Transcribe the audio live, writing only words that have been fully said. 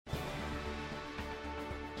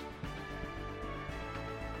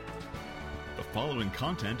following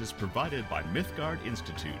content is provided by Mythgard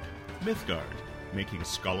Institute. Mythgard, making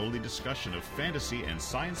scholarly discussion of fantasy and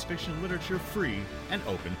science fiction literature free and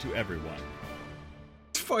open to everyone.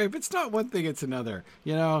 Boy, if it's not one thing, it's another.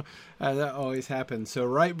 That always happens. So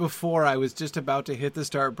right before I was just about to hit the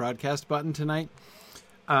start broadcast button tonight,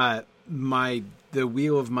 the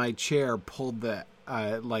wheel of my chair pulled the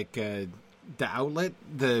outlet,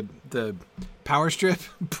 the power strip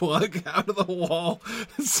plug out of the wall.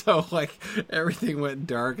 So everything went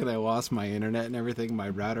dark and I lost my internet and everything. My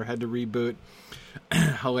router had to reboot.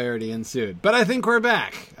 Hilarity ensued. But I think we're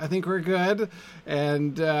back. I think we're good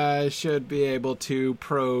and should be able to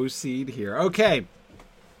proceed here. Okay.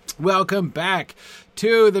 Welcome back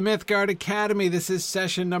to the Mythgard Academy. This is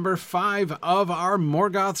session number 5 of our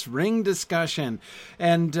Morgoth's Ring discussion.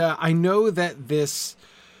 And I know that this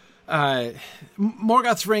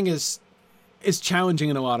Morgoth's Ring is challenging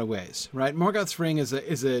in a lot of ways, right? Morgoth's Ring is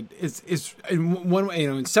in one way,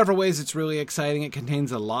 in several ways it's really exciting. It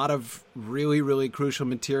contains a lot of really, really crucial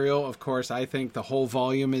material. Of course, I think the whole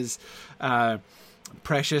volume is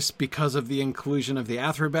precious because of the inclusion of the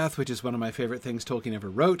Athrobeth, which is one of my favorite things Tolkien ever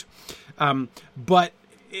wrote. But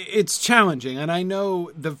it's challenging, and I know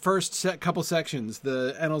the first couple sections,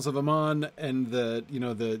 the Annals of Aman and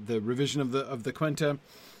the revision of the Quenta,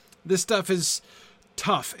 this stuff is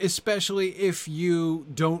tough, especially if you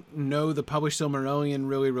don't know the published Silmarillion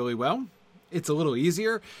really, really well. It's a little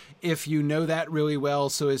easier if you know that really well,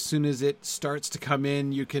 so as soon as it starts to come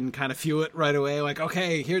in, you can kind of feel it right away. Like,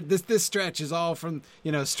 okay, here, this stretch is all from,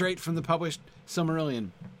 straight from the published Silmarillion.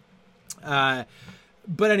 But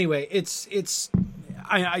anyway,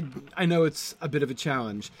 I know it's a bit of a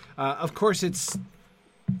challenge. Of course, it's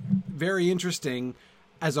very interesting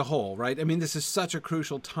as a whole, right? I mean, this is such a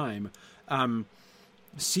crucial time.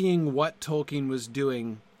 Seeing what Tolkien was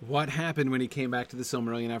doing, what happened when he came back to the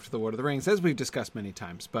Silmarillion after the Lord of the Rings, as we've discussed many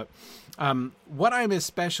times. But what I'm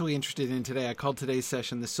especially interested in today, I called today's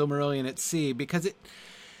session the Silmarillion at Sea, because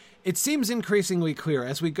it seems increasingly clear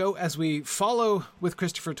as we follow with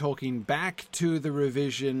Christopher Tolkien back to the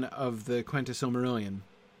revision of the Quenta Silmarillion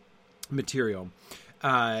material.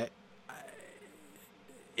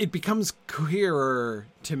 It becomes clearer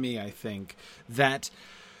to me, I think, that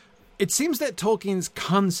it seems that Tolkien's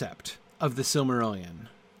concept of the Silmarillion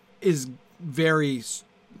is very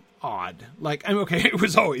odd. It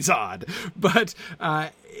was always odd, but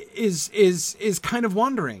is kind of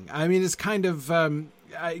wandering. I mean, it's kind of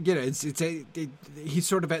he's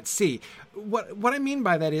sort of at sea. What I mean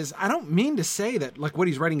by that is, I don't mean to say that what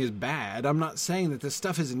he's writing is bad. I'm not saying that this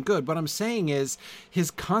stuff isn't good. What I'm saying is his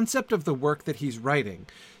concept of the work that he's writing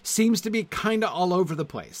seems to be kind of all over the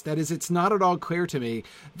place. That is, it's not at all clear to me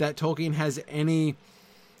that Tolkien has any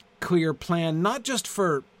clear plan, not just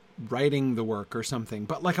for writing the work or something,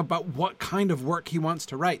 but about what kind of work he wants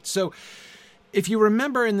to write. So if you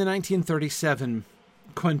remember in the 1937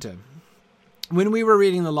 Quenta, when we were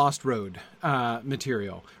reading the Lost Road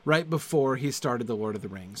material, right before he started the Lord of the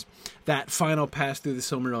Rings, that final pass through the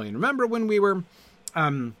Silmarillion. Remember when we were,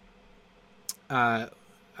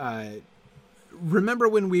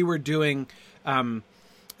 doing that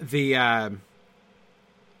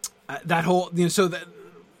whole,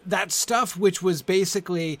 that stuff, which was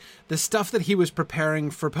basically the stuff that he was preparing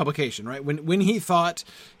for publication, right? When he thought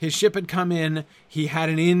his ship had come in, he had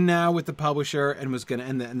an in now with the publisher and was gonna,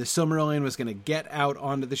 and the Silmarillion was gonna get out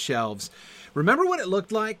onto the shelves. Remember what it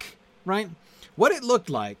looked like, right? What it looked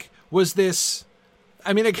like was this.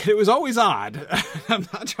 I mean, it was always odd. I'm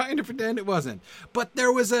not trying to pretend it wasn't, but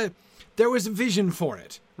there was a vision for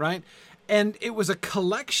it, right? And it was a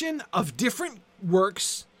collection of different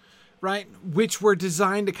works, right, which were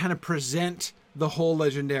designed to kind of present the whole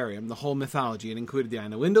legendarium, the whole mythology. It included the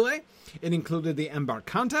Ainulindale. It included the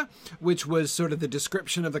Embarcanta, which was sort of the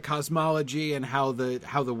description of the cosmology and how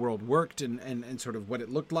the world worked and sort of what it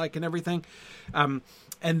looked like and everything.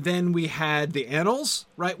 And then we had the Annals,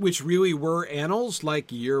 right, which really were annals,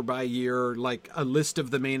 year by year, a list of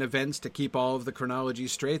the main events to keep all of the chronology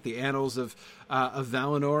straight. The Annals of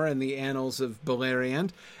Valinor and the Annals of Beleriand.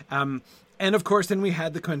 And of course, then we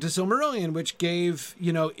had the Quenta Silmarillion, which gave,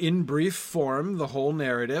 in brief form, the whole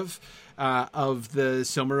narrative of the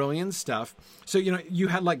Silmarillion stuff. So, you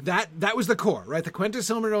had that was the core, right? The Quenta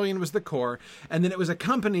Silmarillion was the core. And then it was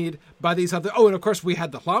accompanied by these other, and of course we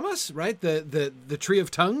had the Hlamas, right? The Tree of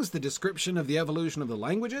Tongues, the description of the evolution of the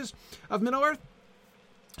languages of Middle-earth.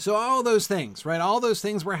 So all those things, right? All those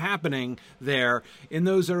things were happening there in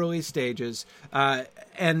those early stages.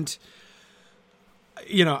 And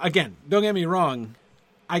again, don't get me wrong,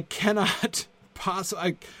 I cannot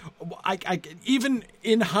possible. I even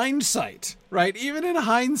in hindsight, right? Even in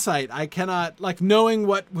hindsight, I cannot, like, knowing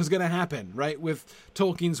what was going to happen, right, with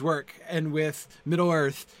Tolkien's work and with Middle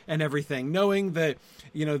Earth and everything, knowing the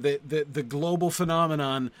global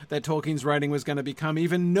phenomenon that Tolkien's writing was going to become,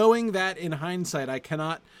 even knowing that in hindsight, I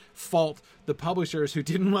cannot fault the publishers who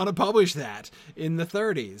didn't want to publish that in the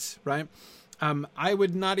 30s, right? I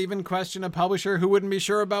would not even question a publisher who wouldn't be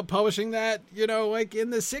sure about publishing that, like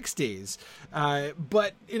in the 60s.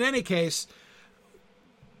 But in any case,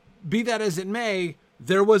 be that as it may,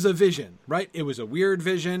 there was a vision, right? It was a weird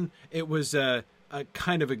vision. It was a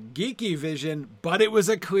kind of a geeky vision, but it was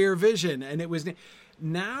a clear vision. And it was...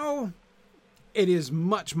 Now, it is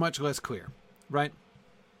much, much less clear, right?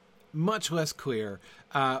 Much less clear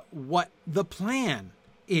what the plan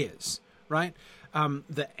is, right?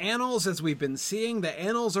 The annals, as we've been seeing, the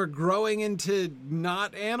annals are growing into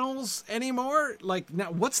not annals anymore. Like,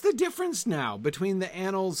 now, what's the difference now between the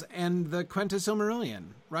annals and the Quenta Silmarillion,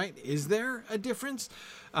 right? Is there a difference?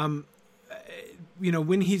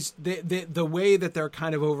 When he's the way that they're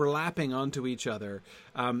kind of overlapping onto each other,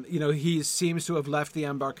 he seems to have left the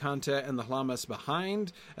Ambarkanta and the Hlamas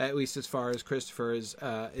behind, at least as far as Christopher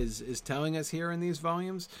is telling us here in these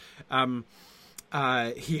volumes.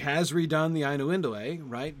 He has redone the Ainu Indale,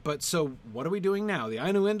 right? But so what are we doing now? The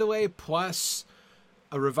Ainu Indale plus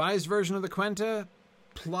a revised version of the Quenta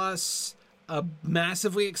plus a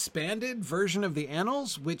massively expanded version of the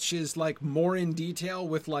Annals, which is like more in detail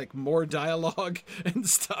with like more dialogue and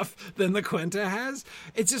stuff than the Quenta has.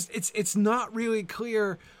 It's just, it's not really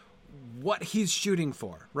clear what he's shooting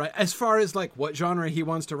for, right? As far as like what genre he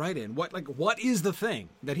wants to write in, what is the thing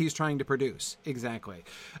that he's trying to produce exactly?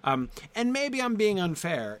 And maybe I'm being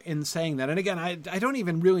unfair in saying that. And again, I don't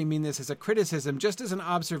even really mean this as a criticism, just as an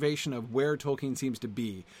observation of where Tolkien seems to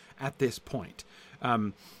be at this point.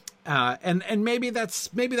 And maybe that's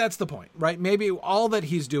the point, right? Maybe all that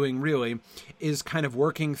he's doing really is kind of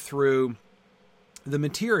working through the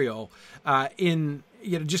material,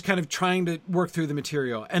 just kind of trying to work through the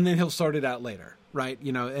material, and then he'll sort it out later, right?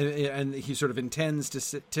 And he sort of intends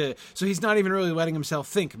to, so he's not even really letting himself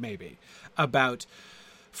think maybe about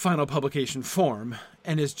final publication form,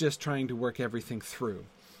 and is just trying to work everything through.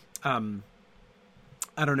 I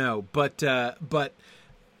don't know, but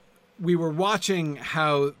we were watching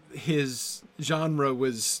how his genre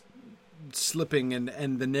was slipping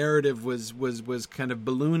and the narrative was kind of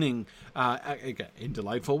ballooning in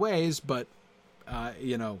delightful ways, but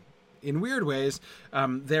in weird ways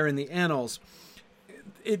there in the Annals.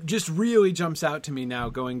 It just really jumps out to me now,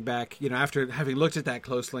 going back, after having looked at that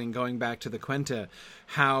closely and going back to the Quenta,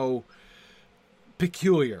 how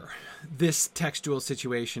peculiar this textual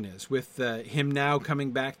situation is, with him now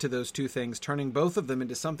coming back to those two things, turning both of them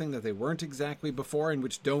into something that they weren't exactly before and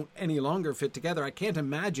which don't any longer fit together. I can't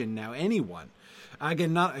imagine now anyone,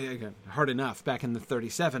 again, hard enough back in the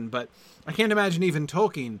 37, but I can't imagine even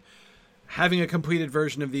Tolkien having a completed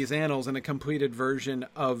version of these Annals and a completed version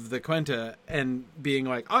of the Quenta and being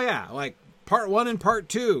like, oh yeah, like part 1 and part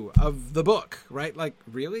 2 of the book, right? Like,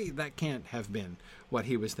 really? That can't have been what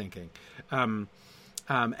he was thinking.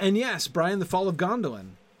 And yes, Brian, the Fall of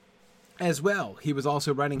Gondolin as well. He was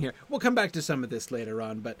also writing here. We'll come back to some of this later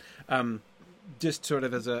on, but just sort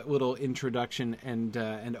of as a little introduction and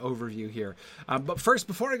overview here. But first,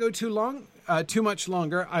 before I go too much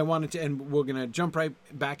longer, I wanted to, and we're going to jump right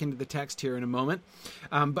back into the text here in a moment.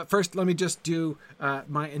 But first, let me just do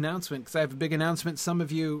my announcement, because I have a big announcement. Some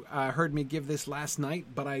of you heard me give this last night,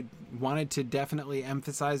 but I wanted to definitely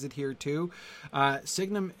emphasize it here too.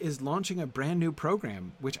 Signum is launching a brand new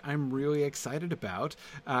program, which I'm really excited about.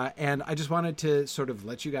 And I just wanted to sort of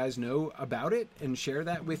let you guys know about it and share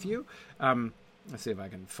that with you. Let's see if I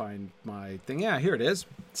can find my thing. Yeah, here it is.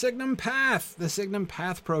 Signum Path, the Signum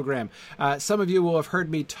Path program. Some of you will have heard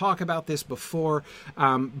me talk about this before,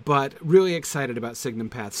 but really excited about Signum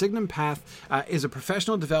Path. Signum Path is a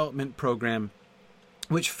professional development program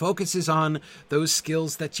which focuses on those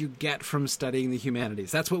skills that you get from studying the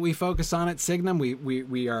humanities. That's what we focus on at Signum.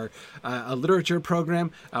 We are a literature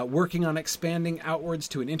program working on expanding outwards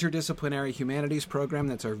to an interdisciplinary humanities program.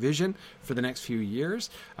 That's our vision for the next few years.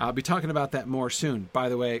 I'll be talking about that more soon. By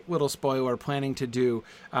the way, little spoiler, planning to do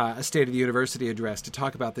a State of the University address to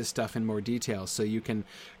talk about this stuff in more detail, so you can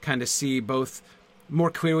kind of see both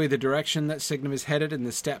more clearly the direction that Signum is headed and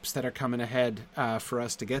the steps that are coming ahead for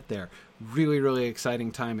us to get there. Really, really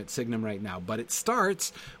exciting time at Signum right now. But it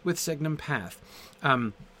starts with Signum Path.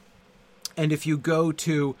 And if you go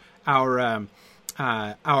to our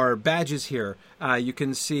badges here, you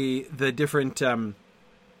can see the different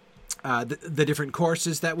the different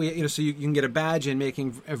courses that we, so you can get a badge in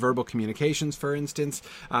making verbal communications, for instance,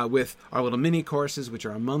 with our little mini courses, which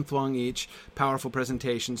are a month long each, powerful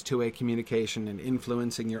presentations, two-way communication, and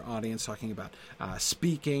influencing your audience, talking about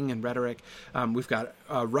speaking and rhetoric. We've got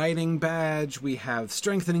a writing badge. We have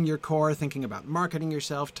strengthening your core, thinking about marketing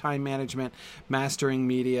yourself, time management, mastering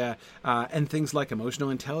media, and things like emotional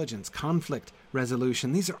intelligence, conflict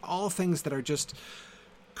resolution. These are all things that are just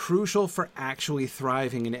crucial for actually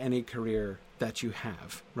thriving in any career that you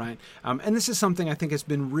have, right? And this is something I think has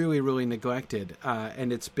been really, really neglected,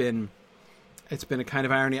 and it's been a kind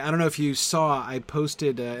of irony. I don't know if you saw, I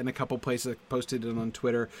posted in a couple places. I posted it on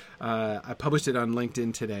Twitter. I published it on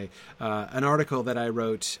LinkedIn today. An article that I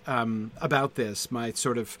wrote about this, my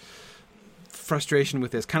sort of frustration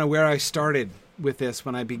with this, kind of where I started with this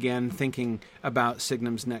when I began thinking about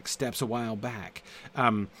Signum's next steps a while back.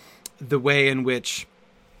 The way in which,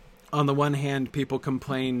 on the one hand, people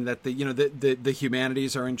complain that the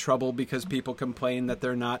humanities are in trouble because people complain that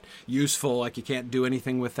they're not useful, like you can't do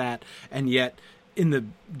anything with that, and yet in the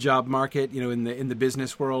job market, in the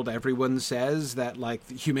business world, everyone says that like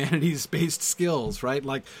humanities-based skills, right,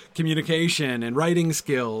 like communication and writing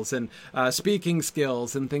skills and speaking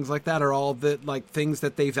skills and things like that are all the like things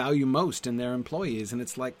that they value most in their employees, and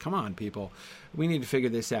it's like, come on, people, we need to figure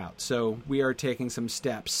this out. So we are taking some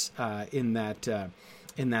steps in that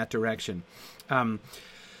direction.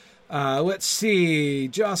 Let's see.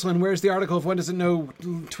 Jocelyn, where's the article? If one doesn't know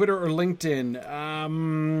Twitter or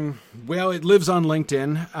LinkedIn, well, it lives on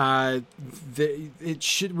LinkedIn.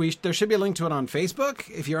 There should be a link to it on Facebook,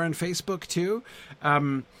 if you're on Facebook too.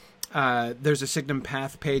 There's a Signum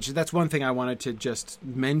Path page. That's one thing I wanted to just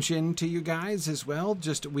mention to you guys as well.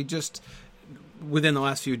 We just within the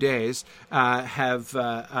last few days, have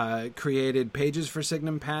created pages for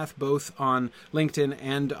Signum Path, both on LinkedIn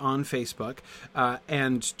and on Facebook,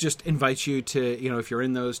 and just invite you to, if you're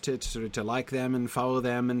in those, to sort of to like them and follow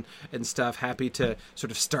them and stuff. Happy to sort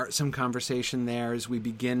of start some conversation there as we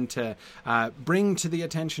begin to bring to the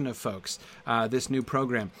attention of folks this new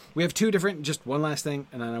program. We have two different. Just one last thing,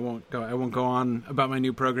 and then I won't go on about my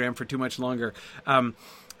new program for too much longer.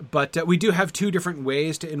 But we do have two different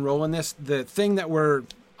ways to enroll in this. The thing that we're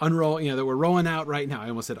that we're rolling out right now, I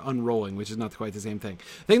almost said unrolling, which is not quite the same thing.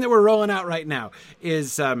 The thing that we're rolling out right now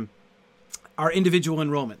is our individual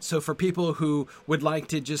enrollment. So for people who would like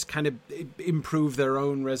to just kind of improve their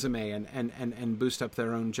own resume and boost up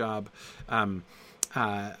their own job, their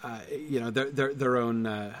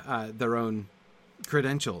own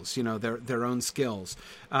credentials, their own skills.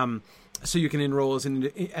 So you can enroll as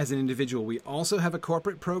an individual. We also have a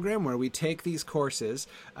corporate program where we take these courses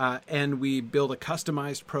and we build a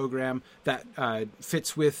customized program that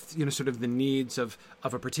fits with sort of the needs of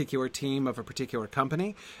a particular team, of a particular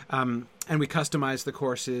company. And we customize the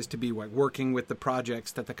courses to be working with the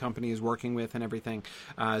projects that the company is working with and everything,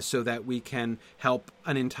 so that we can help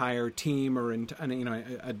an entire team or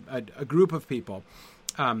a group of people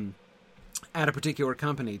at a particular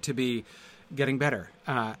company to be getting better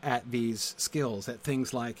at these skills, at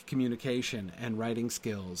things like communication and writing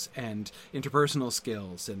skills and interpersonal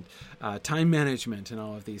skills and time management and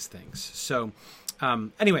all of these things. So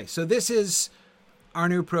anyway, so this is our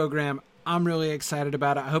new program. I'm really excited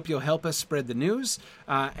about it. I hope you'll help us spread the news.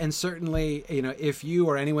 And certainly, if you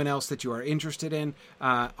or anyone else that you are interested in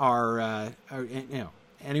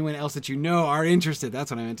anyone else that are interested,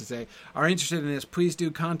 that's what I meant to say, are interested in this, please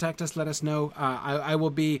do contact us. Let us know. I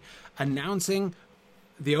will be announcing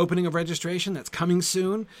the opening of registration. That's coming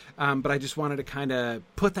soon. But I just wanted to kind of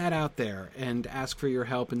put that out there and ask for your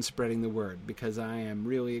help in spreading the word, because I am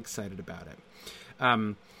really excited about it.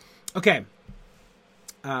 Okay.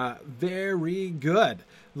 Very good.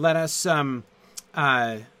 Let us, and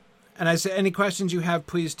I say, any questions you have,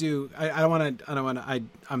 please do.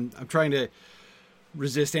 I'm trying to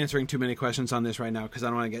resist answering too many questions on this right now, because I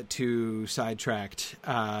don't want to get too sidetracked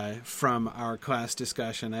from our class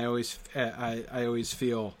discussion. I always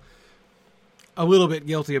feel a little bit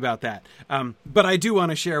guilty about that. But I do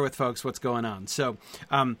want to share with folks what's going on. So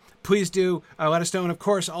please do let us know. And of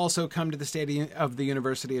course, also come to the State of the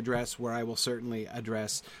University address, where I will certainly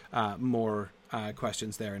address more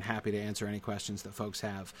questions there, and happy to answer any questions that folks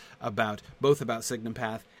have both about Signum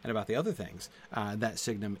Path and about the other things that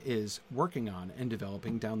Signum is working on and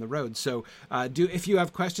developing down the road. So if you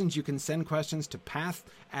have questions, you can send questions to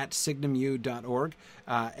path@signumu.org,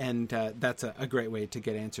 and that's a great way to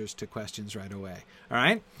get answers to questions right away. All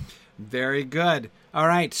right? Very good. All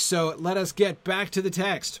right, so let us get back to the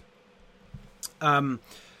text.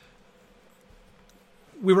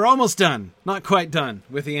 We were almost done, not quite done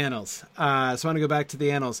with the annals. So I want to go back to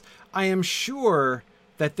the annals. I am sure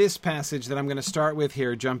that this passage that I'm going to start with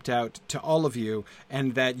here jumped out to all of you,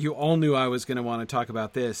 and that you all knew I was going to want to talk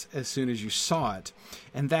about this as soon as you saw it.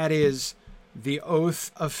 And that is the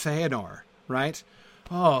Oath of Feanor, right?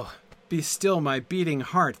 Oh, be still my beating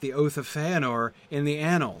heart, the Oath of Feanor in the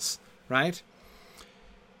annals, right?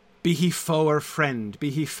 Be he foe or friend,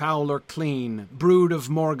 be he foul or clean, brood of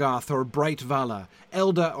Morgoth or bright Vala,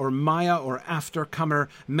 Elda or Maya or aftercomer,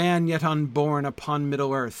 man yet unborn upon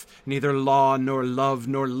Middle-earth, neither law nor love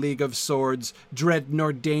nor league of swords, dread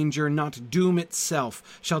nor danger, not doom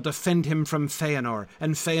itself, shall defend him from Feanor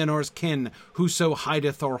and Feanor's kin, whoso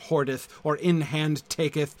hideth or hoardeth or in hand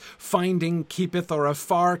taketh, finding keepeth or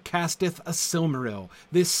afar casteth a Silmaril.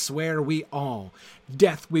 This swear we all.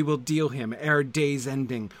 Death we will deal him ere day's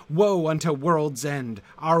ending. Woe unto world's end.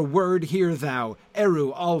 Our word hear thou,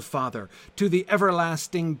 Eru Allfather. To the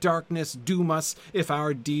everlasting darkness doom us if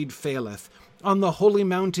our deed faileth. On the holy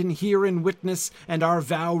mountain hear and witness, and our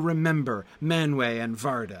vow remember, Manwë and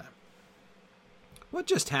Varda. What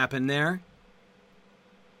just happened there?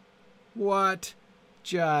 What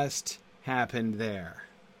just happened there?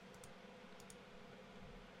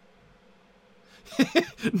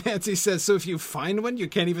 Nancy says, so if you find one, you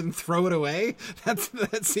can't even throw it away?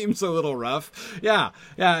 That seems a little rough. Yeah,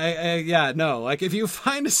 no. Like, if you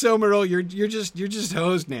find a Silmaril, you're just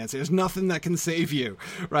hosed, Nancy. There's nothing that can save you,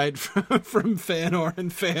 right, from Feanor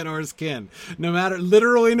and Feanor's kin. No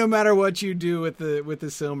matter what you do with the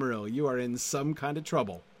Silmaril, you are in some kind of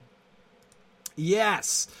trouble.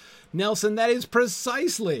 Yes, Nelson, that is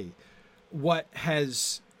precisely what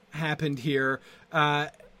has happened here.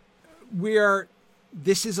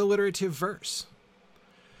 This is alliterative verse.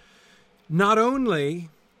 Not only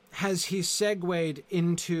has he segued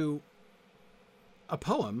into a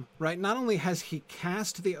poem, right? Not only has he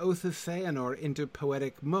cast the Oath of Feanor into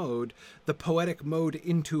poetic mode, the poetic mode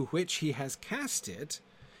into which he has cast it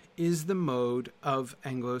is the mode of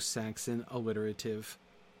Anglo-Saxon alliterative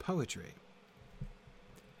poetry.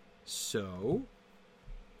 So,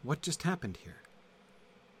 what just happened here?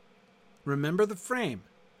 Remember the frame.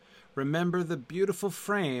 Remember the beautiful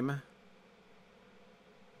frame,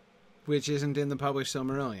 which isn't in the published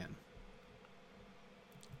Silmarillion.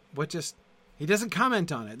 He doesn't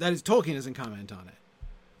comment on it. That is, Tolkien doesn't comment on it.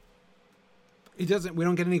 We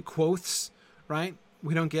don't get any quotes, right?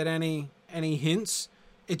 We don't get any hints.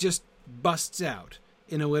 It just busts out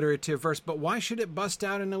in alliterative verse. But why should it bust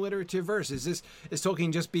out in alliterative verse? Is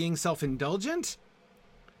Tolkien just being self-indulgent?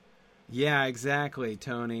 Yeah, exactly,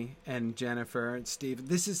 Tony and Jennifer and Steve.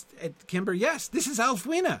 This is, Kimber, yes, this is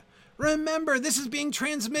Ælfwine. Remember, this is being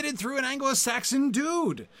transmitted through an Anglo-Saxon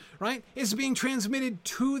dude, right? It's being transmitted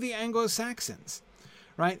to the Anglo-Saxons,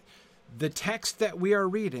 right? The text that we are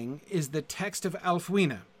reading is the text of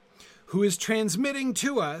Ælfwine, who is transmitting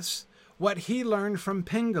to us what he learned from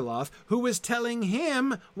Pengaloth, who was telling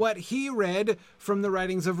him what he read from the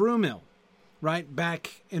writings of Rúmil, right,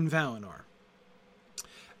 back in Valinor.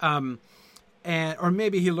 Or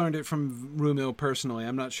maybe he learned it from Rúmil personally.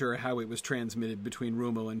 I'm not sure how it was transmitted between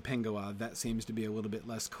Rúmil and Pengaloth. That seems to be a little bit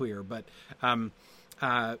less clear. But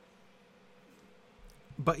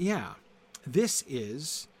yeah, this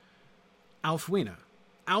is Ælfwine.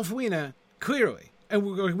 Ælfwine, clearly. And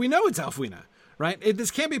we know it's Ælfwine, right? This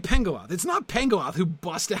can't be Pengaloth. It's not Pengaloth who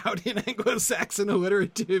bust out in Anglo-Saxon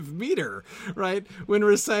alliterative meter, right? When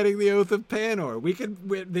reciting the Oath of Feanor.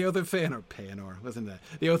 The Oath of Feanor. Feanor, wasn't that?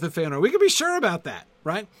 The Oath of Feanor. We can be sure about that,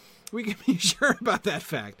 right? We can be sure about that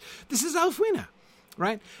fact. This is Ælfwine,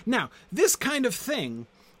 right? Now, this kind of thing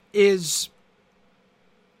is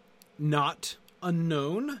not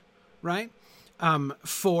unknown, right?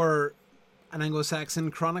 For an Anglo-Saxon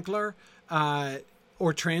chronicler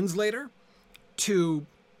or translator to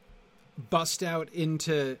bust out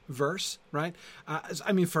into verse, right?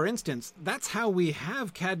 For instance, that's how we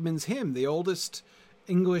have Cædmon's Hymn, the oldest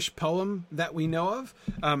English poem that we know of.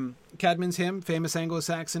 Cædmon's Hymn, famous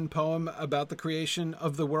Anglo-Saxon poem about the creation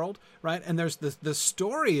of the world, right? And there's the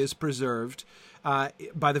story is preserved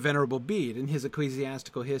by the Venerable Bede in his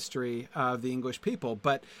ecclesiastical history of the English people,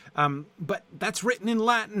 but that's written in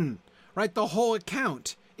Latin, right? The whole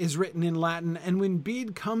account is written in Latin, and when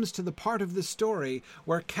Bede comes to the part of the story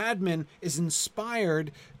where Cædmon is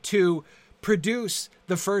inspired to produce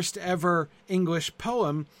the first ever English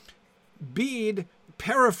poem, Bede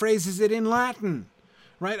paraphrases it in Latin,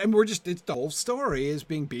 right? And it's the whole story is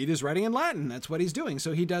Bede is writing in Latin. That's what he's doing.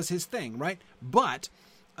 So he does his thing, right? But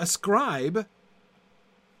a scribe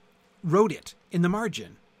wrote it in the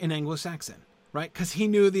margin in Anglo-Saxon, right? Because he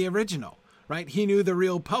knew the original, right? He knew the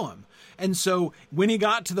real poem. And so when he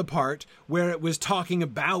got to the part where it was talking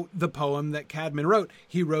about the poem that Cadman wrote,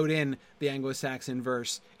 he wrote in the Anglo-Saxon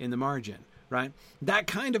verse in the margin, right? That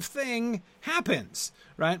kind of thing happens,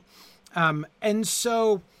 right? And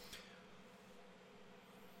so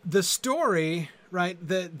the story, right,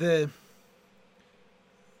 the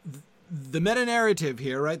meta-narrative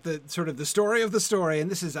here, right, the sort of the story of the story,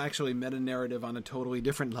 and this is actually meta-narrative on a totally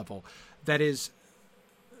different level, that is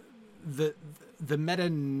the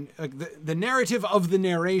narrative of the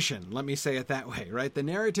narration, let me say it that way, right? The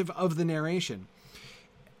narrative of the narration.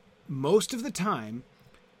 Most of the time,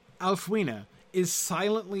 Ælfwine is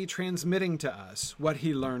silently transmitting to us what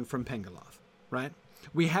he learned from Pengalod, right?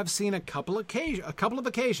 We have seen a couple of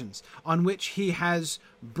occasions on which he has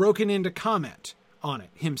broken into comment on it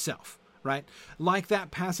himself, right? Like that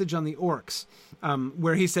passage on the orcs,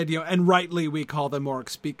 where he said, and rightly we call them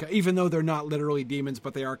orcs, even though they're not literally demons,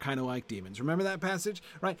 but they are kind of like demons. Remember that passage,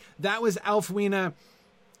 right? That was Ælfwine,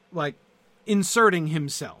 like, inserting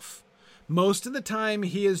himself. Most of the time,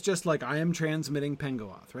 he is just like, I am transmitting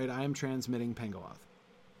Pengalod, right? I am transmitting Pengalod.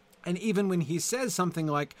 And even when he says something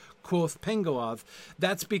like, quoth Pengalod,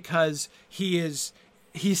 that's because he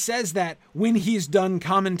says that when he's done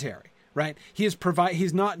commentary, right?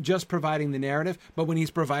 He's not just providing the narrative, but when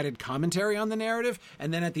he's provided commentary on the narrative,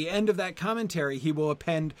 and then at the end of that commentary, he will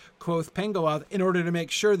append quoth Pengalod in order to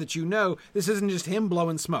make sure that this isn't just him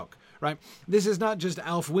blowing smoke, right? This is not just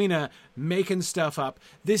Ælfwine making stuff up.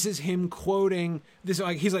 This is him quoting this.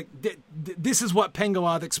 Like he's like, this is what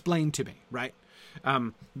Pengalod explained to me, right?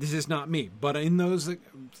 This is not me. But in those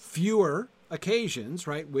fewer occasions,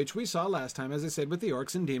 right, which we saw last time, as I said, with the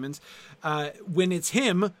orcs and demons, when it's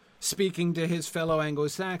him speaking to his fellow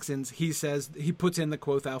Anglo-Saxons, he puts in the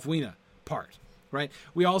quoth Ælfwine part, right?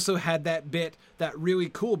 We also had that really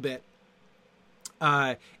cool bit,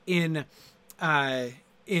 in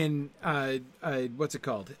what's it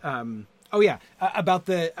called? About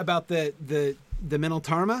the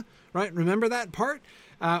Meneltarma, right? Remember that part,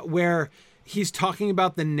 where he's talking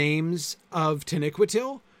about the names of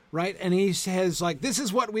Taniquetil, right? And he says, like, this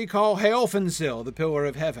is what we call Heolfensil, the pillar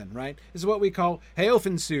of heaven, right? This is what we call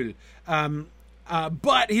Heolfensul.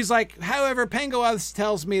 But he's like, however, Pengalod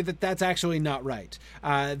tells me that that's actually not right.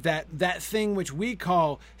 That thing which we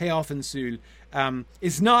call Heolfensul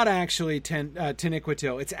is not actually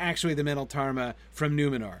Taniquetil. It's actually the Meneltarma from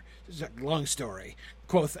Numenor. It's a long story,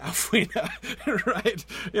 quoth Ælfwine, right?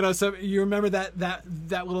 So you remember that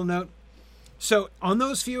little note? So on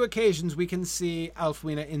those few occasions, we can see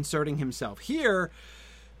Ælfwine inserting himself. Here,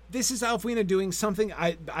 this is Ælfwine doing something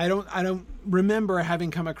I don't remember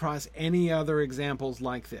having come across any other examples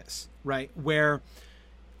like this, right? Where,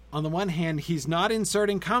 on the one hand, he's not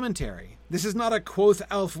inserting commentary. This is not a quoth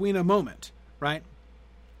Ælfwine moment, right?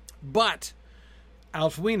 But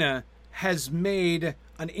Ælfwine has made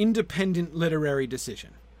an independent literary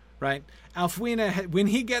decision, right? Ælfwine, when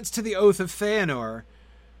he gets to the Oath of Fëanor,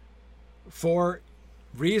 for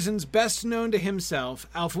reasons best known to himself,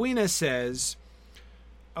 Ælfwine says,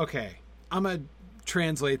 okay, I'm going to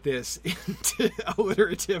translate this into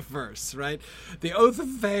alliterative verse, right? The Oath of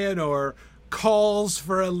Fëanor calls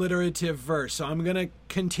for alliterative verse, so I'm going to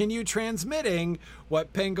continue transmitting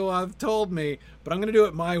what Pengalod told me, but I'm going to do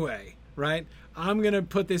it my way, right? I'm going to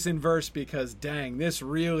put this in verse because, dang, this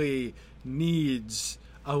really needs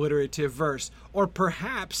alliterative verse. Or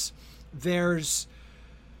perhaps there's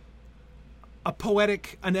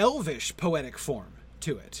an elvish poetic form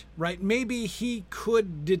to it, right? Maybe he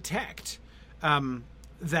could detect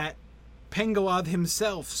that Pengalod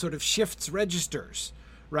himself sort of shifts registers,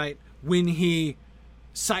 right, when he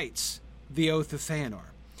cites the Oath of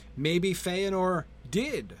Fëanor. Maybe Fëanor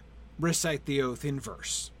did recite the oath in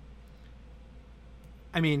verse.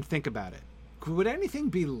 I mean, think about it. Would anything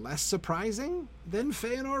be less surprising than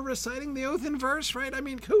Fëanor reciting the oath in verse, right? I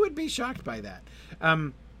mean, who would be shocked by that?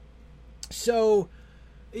 So,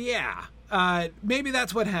 yeah, maybe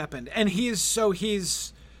that's what happened. And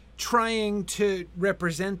he's trying to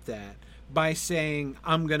represent that by saying,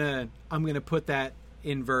 I'm gonna put that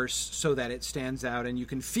in verse so that it stands out and you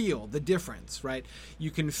can feel the difference, right?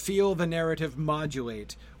 You can feel the narrative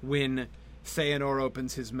modulate when Fëanor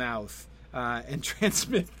opens his mouth and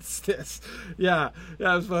transmits this. Yeah, it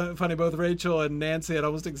was funny. Both Rachel and Nancy at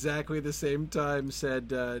almost exactly the same time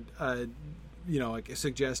said, like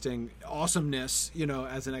suggesting awesomeness,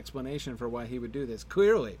 as an explanation for why he would do this.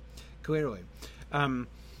 Clearly.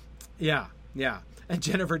 Yeah. And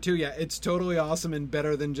Jennifer too, yeah, it's totally awesome and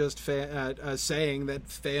better than just saying that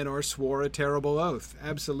Fëanor swore a terrible oath.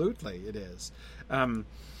 Absolutely, it is.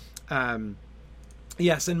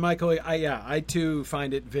 Yes, and Michael, I too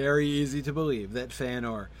find it very easy to believe that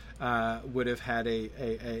Fëanor would have had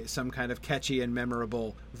a some kind of catchy and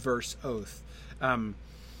memorable verse oath.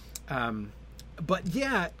 But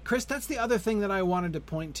yeah, Chris, that's the other thing that I wanted to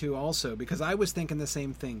point to also, because I was thinking the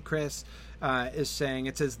same thing. Chris is saying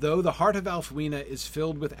it's as though the heart of Ælfwine is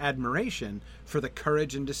filled with admiration for the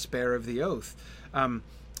courage and despair of the oath.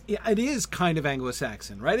 Yeah, it is kind of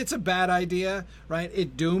Anglo-Saxon, right? It's a bad idea, right?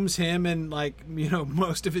 It dooms him and, like, you know,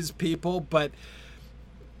 most of his people. But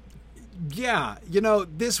yeah, you know,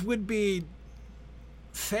 this would be,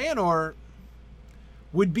 Fëanor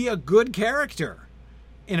would be a good character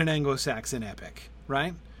in an Anglo-Saxon epic,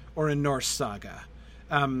 right? Or a Norse saga.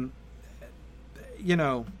 You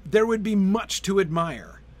know, there would be much to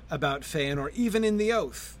admire about Fëanor, even in the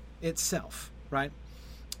oath itself, right?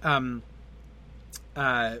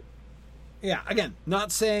 Yeah, again,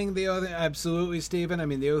 not saying the oath, absolutely, Stephen. I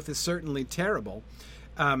mean, the oath is certainly terrible.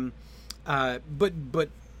 But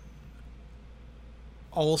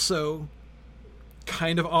also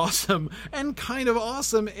kind of awesome, and kind of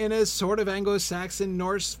awesome in a sort of Anglo-Saxon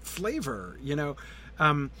Norse flavor, you know?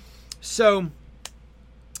 Again,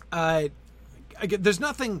 there's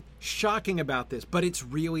nothing shocking about this, but it's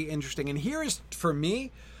really interesting. And here is, for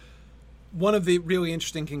me, one of the really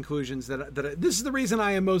interesting conclusions that this is the reason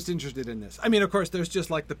I am most interested in this. I mean, of course, there's just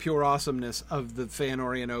like the pure awesomeness of the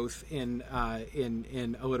Fëanorian oath in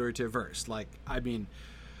alliterative verse. Like, I mean,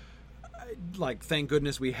 like, thank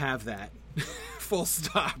goodness we have that. Full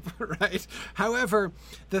stop, right? However,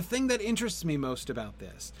 the thing that interests me most about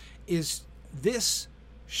this is this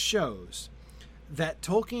shows that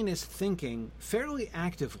Tolkien is thinking fairly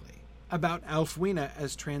actively about Ælfwine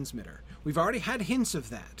as transmitter. We've already had hints of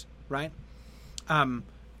that, right?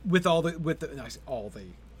 With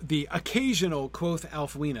the occasional quoth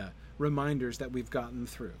Ælfwine reminders that we've gotten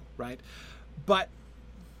through, right? But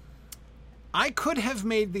I could have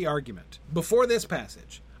made the argument before this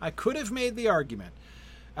passage. I could have made the argument.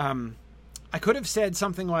 I could have said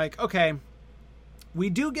something like, okay, we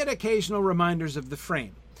do get occasional reminders of the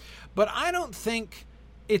frame, but I don't think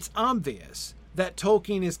it's obvious that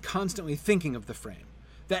Tolkien is constantly thinking of the frame,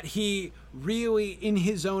 that he really, in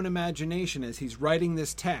his own imagination, as he's writing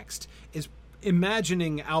this text, is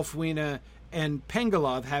imagining Ælfwine and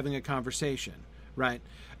Pengalod having a conversation, right?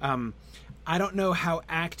 I don't know how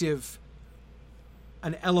active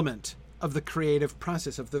an element of the creative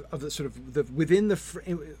process of the sort of the within the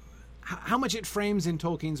how much it frames in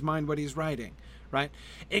Tolkien's mind what he's writing, right?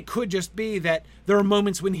 It could just be that there are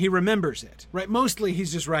moments when he remembers it, right? Mostly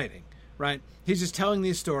he's just writing, right? He's just telling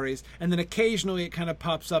these stories, and then occasionally it kind of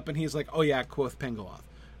pops up and he's like, oh yeah, quoth Pengalod,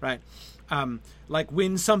 right? Like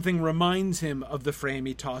when something reminds him of the frame,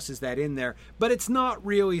 he tosses that in there, but it's not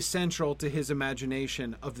really central to his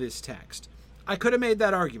imagination of this text. I could have made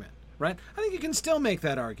that argument, right? I think you can still make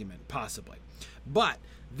that argument, possibly. But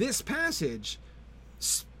this passage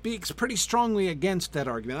speaks pretty strongly against that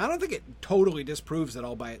argument. I don't think it totally disproves it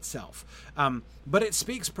all by itself, but it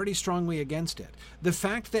speaks pretty strongly against it. The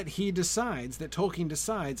fact that Tolkien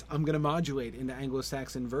decides, I'm going to modulate into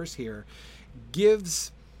Anglo-Saxon verse here,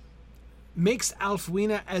 makes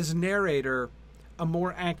Ælfwine as narrator a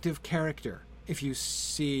more active character, if you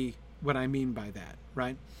see what I mean by that,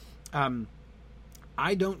 right?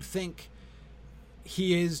 I don't think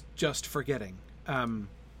he is just forgetting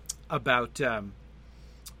about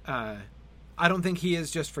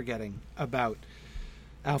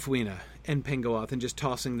Ælfwine and Pengalod and just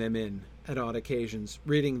tossing them in at odd occasions.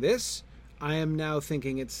 Reading this, I am now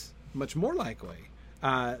thinking it's much more likely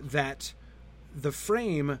that the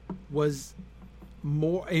frame was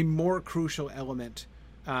a more crucial element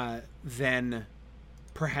than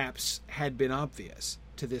perhaps had been obvious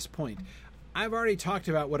to this point. I've already talked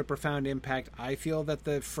about what a profound impact I feel that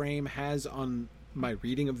the frame has on my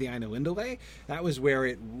reading of the Ainulindale. That was where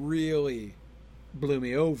it really blew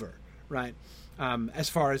me over, right? As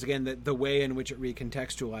far as, again, the way in which it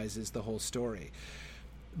recontextualizes the whole story.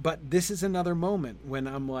 But this is another moment when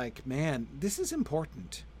I'm like, man, this is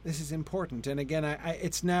important. This is important. And again, I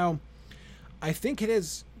think it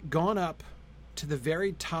has gone up to the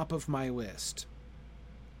very top of my list.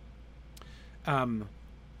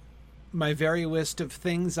 My very list of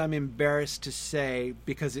things I'm embarrassed to say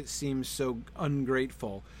because it seems so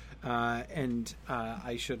ungrateful, and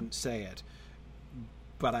I shouldn't say it.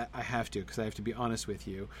 But I have to, because I have to be honest with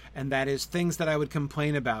you. And that is things that I would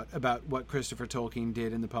complain about what Christopher Tolkien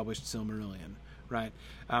did in the published Silmarillion, right?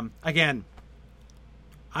 Again,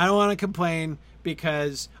 I don't want to complain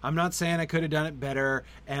because I'm not saying I could have done it better,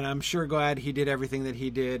 and I'm sure glad he did everything that he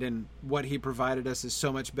did, and what he provided us is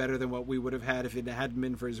so much better than what we would have had if it hadn't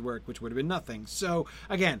been for his work, which would have been nothing. So,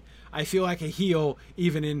 again, I feel like a heel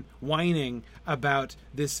even in whining about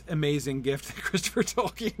this amazing gift that Christopher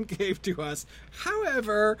Tolkien gave to us.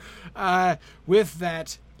 However, with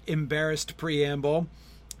that embarrassed preamble,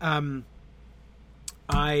 but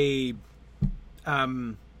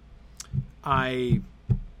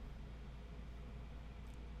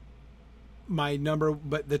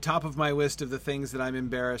the top of my list of the things that I'm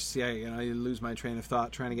embarrassed, I lose my train of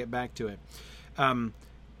thought trying to get back to it,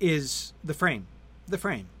 is the frame. The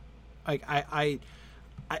frame. Like, I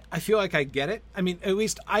feel like I get it. I mean, at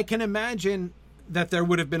least I can imagine that there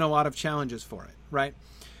would have been a lot of challenges for it, right?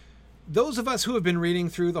 Those of us who have been reading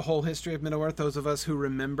through the whole history of Middle-earth, those of us who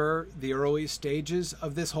remember the early stages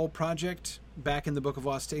of this whole project back in the Book of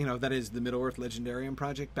Lost Tales, that is the Middle-earth Legendarium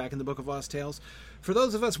project back in the Book of Lost Tales, for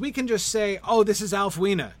those of us, we can just say, oh, this is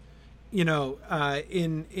Alfwine, in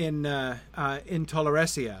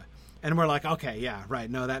Tolaresia. And we're like, okay, yeah, right,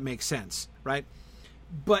 no, that makes sense, right?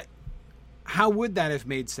 But how would that have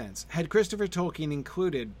made sense? Had Christopher Tolkien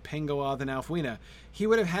included Pengalod and Alfwine, he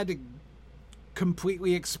would have had to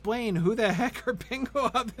completely explain who the heck are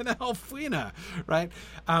Pengalod and Alfwine, right?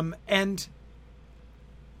 And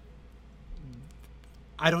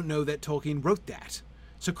I don't know that Tolkien wrote that.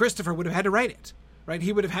 So Christopher would have had to write it, right?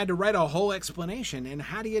 He would have had to write a whole explanation. And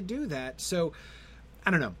how do you do that? So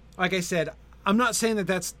I don't know. Like I said, I'm not saying that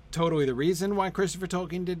that's totally the reason why Christopher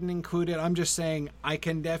Tolkien didn't include it. I'm just saying I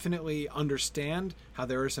can definitely understand how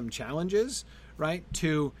there are some challenges, right,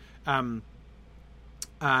 to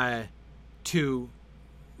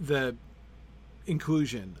the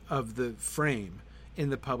inclusion of the frame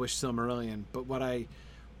in the published Silmarillion. But what I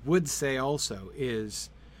would say also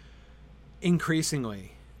is,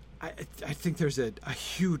 increasingly, I think there's a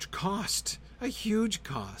huge cost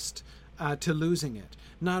to losing it.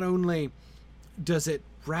 Not only does it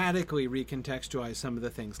radically recontextualize some of the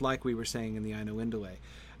things, like we were saying in the Aino Indole,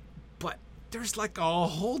 but there's like a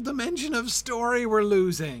whole dimension of story we're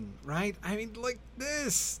losing, right? I mean, like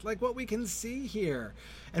this, like what we can see here,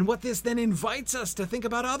 and what this then invites us to think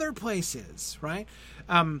about other places, right?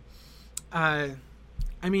 I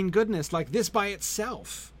mean, goodness, like this by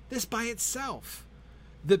itself, the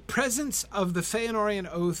presence of the Feanorian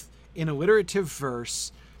Oath in alliterative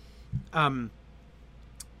verse,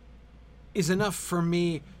 is enough for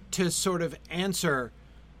me to sort of answer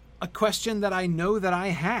a question that I know that I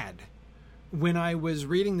had when I was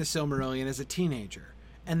reading the Silmarillion as a teenager.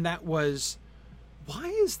 And that was, why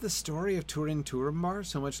is the story of Turin Turambar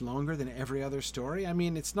so much longer than every other story? I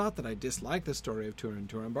mean, it's not that I dislike the story of Turin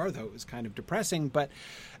Turambar, though it was kind of depressing, but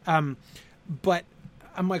I'm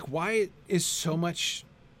like, why is so much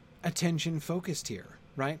attention focused here,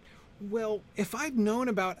 right? Well, if I'd known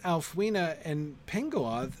about Alfwine and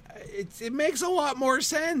Pengalod, it makes a lot more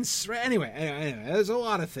sense, right? Anyway, there's a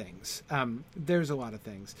lot of things.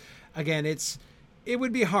 Again, it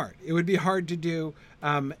would be hard. It would be hard to do,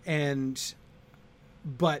 but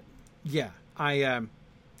yeah, I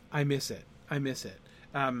miss it.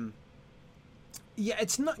 Yeah,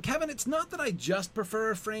 it's not, Kevin. It's not that I just prefer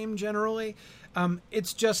a frame generally.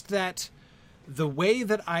 It's just that the way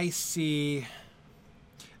that I see.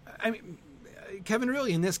 I mean, Kevin,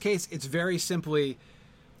 really, in this case, it's very simply,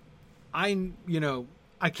 I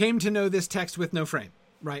came to know this text with no frame,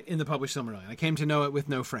 right, in the published Silmarillion. I came to know it with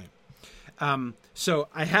no frame. So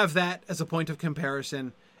I have that as a point of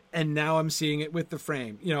comparison, and now I'm seeing it with the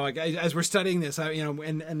frame. Like as we're studying this,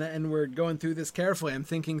 and we're going through this carefully, I'm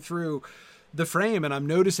thinking through the frame, and I'm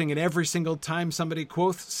noticing it every single time somebody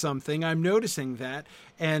quotes something. I'm noticing that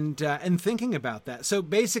and thinking about that. So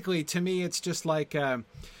basically, to me, it's just like,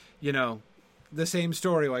 the same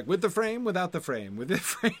story, like with the frame, without the frame, with the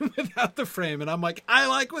frame, without the frame. And I'm like, I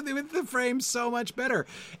like with the frame so much better.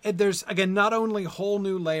 And there's, again, not only whole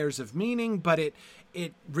new layers of meaning, but it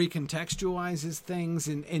recontextualizes things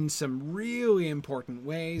in some really important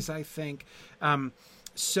ways, I think.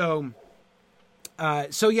 So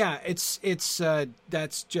yeah, it's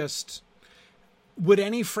that's just, would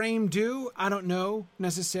any frame do? I don't know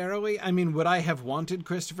necessarily. I mean, would I have wanted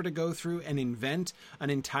Christopher to go through and invent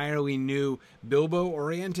an entirely new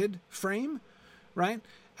Bilbo-oriented frame? Right?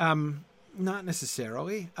 Not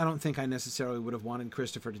necessarily. I don't think I necessarily would have wanted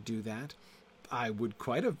Christopher to do that. I would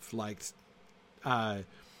quite have liked Tolkien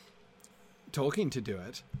to do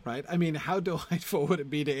it, right? I mean, how delightful would it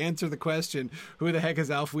be to answer the question, who the heck is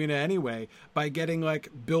Alfwine anyway, by getting like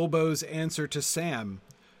Bilbo's answer to Sam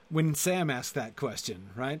when Sam asked that question,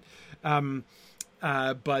 right?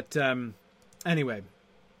 Anyway,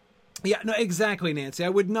 Yeah, no, exactly, Nancy. I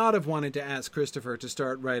would not have wanted to ask Christopher to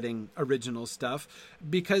start writing original stuff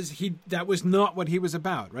because that was not what he was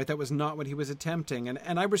about, right? That was not what he was attempting,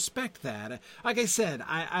 and I respect that. Like I said,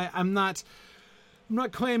 I'm not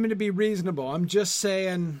claiming to be reasonable. I'm just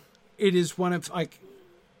saying it is one of, like,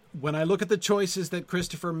 when I look at the choices that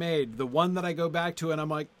Christopher made, the one that I go back to and I'm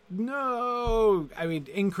like, no. I mean,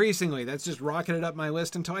 increasingly, that's just rocketed up my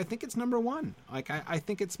list until I think it's number one. Like, I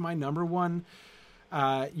think it's my number one.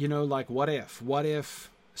 Like, what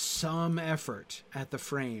if some effort at the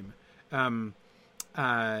frame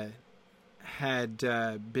had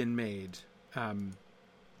been made?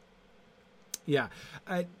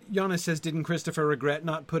 Yana says, didn't Christopher regret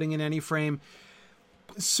not putting in any frame?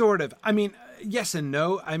 Sort of. I mean, yes and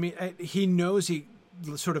no. I mean, he knows he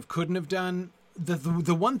sort of couldn't have done.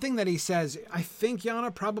 The one thing that he says, I think,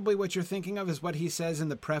 Yana, probably what you're thinking of is what he says in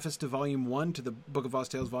the preface to Volume 1, to the Book of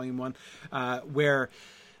Lost Tales Volume 1, where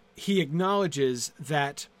he acknowledges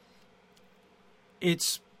that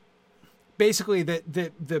it's basically that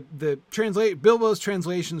the Bilbo's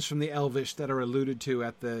translations from the Elvish that are alluded to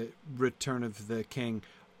at the Return of the King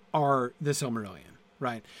are the Silmarillion,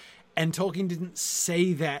 right? And Tolkien didn't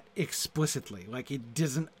say that explicitly. Like, he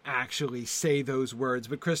doesn't actually say those words,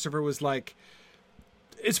 but Christopher was like,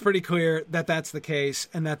 it's pretty clear that that's the case,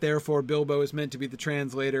 and that therefore Bilbo is meant to be the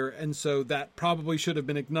translator, and so that probably should have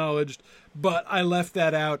been acknowledged, but I left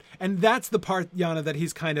that out. And that's the part, Yana, that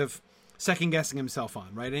he's kind of second-guessing himself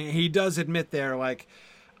on, right? And he does admit there, like,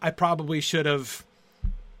 I probably should have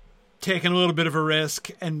taken a little bit of a risk,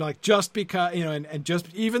 and, like, just because, and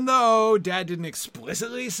just, even though Dad didn't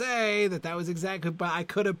explicitly say that was exactly, but I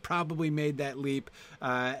could have probably made that leap,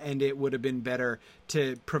 and it would have been better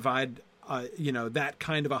to provide that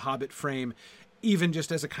kind of a Hobbit frame, even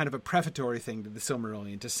just as a kind of a prefatory thing to the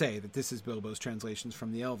Silmarillion, to say that this is Bilbo's translations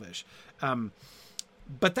from the Elvish.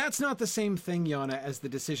 But that's not the same thing, Yana, as the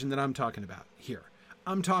decision that I'm talking about here.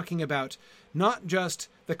 I'm talking about not just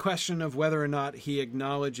the question of whether or not he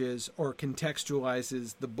acknowledges or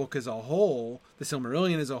contextualizes the book as a whole, the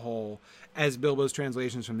Silmarillion as a whole, as Bilbo's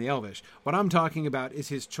translations from the Elvish. What I'm talking about is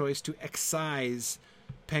his choice to excise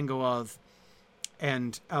Penglawdd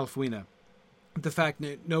and Alfwine. The fact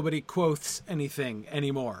that nobody quotes anything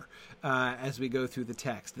anymore as we go through the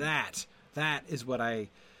text. That is what I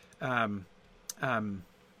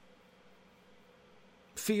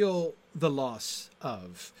feel the loss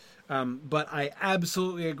of. But I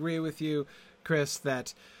absolutely agree with you, Chris,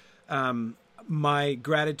 that my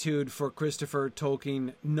gratitude for Christopher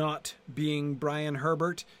Tolkien not being Brian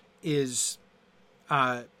Herbert is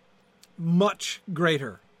much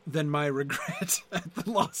greater than my regret at the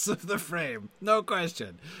loss of the frame. No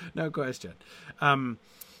question. But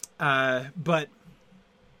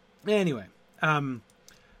anyway, I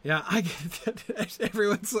get that.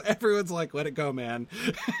 Everyone's like, let it go, man.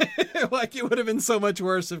 Like, it would have been so much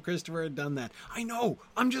worse if Christopher had done that. I know.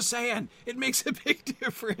 I'm just saying it makes a big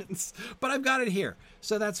difference, but I've got it here,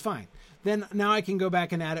 so that's fine. Then now I can go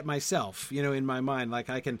back and add it myself, in my mind. Like,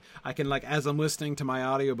 I can like, as I'm listening to my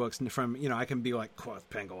audiobooks from, I can be like, quoth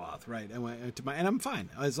Penglawdd, right? And I'm fine.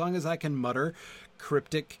 As long as I can mutter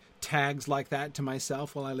cryptic tags like that to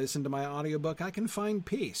myself while I listen to my audiobook, I can find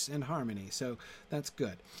peace and harmony. So that's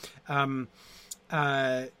good.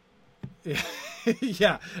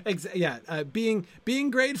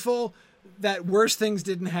 Being grateful that worse things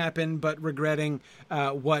didn't happen, but regretting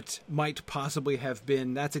what might possibly have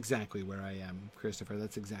been. That's exactly where I am, Christopher.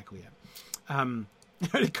 That's exactly it.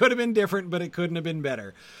 It could have been different, but it couldn't have been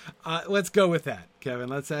better. Let's go with that, Kevin.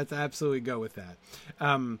 Let's absolutely go with that.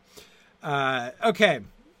 Okay.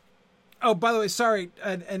 Oh, by the way, sorry.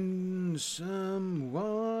 And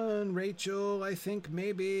someone, Rachel, I think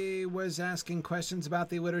maybe was asking questions about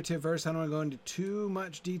the alliterative verse. I don't want to go into too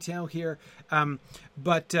much detail here.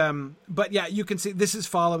 But yeah, you can see this is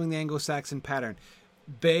following the Anglo-Saxon pattern.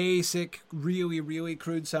 Basic, really, really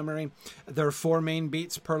crude summary. There are 4 main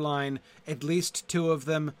beats per line. At least 2 of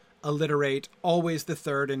them alliterate, always the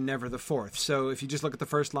third and never the fourth. So if you just look at the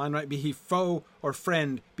first line, right, be he foe or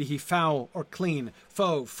friend, be he foul or clean.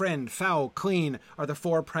 Foe, friend, foul, clean are the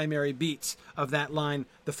 4 primary beats of that line.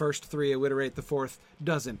 The first 3 alliterate, the fourth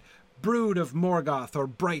doesn't. Brood of Morgoth or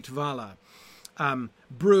bright Vala.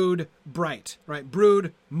 Brood, bright, right?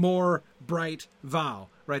 Brood, more, bright,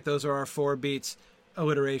 Val, right? Those are our 4 beats,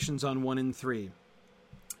 alliterations on 1 and 3.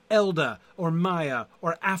 Elda or Maya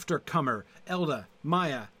or aftercomer. Elda,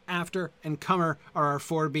 Maya, after and comer are our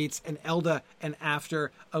 4 beats, and elda and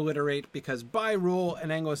after alliterate, because by rule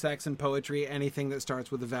in Anglo-Saxon poetry, anything that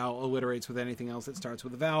starts with a vowel alliterates with anything else that starts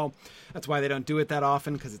with a vowel. That's why they don't do it that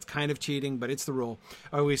often, because it's kind of cheating, but it's the rule,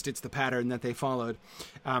 or at least it's the pattern that they followed.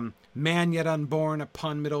 Man yet unborn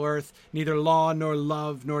upon Middle Earth, neither law nor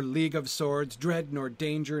love nor league of swords, dread nor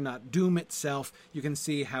danger, not doom itself. You can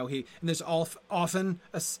see how and there's often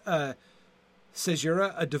a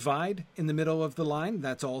caesura, a divide in the middle of the line.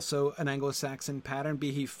 That's also an Anglo-Saxon pattern.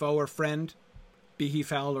 Be he foe or friend, be he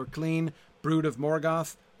foul or clean, brood of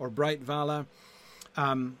Morgoth or bright Vala.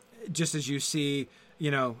 Just as you see,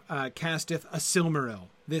 casteth a Silmaril,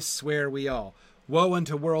 this swear we all. Woe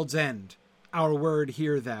unto world's end, our word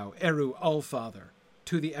hear thou, Eru Allfather,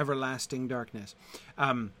 to the everlasting darkness.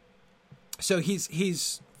 So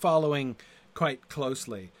he's following quite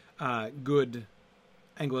closely good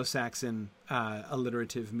Anglo-Saxon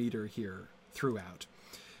alliterative meter here throughout.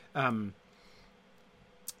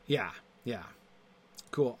 Yeah.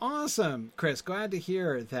 Cool. Awesome, Chris. Glad to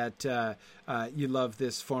hear that you love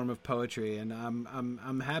this form of poetry, and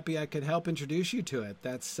I'm happy I could help introduce you to it.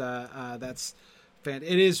 That's it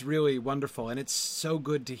is really wonderful, and it's so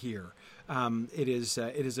good to hear. It is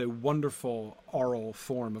a wonderful oral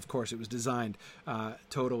form. Of course, it was designed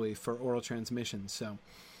totally for oral transmission. So,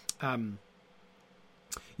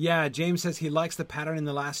 yeah, James says he likes the pattern in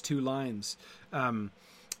the last 2 lines. On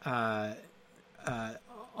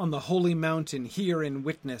the holy mountain, hear and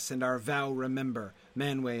witness, and our vow remember,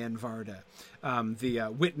 Manwë and Varda. The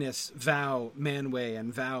witness, vow, Manwë,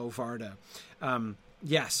 and vow, Varda.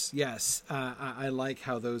 Yes. I like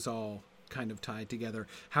how those all kind of tie together.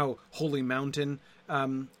 How holy mountain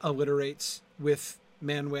alliterates with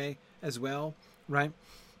Manwë as well, right?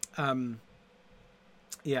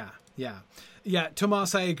 Yeah,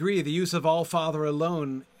 Tomas, I agree. The use of Allfather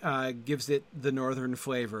alone gives it the northern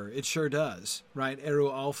flavor. It sure does, right? Eru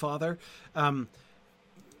Allfather.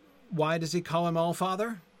 Why does he call him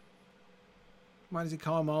Allfather? Why does he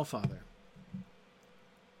call him Allfather?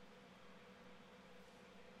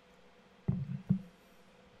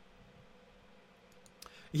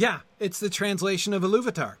 Yeah, it's the translation of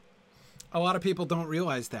Iluvatar. A lot of people don't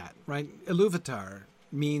realize that, right? Iluvatar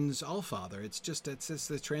means Allfather. It's just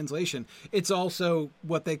the translation. It's also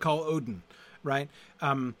what they call Odin, right?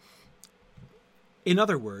 In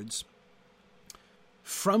other words,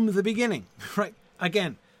 from the beginning, right?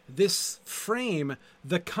 Again, this frame,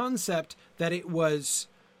 the concept that it was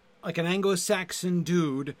like an Anglo-Saxon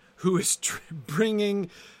dude who is bringing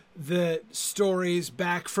the stories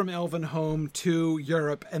back from Elven home to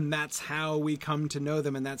Europe, and that's how we come to know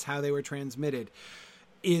them, and that's how they were transmitted,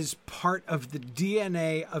 is part of the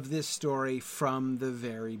DNA of this story from the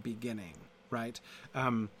very beginning, right?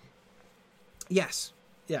 Yes,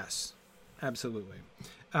 absolutely.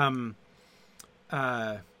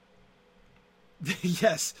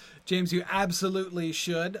 Yes, James, you absolutely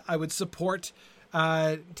should. I would support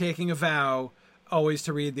taking a vow always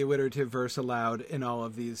to read the alliterative verse aloud in all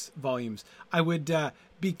of these volumes. I would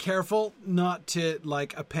be careful not to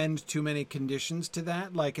append too many conditions to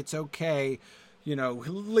that. Like, it's okay,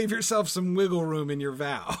 leave yourself some wiggle room in your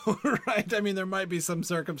vow, right? I mean, there might be some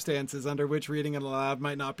circumstances under which reading it aloud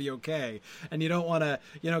might not be okay. And you don't want to,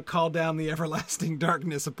 call down the everlasting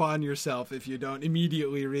darkness upon yourself if you don't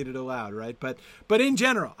immediately read it aloud, right? But in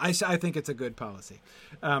general, I think it's a good policy.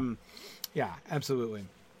 Yeah, absolutely.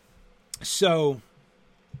 So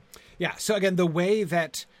again, the way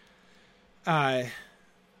that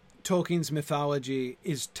Tolkien's mythology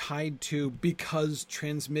is tied to, because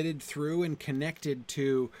transmitted through and connected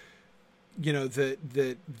to,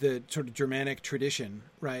 the sort of Germanic tradition,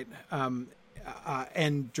 right? And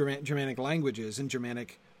Germanic languages and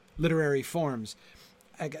Germanic literary forms.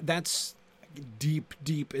 That's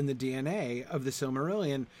deep in the DNA of the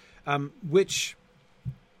Silmarillion, which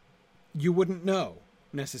you wouldn't know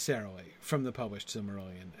necessarily from the published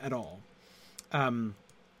Silmarillion at all.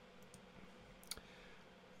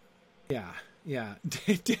 Yeah.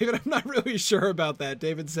 David, I'm not really sure about that.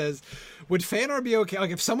 David says, would Fëanor be okay?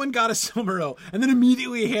 Like, if someone got a Silmaril and then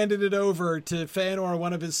immediately handed it over to Fëanor,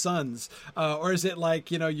 one of his sons, or is it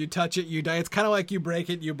like, you touch it, you die? It's kind of like you break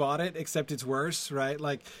it, you bought it, except it's worse, right?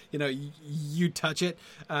 Like, you touch it,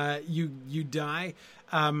 you die.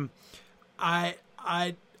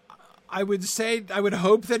 I would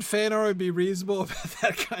hope that Fëanor would be reasonable about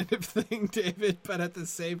that kind of thing, David, but at the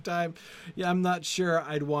same time, I'm not sure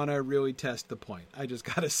I'd want to really test the point. I just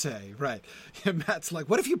got to say, right. Matt's like,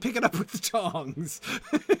 what if you pick it up with the tongs?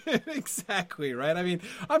 Exactly, right? I mean,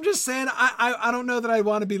 I'm just saying, I don't know that I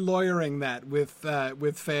want to be lawyering that with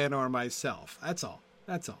Fëanor myself. That's all.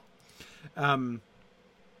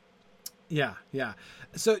 Yeah, yeah.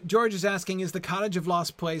 So George is asking, is the Cottage of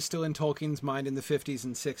Lost Place still in Tolkien's mind in the 50s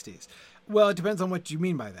and 60s? Well, it depends on what you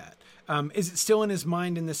mean by that. Is it still in his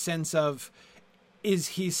mind in the sense of, is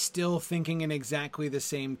he still thinking in exactly the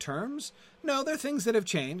same terms? No, there are things that have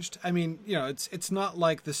changed. I mean, it's not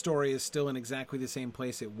like the story is still in exactly the same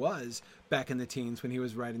place it was back in the teens when he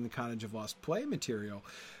was writing the Cottage of Lost Play material.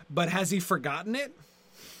 But has he forgotten it?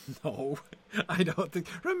 No, I don't think.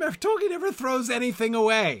 Remember, Tolkien never throws anything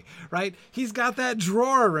away, right? He's got that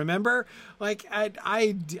drawer, remember? Like,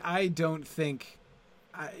 I don't think,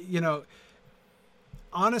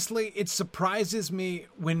 honestly, it surprises me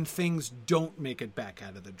when things don't make it back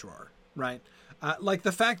out of the drawer, right? Like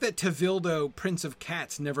the fact that Tevildo, Prince of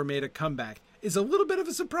Cats, never made a comeback is a little bit of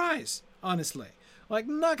a surprise, honestly. Like,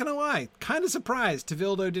 not gonna lie, kind of surprised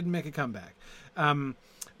Tevildo didn't make a comeback.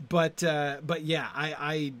 But yeah,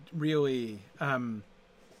 I really don't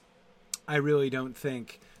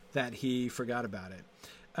think that he forgot about it.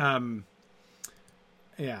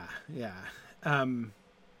 Yeah.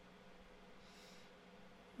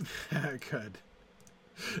 Good.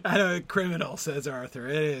 I know, criminal, says Arthur.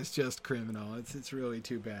 It is just criminal. It's really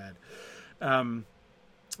too bad.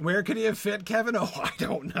 Where could he have fit Kevin? Oh, I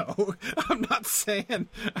don't know. I'm not saying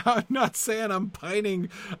I'm pining,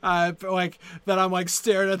 like that. I'm like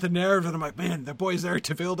staring at the narrative and I'm like, man, the boy's there,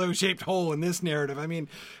 Tevildo shaped hole in this narrative. I mean,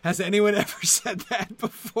 has anyone ever said that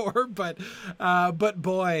before? But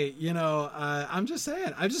boy, I'm just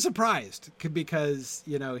saying, I'm just surprised because,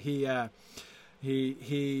 he,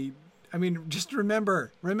 I mean, just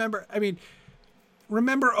remember, Odo.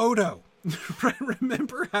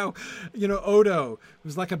 Remember how, Odo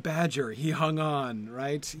was like a badger. He hung on,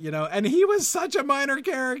 right? And he was such a minor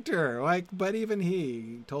character, but even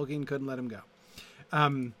Tolkien couldn't let him go.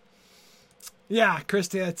 Yeah,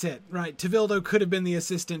 Christy, that's it. Right. Tevildo could have been the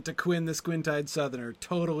assistant to Quinn, the squint-eyed Southerner.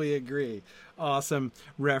 Totally agree. Awesome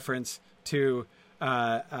reference to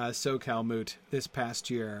SoCal Moot this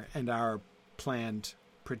past year and our planned,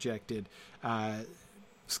 projected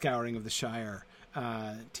Scouring of the Shire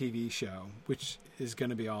TV show, which is going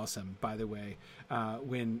to be awesome, by the way,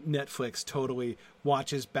 when Netflix totally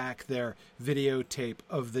watches back their videotape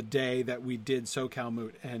of the day that we did SoCal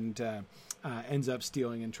Moot and ends up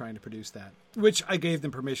stealing and trying to produce that, which I gave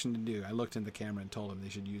them permission to do. I looked in the camera and told them they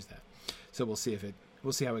should use that. So we'll see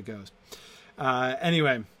how it goes.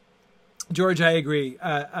 Anyway, George, I agree.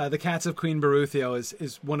 The Cats of Queen Baruthio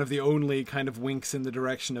is one of the only kind of winks in the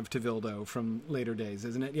direction of Tevildo from later days,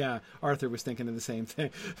 isn't it? Yeah, Arthur was thinking of the same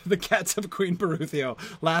thing. The Cats of Queen Baruthio,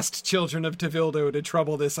 last children of Tevildo to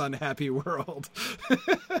trouble this unhappy world.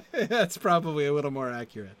 That's probably a little more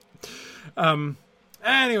accurate.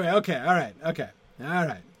 Anyway, okay, all right.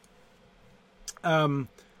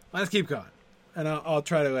 Let's keep going, and I'll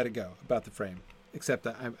try to let it go about the frame, except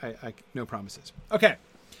that I no promises. Okay.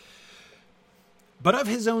 But of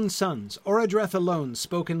his own sons, Orodreth alone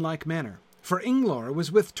spoke in like manner, for Inglor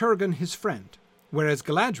was with Turgon his friend, whereas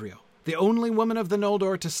Galadriel, the only woman of the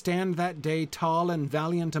Noldor to stand that day tall and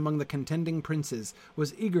valiant among the contending princes,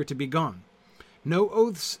 was eager to be gone. No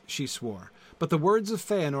oaths she swore, but the words of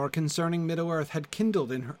Feanor concerning Middle-earth had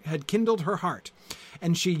kindled her heart,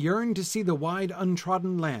 and she yearned to see the wide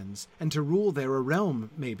untrodden lands, and to rule there a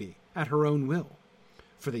realm, maybe, at her own will.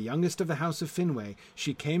 For the youngest of the house of Finwë,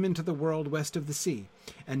 she came into the world west of the sea,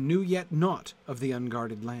 and knew yet naught of the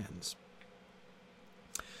unguarded lands.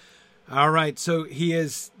 All right, so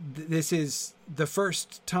this is the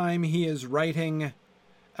first time he is writing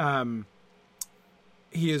Galadriel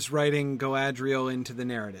into the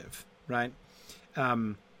narrative, right?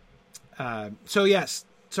 So yes,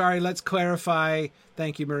 sorry, let's clarify.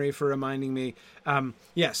 Thank you, Marie, for reminding me.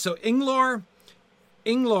 Yes, so Inglor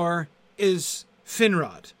is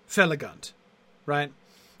Finrod, Felagund, right?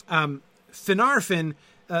 Finarfin,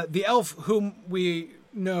 the elf whom we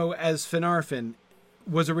know as Finarfin,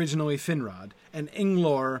 was originally Finrod, and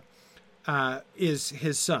Inglor is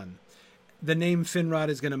his son. The name Finrod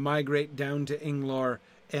is going to migrate down to Inglor,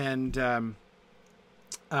 and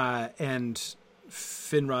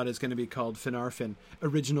Finrod is going to be called Finarfin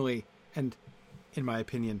originally, and in my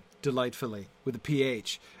opinion, delightfully with a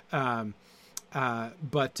PH.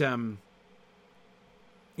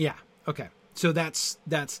 Yeah. Okay. So that's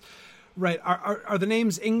right. Are the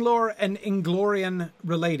names Inglor and Inglorian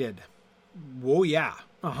related? Whoa, yeah.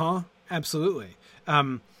 Absolutely.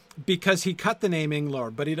 Because he cut the name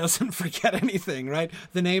Inglor, but he doesn't forget anything, right?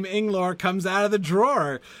 The name Inglor comes out of the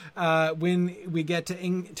drawer when we get to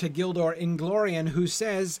Gildor Inglorian, who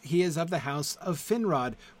says he is of the house of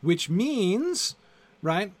Finrod, which means,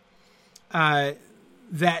 right,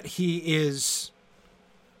 that he is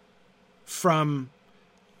from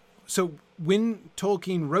So when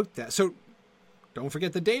Tolkien wrote that, so don't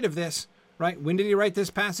forget the date of this, right? When did he write this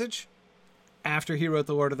passage? After he wrote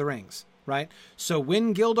The Lord of the Rings, right? So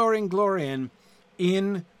when Gildor Inglorian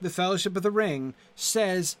in The Fellowship of the Ring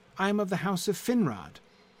says, I'm of the house of Finrod,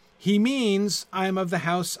 he means I am of the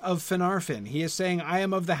house of Finarfin. He is saying I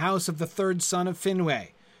am of the house of the third son of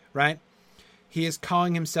Finwë, right? He is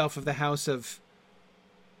calling himself of the house of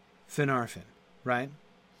Finarfin, right?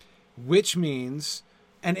 Which means,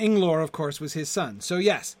 and Inglor, of course, was his son. So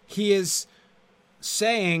yes, he is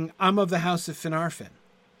saying I'm of the house of Finarfin.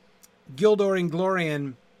 Gildor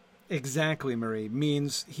Inglorian, exactly, Marie,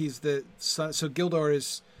 means he's the son. So Gildor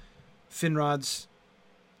is Finrod's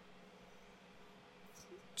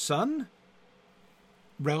son,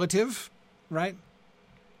 relative, right?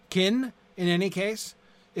 Kin, in any case,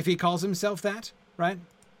 if he calls himself that, right?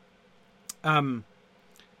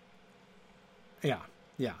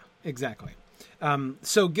 Yeah, exactly.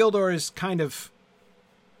 So Gildor is kind of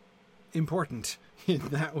important in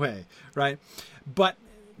that way, right? But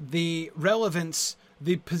the relevance,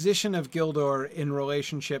 the position of Gildor in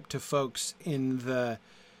relationship to folks in the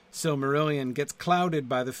Silmarillion gets clouded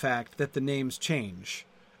by the fact that the names change.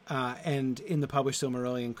 And in the published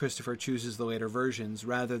Silmarillion, Christopher chooses the later versions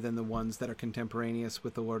rather than the ones that are contemporaneous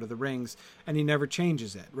with The Lord of the Rings, and he never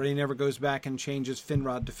changes it, right? He never goes back and changes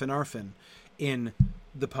Finrod to Finarfin in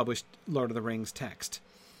the published Lord of the Rings text.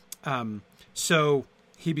 So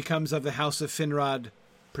he becomes of the house of Finrod,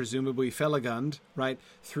 presumably Felagund, right,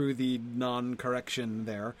 through the non-correction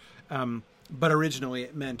there. But originally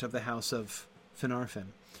it meant of the house of Finarfin.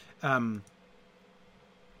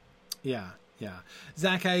 Yeah.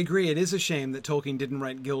 Zach, I agree. It is a shame that Tolkien didn't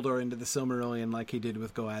write Gildor into the Silmarillion like he did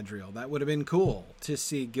with Galadriel. That would have been cool to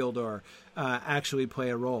see Gildor actually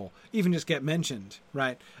play a role, even just get mentioned,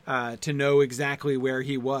 right? To know exactly where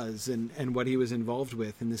he was and what he was involved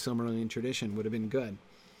with in the Silmarillion tradition would have been good.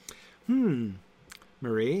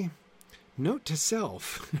 Marie, note to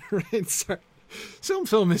self, right? Sorry.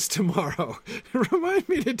 Film is tomorrow. Remind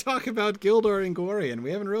me to talk about Gildor Inglorian.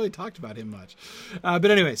 We haven't really talked about him much. But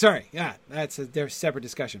anyway, sorry. Yeah, that's a separate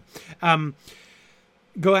discussion.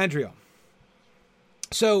 Galadriel.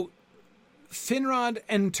 So Finrod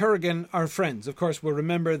and Turgon are friends. Of course, we'll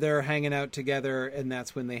remember they're hanging out together, and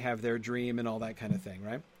that's when they have their dream and all that kind of thing,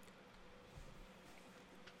 right?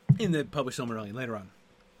 In the published Silmarillion later on.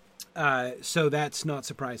 So that's not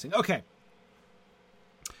surprising. Okay.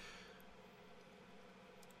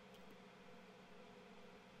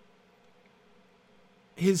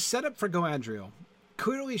 His setup for Galadriel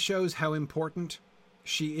clearly shows how important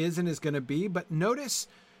she is and is going to be, but notice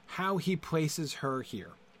how he places her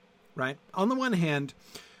here, right? On the one hand,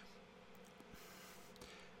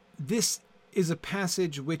 this is a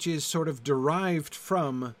passage which is sort of derived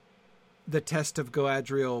from the test of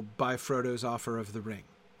Galadriel by Frodo's offer of the ring,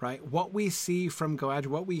 right? What we see from Galadriel,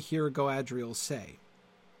 what we hear Galadriel say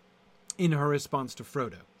in her response to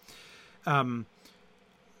Frodo.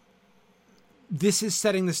 This is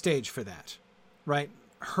setting the stage for that, right?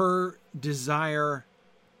 Her desire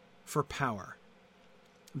for power.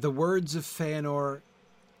 The words of Feanor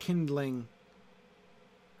kindling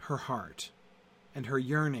her heart and her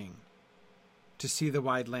yearning to see the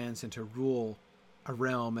wide lands and to rule a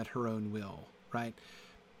realm at her own will, right?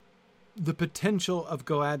 The potential of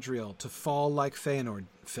Galadriel to fall like Feanor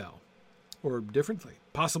fell, or differently,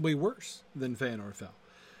 possibly worse than Feanor fell,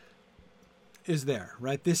 is there,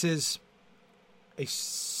 right? This is a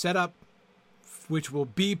setup which will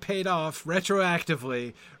be paid off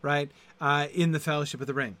retroactively, right, in the Fellowship of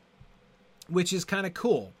the Ring, which is kind of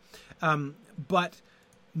cool. But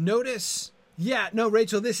notice,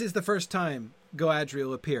 Rachel, this is the first time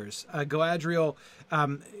Galadriel appears. Galadriel,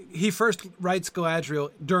 he first writes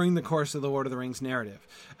Galadriel during the course of the Lord of the Rings narrative.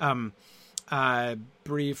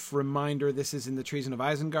 Brief reminder, this is in the Treason of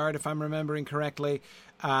Isengard, if I'm remembering correctly.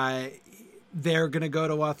 They're going to go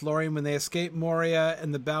to Lothlorien when they escape Moria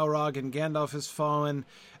and the Balrog and Gandalf has fallen.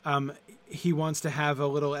 He wants to have a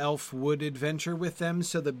little elf wood adventure with them.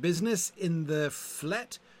 So the business in the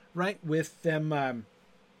Flet, right, with them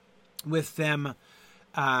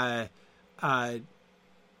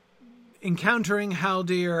encountering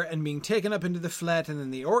Haldir and being taken up into the Flet, and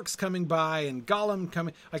then the orcs coming by and Gollum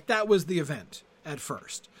coming, like that was the event at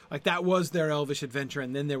first. Like that was their elvish adventure,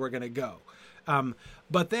 and then they were going to go.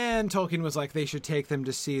 But then Tolkien was like, they should take them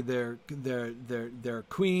to see their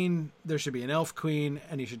queen. There should be an elf queen,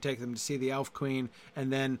 and he should take them to see the elf queen.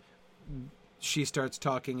 And then she starts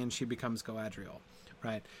talking, and she becomes Galadriel,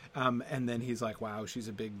 right? And then he's like, wow, she's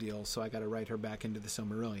a big deal, so I got to write her back into the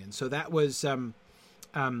Silmarillion. So that was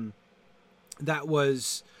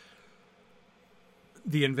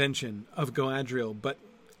the invention of Galadriel, but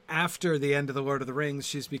after the end of the Lord of the Rings,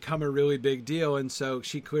 she's become a really big deal, and so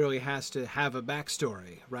she clearly has to have a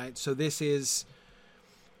backstory, right? So this is...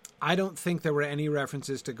 I don't think there were any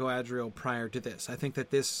references to Galadriel prior to this. I think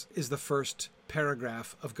that this is the first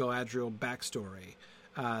paragraph of Galadriel backstory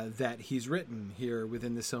that he's written here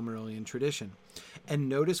within the Silmarillion tradition. And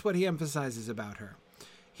notice what he emphasizes about her.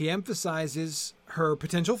 He emphasizes her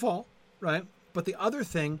potential fall, right? But the other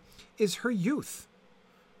thing is her youth,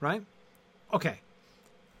 right? Okay.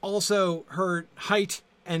 Also, her height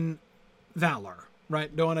and valor,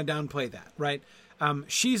 right? Don't want to downplay that, right?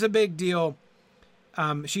 She's a big deal.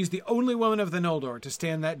 She's the only woman of the Noldor to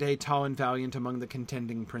stand that day tall and valiant among the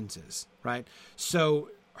contending princes, right? So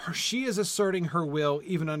she is asserting her will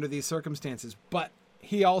even under these circumstances, but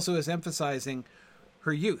he also is emphasizing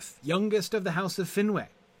her youth. Youngest of the House of Finwë.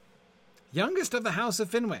 Youngest of the House of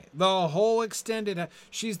Finwë. The whole extended...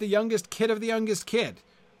 she's the youngest kid of the youngest kid,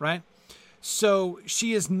 right? So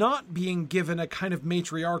she is not being given a kind of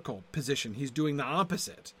matriarchal position. He's doing the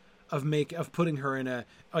opposite of putting her in a...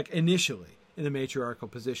 like, initially in a matriarchal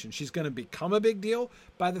position. She's going to become a big deal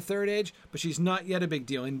by the Third Age, but she's not yet a big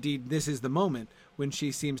deal. Indeed, this is the moment when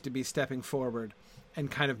she seems to be stepping forward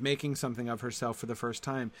and kind of making something of herself for the first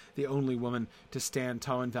time, the only woman to stand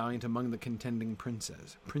tall and valiant among the contending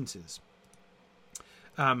princes.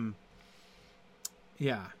 I'm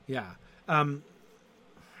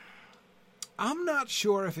not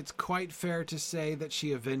sure if it's quite fair to say that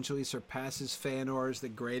she eventually surpasses Fëanor as the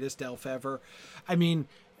greatest elf ever. I mean,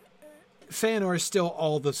 Fëanor is still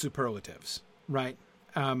all the superlatives, right?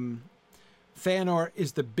 Fëanor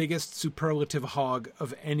is the biggest superlative hog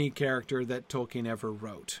of any character that Tolkien ever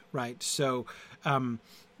wrote, right? So, I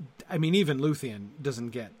mean, even Luthien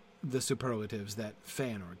doesn't get the superlatives that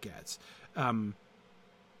Fëanor gets.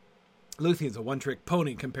 Luthien's a one-trick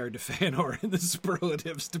pony compared to Fëanor in the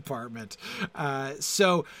superlatives department.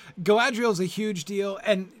 So Galadriel's a huge deal,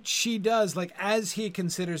 and she does, like, as he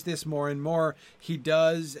considers this more and more, he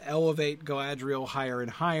does elevate Galadriel higher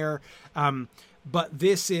and higher. But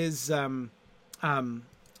this is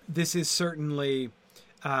certainly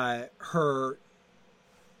her...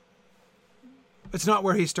 It's not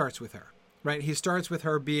where he starts with her, right? He starts with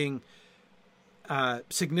her being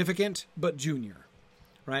significant but junior.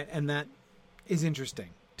 Right, and that is interesting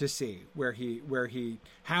to see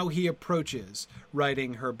how he approaches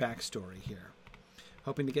writing her backstory here.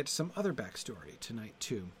 Hoping to get to some other backstory tonight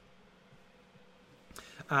too.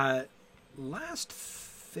 Last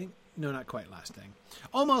thing, no, not quite last thing.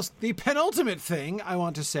 Almost the penultimate thing I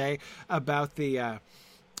want to say about the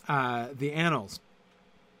annals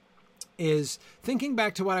is thinking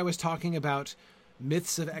back to what I was talking about,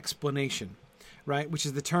 myths of explanation. Right, which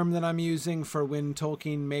is the term that I'm using for when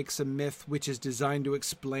Tolkien makes a myth which is designed to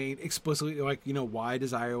explain explicitly, like, you know, why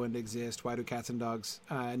does Ireland exist? Why do cats and dogs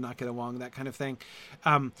not get along? That kind of thing.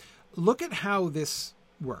 Look at how this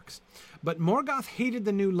works. But Morgoth hated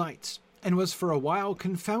the new lights and was for a while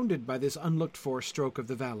confounded by this unlooked-for stroke of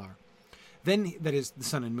the Valar. Then, that is, the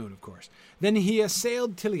sun and moon, of course. Then he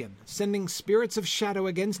assailed Tilion, sending spirits of shadow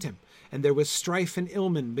against him, and there was strife and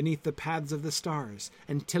illmen beneath the paths of the stars,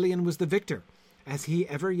 and Tilion was the victor, as he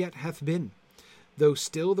ever yet hath been, though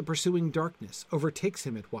still the pursuing darkness overtakes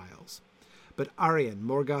him at whiles. But Aryan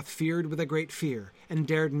Morgoth feared with a great fear, and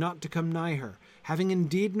dared not to come nigh her, having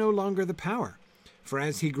indeed no longer the power. For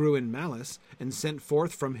as he grew in malice, and sent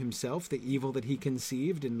forth from himself the evil that he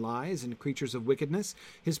conceived in lies and creatures of wickedness,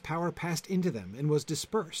 his power passed into them, and was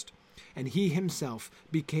dispersed. And he himself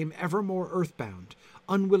became ever more earthbound,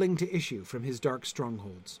 unwilling to issue from his dark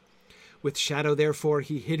strongholds. With shadow, therefore,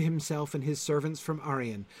 he hid himself and his servants from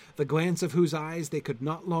Aryan, the glance of whose eyes they could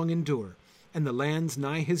not long endure, and the lands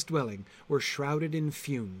nigh his dwelling were shrouded in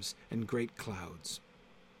fumes and great clouds.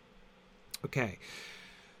 Okay,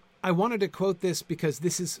 I wanted to quote this because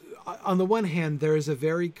this is, on the one hand, there is a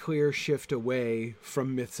very clear shift away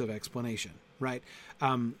from myths of explanation, right?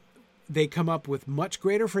 They come up with much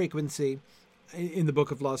greater frequency in the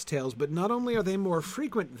Book of Lost Tales, but not only are they more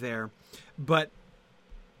frequent there, but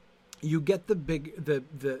you get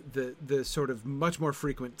the sort of much more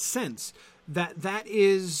frequent sense that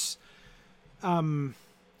is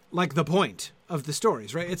like the point of the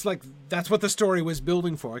stories, right? It's like that's what the story was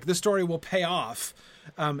building for. Like the story will pay off,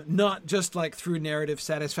 not just like through narrative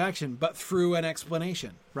satisfaction, but through an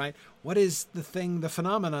explanation, right? What is the thing, the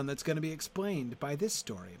phenomenon that's going to be explained by this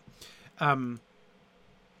story? But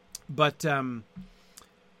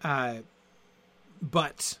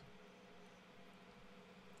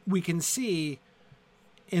we can see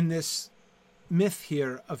in this myth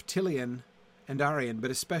here of Tilion and Aryan, but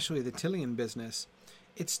especially the Tilion business,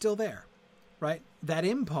 it's still there, right? That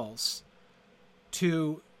impulse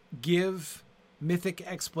to give mythic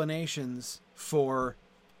explanations for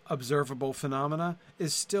observable phenomena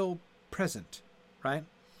is still present, right?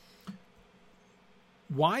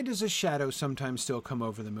 Why does a shadow sometimes still come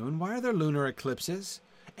over the moon? Why are there lunar eclipses?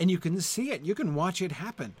 And you can see it. You can watch it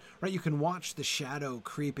happen, right? You can watch the shadow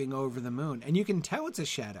creeping over the moon, and you can tell it's a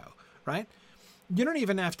shadow, right? You don't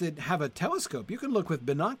even have to have a telescope. You can look with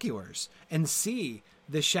binoculars and see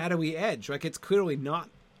the shadowy edge. Like, it's clearly not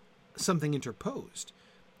something interposed.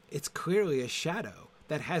 It's clearly a shadow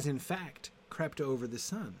that has, in fact, crept over the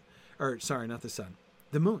sun. Or, sorry, not the sun.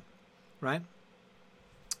 The moon, right?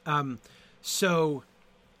 So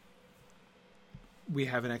we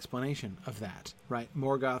have an explanation of that, right?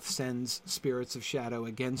 Morgoth sends spirits of shadow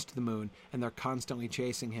against the moon, and they're constantly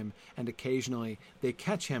chasing him, and occasionally they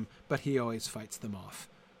catch him, but he always fights them off,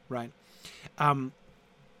 right?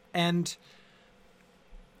 And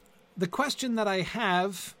the question that I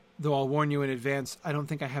have, though I'll warn you in advance, I don't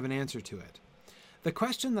think I have an answer to it. The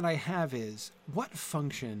question that I have is, what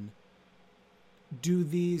function do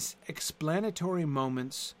these explanatory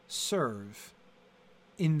moments serve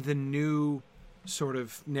in the new sort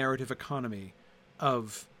of narrative economy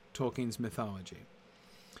of Tolkien's mythology?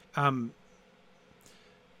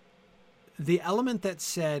 The element that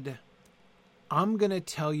said, I'm going to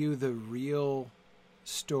tell you the real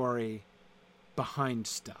story behind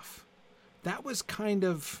stuff, that was kind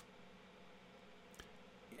of,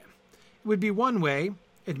 it would be one way,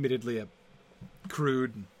 admittedly a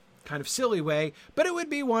crude, kind of silly way, but it would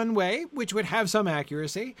be one way, which would have some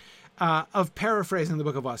accuracy, of paraphrasing the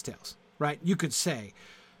Book of Lost Tales, right? You could say,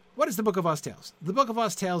 what is the Book of Lost Tales? The Book of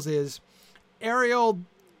Lost Tales is Ariel,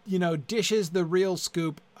 dishes the real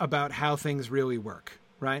scoop about how things really work,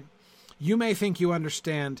 right? You may think you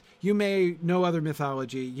understand, you may know other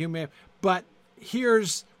mythology, but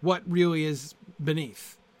here's what really is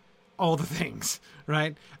beneath all the things,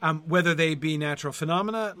 right? Whether they be natural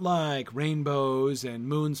phenomena like rainbows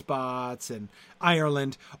and moonspots and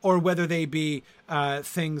Ireland, or whether they be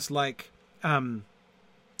things like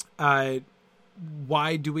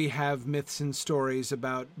why do we have myths and stories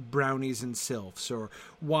about brownies and sylphs, or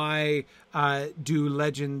why do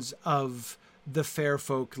legends of the fair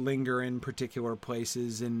folk linger in particular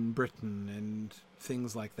places in Britain and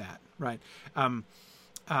things like that, right?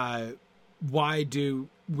 Why do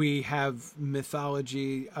we have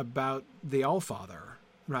mythology about the Allfather,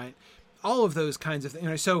 right? All of those kinds of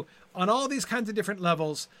things. So on all these kinds of different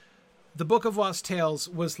levels, the Book of Lost Tales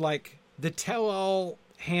was like the tell-all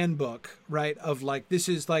handbook, right? Of like, this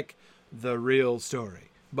is like the real story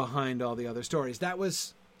behind all the other stories. That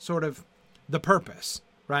was sort of the purpose,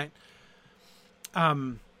 right?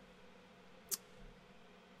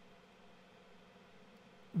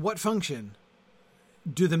 What function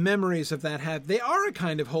do the memories of that have? They are a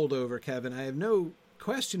kind of holdover, Kevin. I have no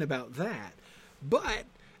question about that. But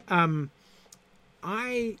I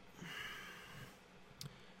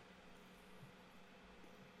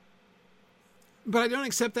don't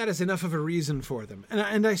accept that as enough of a reason for them.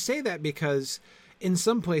 And I say that because in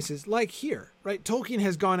some places, like here, right, Tolkien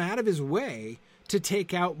has gone out of his way to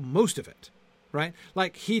take out most of it, right?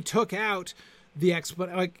 Like he took out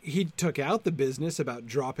he took out the business about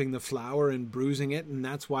dropping the flower and bruising it, and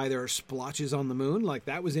that's why there are splotches on the moon. Like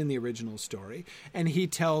that was in the original story. And he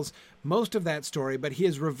tells most of that story, but he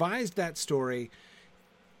has revised that story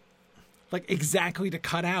like exactly to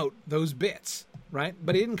cut out those bits, right?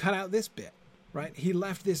 But he didn't cut out this bit, right? He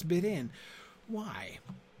left this bit in. Why?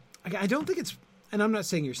 I don't think it's, and I'm not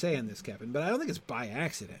saying you're saying this, Kevin, but I don't think it's by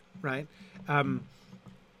accident, right?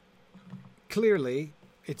 Clearly,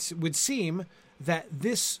 it would seem that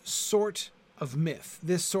this sort of myth,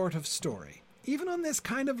 this sort of story, even on this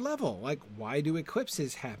kind of level, like why do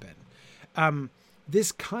eclipses happen?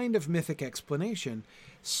 This kind of mythic explanation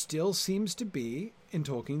still seems to be, in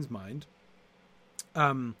Tolkien's mind,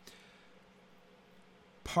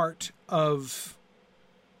 part of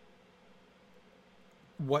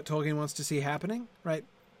what Tolkien wants to see happening, right?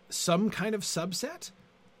 Some kind of subset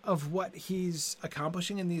of what he's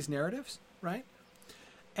accomplishing in these narratives, right?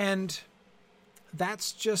 And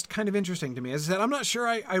that's just kind of interesting to me. As I said, I'm not sure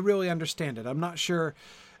I really understand it. I'm not sure.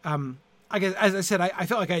 I guess, as I said, I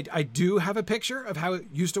felt like I do have a picture of how it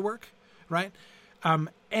used to work, right?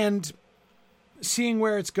 And seeing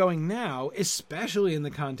where it's going now, especially in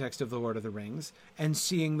the context of The Lord of the Rings, and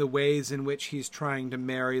seeing the ways in which he's trying to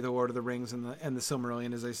marry The Lord of the Rings and the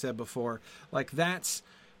Silmarillion, as I said before, like that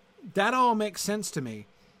all makes sense to me.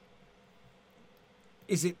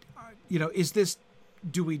 Is it, is this,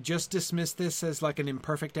 do we just dismiss this as like an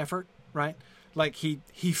imperfect effort, right? Like he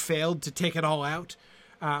failed to take it all out,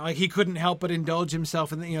 like he couldn't help but indulge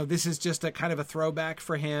himself, and this is just a kind of a throwback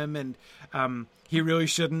for him, and he really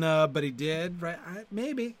shouldn't have, but he did, right?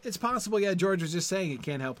 Maybe it's possible. Yeah, George was just saying he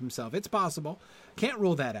can't help himself. It's possible. Can't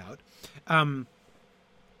rule that out.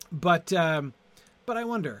 But I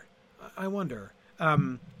wonder.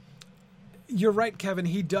 You're right, Kevin.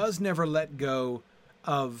 He does never let go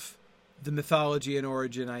of the mythology and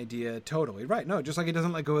origin idea totally. Right. No, just like he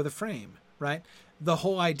doesn't let go of the frame. Right. The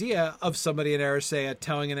whole idea of somebody in Erisea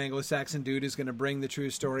telling an Anglo-Saxon dude who's going to bring the true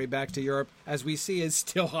story back to Europe, as we see, is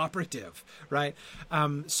still operative. Right.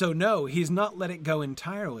 So no, he's not let it go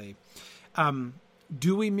entirely.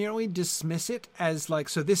 Do we merely dismiss it as like,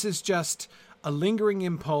 so this is just a lingering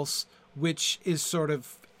impulse which is sort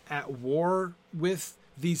of at war with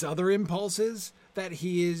these other impulses that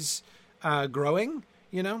he is growing,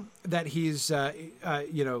 that he's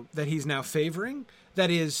that he's now favoring,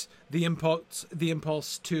 that is the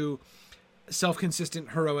impulse to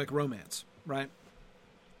self-consistent heroic romance, right?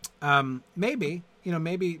 Maybe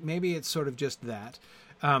it's sort of just that,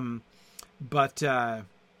 but I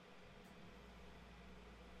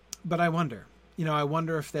wonder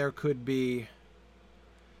if there could be.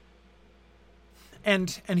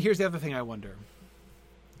 And here's the other thing I wonder.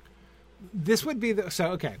 This would be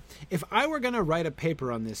okay. If I were going to write a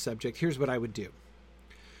paper on this subject, here's what I would do.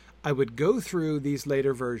 I would go through these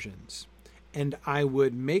later versions, and I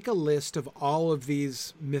would make a list of all of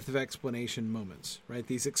these myth of explanation moments, right?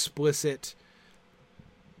 These explicit,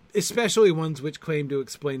 especially ones which claim to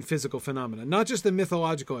explain physical phenomena, not just the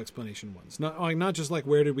mythological explanation ones, not just like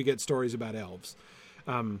where did we get stories about elves,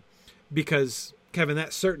 because Kevin,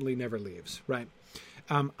 that certainly never leaves, right?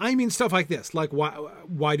 I mean stuff like this, like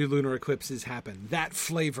why do lunar eclipses happen? That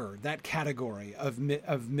flavor, that category of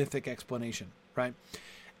mythic explanation, right?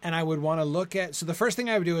 And I would want to look at. So the first thing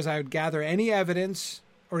I would do is I would gather any evidence,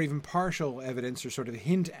 or even partial evidence, or sort of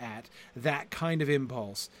hint at that kind of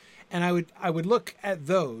impulse, and I would look at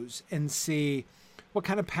those and see what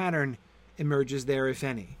kind of pattern emerges there, if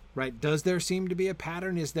any. Right? Does there seem to be a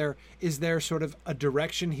pattern? Is there sort of a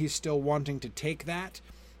direction he's still wanting to take that,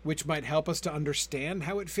 which might help us to understand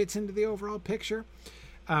how it fits into the overall picture?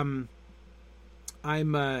 I'm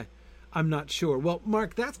not sure. Well,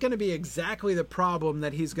 Mark, that's going to be exactly the problem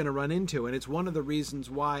that he's going to run into, and it's one of the reasons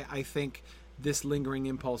why I think this lingering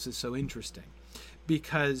impulse is so interesting,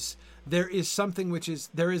 because there is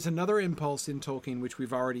another impulse in Tolkien, which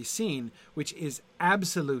we've already seen, which is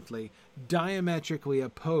absolutely diametrically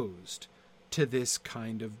opposed to this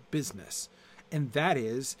kind of business. And that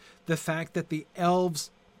is the fact that the elves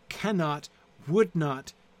would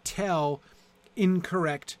not tell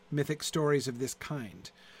incorrect mythic stories of this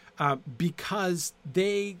kind, because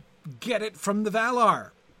they get it from the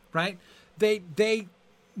Valar, right? They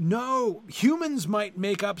know humans might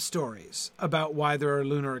make up stories about why there are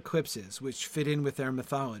lunar eclipses, which fit in with their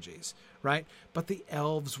mythologies, right? But the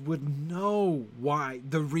elves would know why,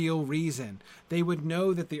 the real reason. They would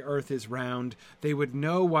know that the earth is round. They would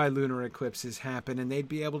know why lunar eclipses happen, and they'd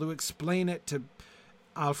be able to explain it to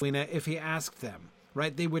Alfwine if he asked them,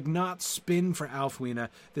 right? They would not spin for Alfwine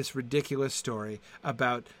this ridiculous story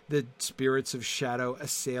about the spirits of shadow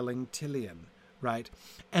assailing Tilion, right?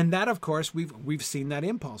 And that, of course, we've seen that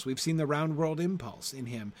impulse. We've seen the round world impulse in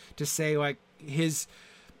him to say, like,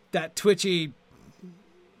 that twitchy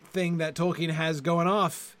thing that Tolkien has going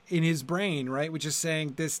off in his brain, right? Which is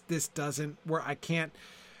saying this doesn't work. I can't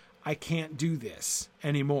do this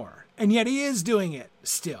anymore. And yet he is doing it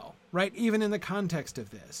still, right? Even in the context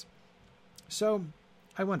of this. So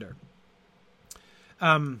I wonder.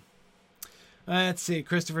 Let's see.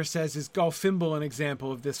 Christopher says, is Golfimble an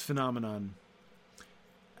example of this phenomenon?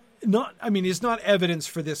 It's not evidence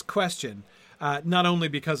for this question. Not only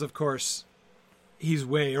because, of course, he's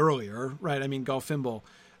way earlier, right? I mean, Golfimble,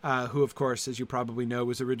 who, of course, as you probably know,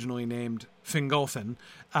 was originally named Fingolfin,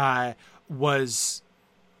 was,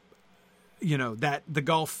 that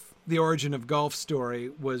the origin of golf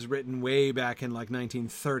story was written way back in like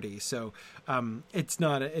 1930. So it's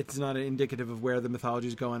not indicative of where the mythology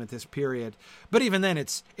is going at this period. But even then,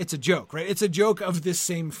 it's a joke, right? It's a joke of this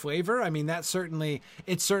same flavor. I mean, it's certainly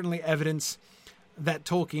evidence that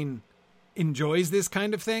Tolkien enjoys this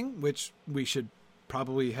kind of thing, which we should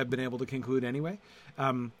probably have been able to conclude anyway.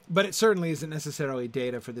 But it certainly isn't necessarily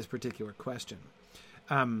data for this particular question.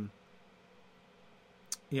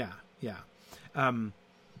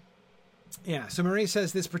 So Marie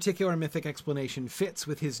says this particular mythic explanation fits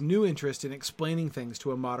with his new interest in explaining things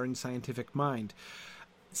to a modern scientific mind.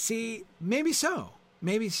 See, maybe so.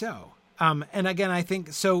 And again, I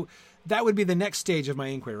think so. That would be the next stage of my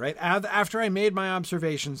inquiry, right? After I made my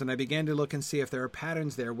observations and I began to look and see if there are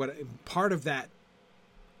patterns there, what part of that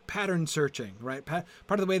pattern searching, right? Part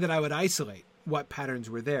of the way that I would isolate what patterns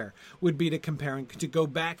were there would be to go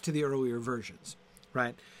back to the earlier versions,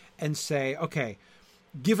 right? And say, okay,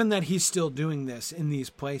 given that he's still doing this in these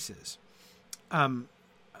places,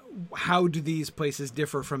 how do these places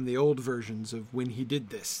differ from the old versions of when he did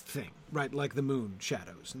this thing, right? Like the moon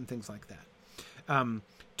shadows and things like that,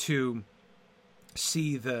 to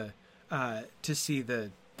see the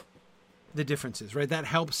differences, right? That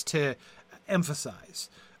helps to emphasize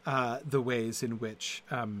the ways in which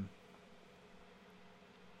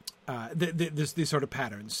there's these sort of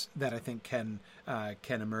patterns that I think can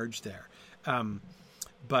emerge there.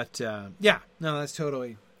 That's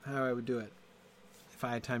totally how I would do it. If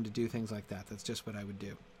I had time to do things like that, that's just what I would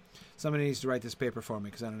do. Somebody needs to write this paper for me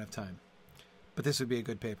because I don't have time. But this would be a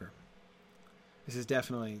good paper. This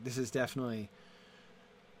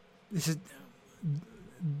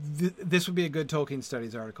would be a good Tolkien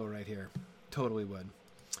Studies article right here. Totally would.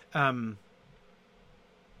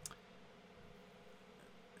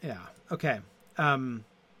 Okay. And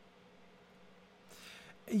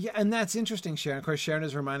that's interesting, Sharon. Of course, Sharon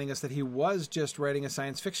is reminding us that he was just writing a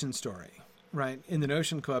science fiction story, right? In the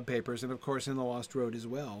Notion Club papers, and of course in The Lost Road as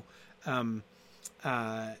well. And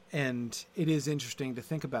it is interesting to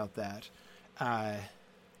think about that.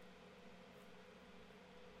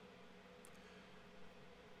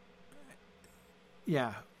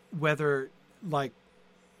 Whether, like,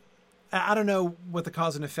 I don't know what the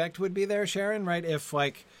cause and effect would be there, Sharon, right? If,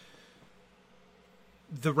 like,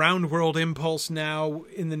 the round world impulse now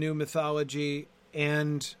in the new mythology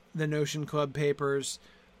and the Notion Club papers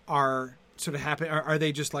are sort of happen. Are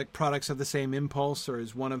they just like products of the same impulse, or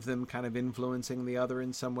is one of them kind of influencing the other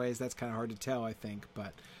in some ways? That's kind of hard to tell, I think.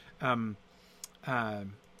 But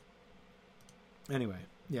anyway,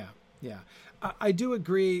 I do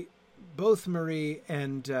agree. Both Marie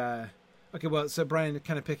and so Brian,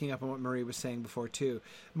 kind of picking up on what Marie was saying before too.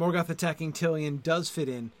 Morgoth attacking Tilion does fit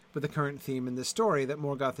in with the current theme in this story, that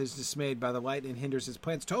Morgoth is dismayed by the light and hinders his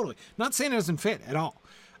plans. Totally. Not saying it doesn't fit at all.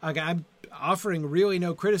 I'm offering really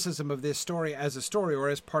no criticism of this story as a story or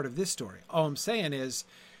as part of this story. All I'm saying is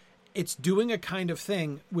it's doing a kind of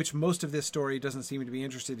thing which most of this story doesn't seem to be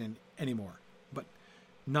interested in anymore. But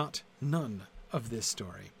none of this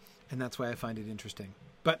story. And that's why I find it interesting.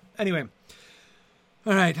 But anyway,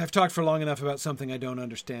 all right, I've talked for long enough about something I don't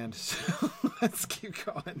understand. So let's keep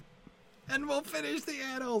going. And we'll finish the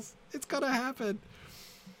annals. It's going to happen.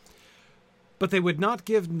 But they would not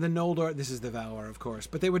give the Noldor... This is the Valar, of course.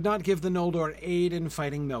 But they would not give the Noldor aid in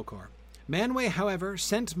fighting Melkor. Manwë, however,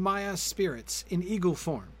 sent Maia's spirits in eagle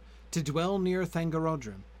form to dwell near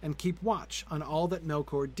Thangorodrim and keep watch on all that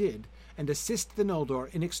Melkor did and assist the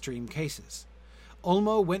Noldor in extreme cases.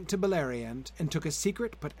 Ulmo went to Beleriand and took a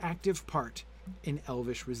secret but active part in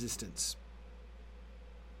Elvish resistance.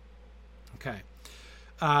 Okay.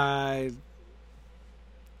 I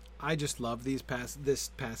just love this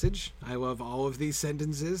passage. I love all of these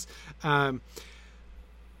sentences. Let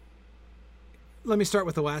me start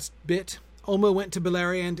with the last bit. Ulmo went to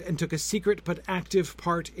Beleriand and took a secret but active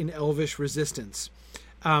part in Elvish resistance.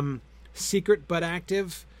 Secret but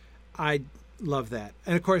active. I love that.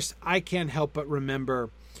 And of course, I can't help but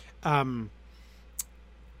remember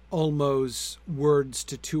Ulmo's words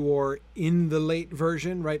to Tuor in the late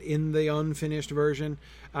version, right? In the unfinished version.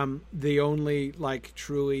 The only, like,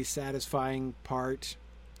 truly satisfying part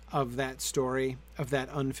of that story, of that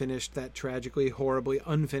unfinished, that tragically, horribly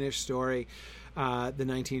unfinished story, the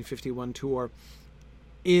 1951 tour,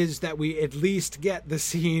 is that we at least get the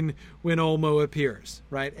scene when Ulmo appears,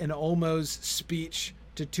 right? And Ulmo's speech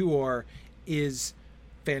to Tuor is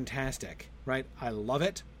fantastic, right? I love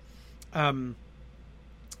it. The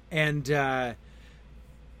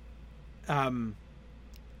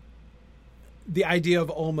idea of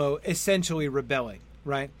Ulmo essentially rebelling,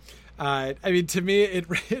 right? I mean, to me, it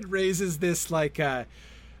raises this, like, I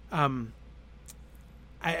mean,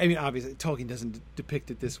 obviously, Tolkien doesn't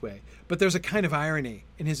depict it this way, but there's a kind of irony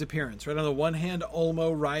in his appearance, right? On the one hand,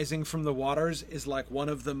 Ulmo rising from the waters is like one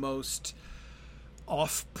of the most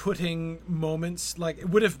off-putting moments, like it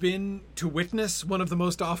would have been to witness one of the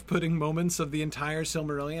most off-putting moments of the entire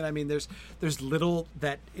Silmarillion. I mean, there's little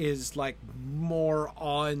that is like more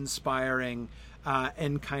awe-inspiring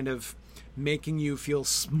and kind of making you feel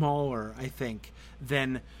smaller, I think,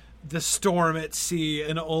 than the storm at sea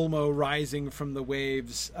and Ulmo rising from the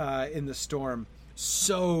waves in the storm.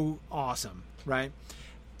 So awesome, right?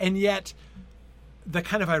 And yet, the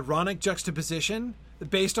kind of ironic juxtaposition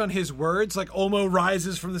based on his words, like Ulmo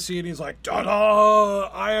rises from the sea and he's like, "Ta-da!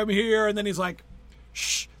 I am here," and then he's like,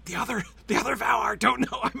 "Shh, the other Valar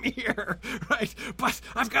don't know I'm here, right? But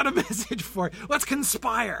I've got a message for you. Let's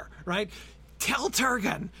conspire, right? Tell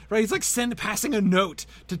Turgon, right? He's like passing a note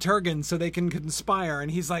to Turgon so they can conspire,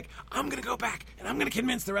 and he's like, I'm gonna go back and I'm gonna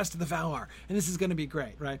convince the rest of the Valar, and this is gonna be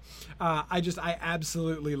great, right? I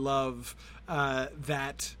absolutely love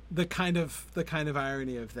that the kind of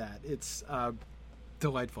irony of that. It's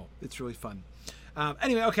delightful. It's really fun.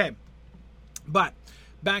 Anyway, okay, but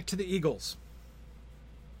back to the Eagles.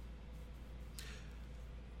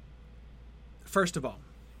 First of all,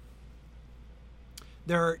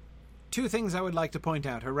 there are two things I would like to point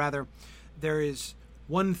out, or rather, there is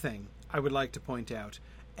one thing I would like to point out,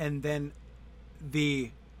 and then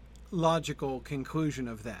the logical conclusion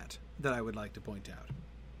of that I would like to point out.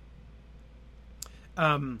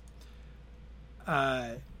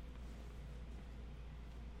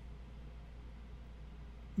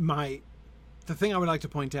 The thing I would like to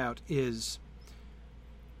point out is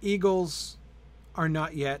eagles are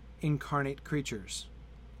not yet incarnate creatures,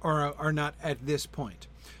 or are not at this point.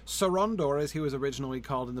 Sorondor, as he was originally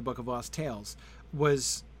called in the Book of Lost Tales,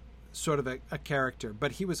 was sort of a character,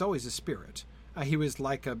 but he was always a spirit. He was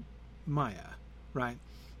like a Maya, right?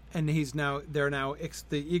 And the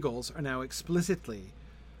eagles are now explicitly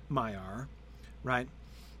Maiar, right?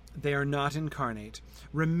 They are not incarnate.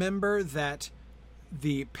 Remember that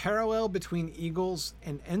the parallel between eagles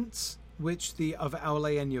and Ents, which the of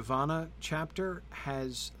Aule and Yavanna chapter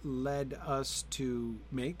has led us to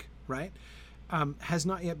make, right? Has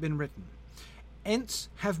not yet been written. Ents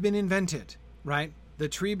have been invented, right? The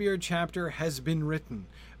Treebeard chapter has been written,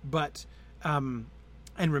 but and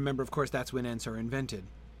remember, of course, that's when Ents are invented,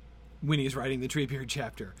 when he's writing the Treebeard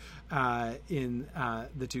chapter in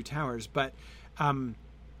the Two Towers. But the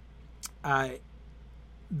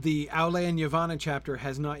Aule and Yavanna chapter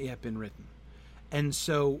has not yet been written, and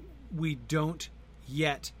so we don't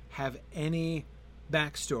yet have any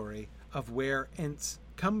backstory of where Ents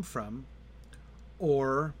come from,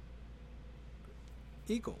 or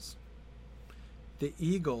eagles. The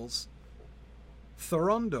eagles,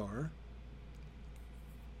 Thorondor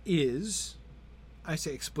is, I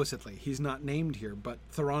say explicitly, he's not named here, but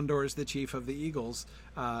Thorondor is the chief of the eagles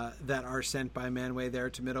that are sent by Manwë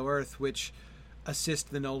there to Middle-earth, which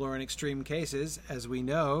assist the Noldor in extreme cases, as we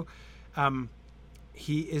know.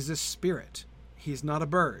 He is a spirit. He's not a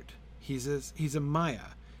bird. He's a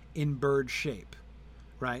Maya in bird shape.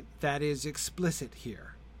 Right? That is explicit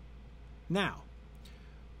here. Now,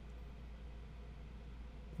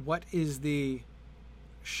 what is the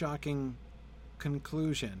shocking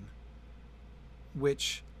conclusion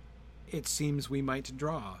which it seems we might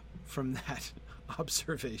draw from that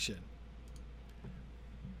observation?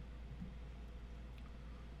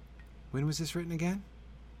 When was this written again?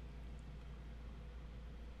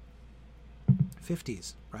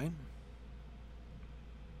 50s, right?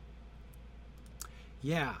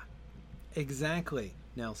 Yeah, exactly,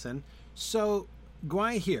 Nelson. So,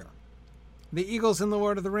 Gwaihir, the eagles in the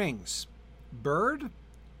Lord of the Rings, bird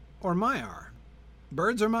or Maiar?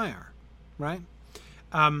 Birds or Maiar, right?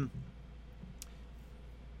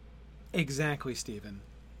 Exactly, Stephen.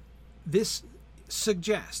 This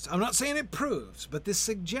suggests, I'm not saying it proves, but this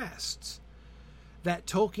suggests that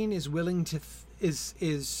Tolkien is willing to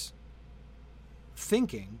is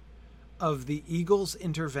thinking of the eagle's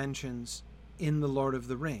interventions in the Lord of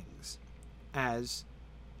the Rings as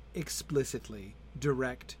explicitly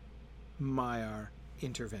direct Maiar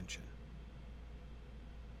intervention.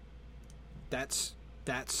 That's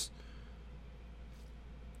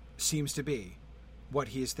seems to be what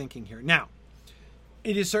he is thinking here. Now,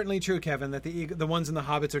 it is certainly true, Kevin, that the ones in the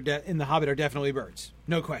Hobbit are definitely birds.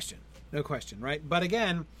 No question, right? But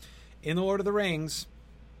again, in the Lord of the Rings,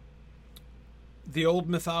 the old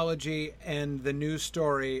mythology and the new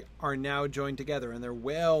story are now joined together, and they're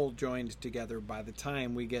well joined together by the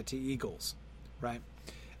time we get to eagles, right?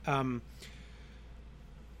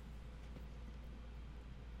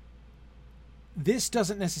 This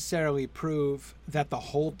doesn't necessarily prove that the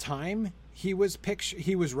whole time he was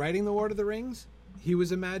writing the Lord of the Rings, he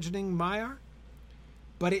was imagining Maiar,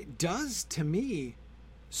 but it does, to me,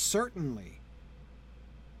 certainly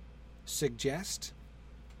suggest.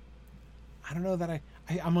 I don't know that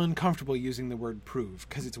I'm uncomfortable using the word prove,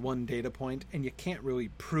 because it's one data point and you can't really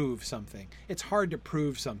prove something. It's hard to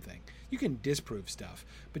prove something. You can disprove stuff,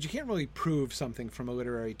 but you can't really prove something from a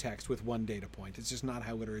literary text with one data point. It's just not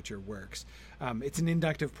how literature works. It's an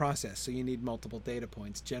inductive process, so you need multiple data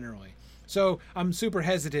points generally. So I'm super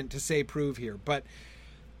hesitant to say prove here, but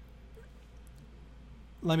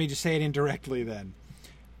let me just say it indirectly then.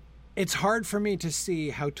 It's hard for me to see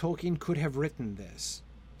how Tolkien could have written this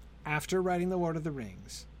after writing The Lord of the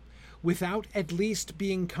Rings, without at least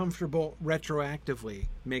being comfortable retroactively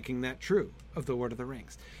making that true of the Lord of the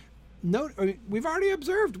Rings. Note, we've already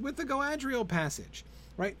observed with the Galadriel passage,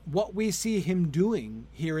 right? What we see him doing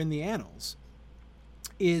here in the Annals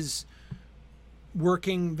is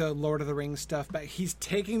working the Lord of the Rings stuff back. He's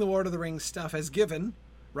taking the Lord of the Rings stuff as given,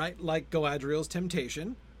 right? Like Galadriel's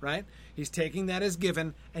temptation, right? He's taking that as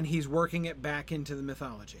given and he's working it back into the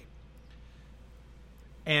mythology.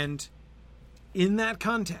 And in that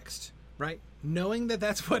context, right, knowing that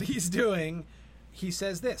that's what he's doing, he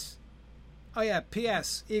says this. Oh yeah,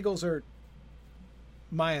 P.S. Eagles are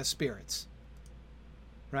Maya spirits,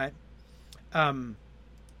 right?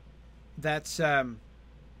 That's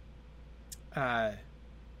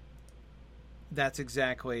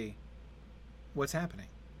exactly what's happening,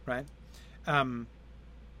 right?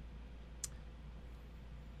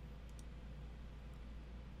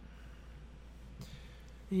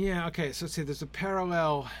 Yeah, okay, so let's see, there's a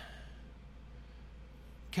parallel.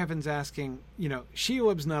 Kevin's asking,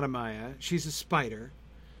 Shelob's not a Maya, she's a spider.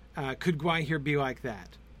 Could Gwaihir be like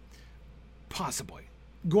that? Possibly.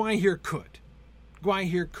 Gwaihir could.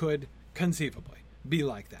 Gwaihir could conceivably be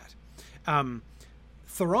like that.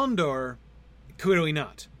 Thorondor, clearly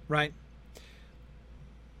not, right?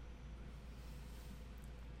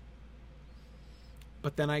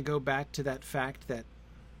 But then I go back to that fact that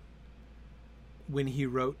when he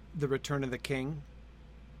wrote The Return of the King,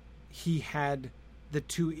 he had the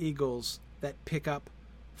two eagles that pick up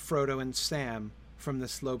Frodo and Sam from the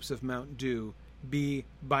slopes of Mount Dew be,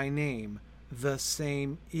 by name, the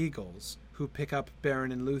same eagles who pick up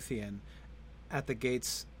Beren and Luthien at the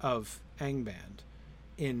gates of Angband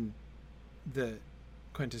in the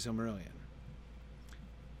Quintus Silmarillion.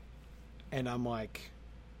 And I'm like,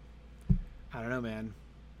 I don't know, man.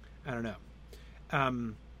 I don't know.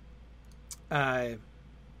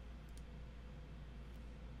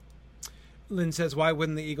 Lynn says, why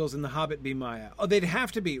wouldn't the eagles in The Hobbit be Maya? Oh, they'd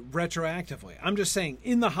have to be retroactively. I'm just saying,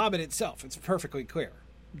 in The Hobbit itself, it's perfectly clear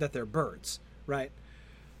that they're birds, right?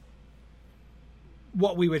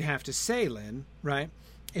 What we would have to say, Lynn, right,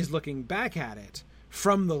 is looking back at it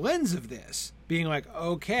from the lens of this, being like,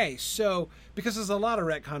 okay, so, because there's a lot of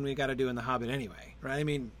retcon we got to do in The Hobbit anyway, right? I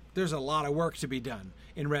mean, there's a lot of work to be done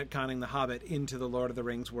in retconning The Hobbit into the Lord of the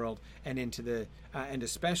Rings world and into the and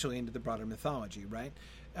especially into the broader mythology, right?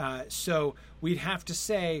 So we'd have to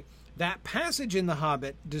say that passage in The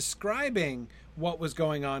Hobbit describing what was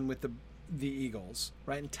going on with the eagles,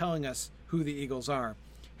 right, and telling us who the eagles are,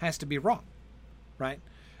 has to be wrong, right?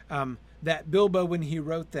 That Bilbo, when he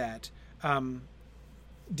wrote that,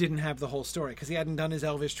 didn't have the whole story because he hadn't done his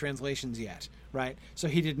Elvish translations yet, right? So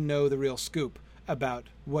he didn't know the real scoop about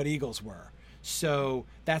what eagles were. So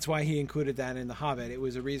that's why he included that in The Hobbit. It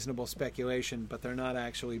was a reasonable speculation, but they're not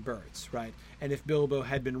actually birds, right? And if Bilbo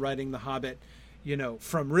had been writing The Hobbit,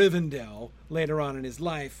 from Rivendell later on in his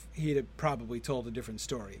life, he'd have probably told a different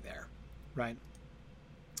story there, right?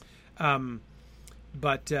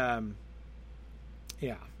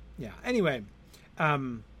 Yeah. Anyway,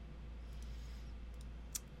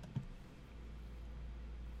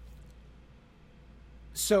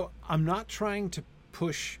 so I'm not trying to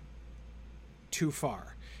push too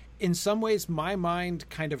far. In some ways, my mind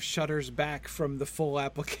kind of shudders back from the full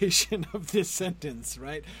application of this sentence,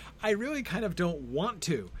 right? I really kind of don't want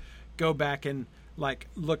to go back and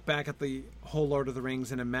look back at the whole Lord of the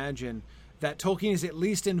Rings and imagine that Tolkien is at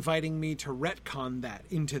least inviting me to retcon that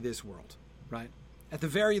into this world, right? At the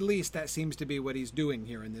very least, that seems to be what he's doing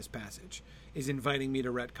here in this passage, is inviting me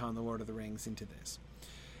to retcon the Lord of the Rings into this.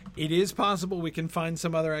 It is possible we can find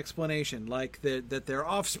some other explanation, like that they're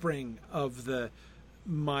offspring of the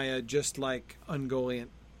Maya, just like Ungoliant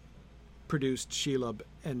produced Shelob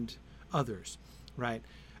and others, right?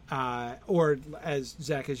 Or, as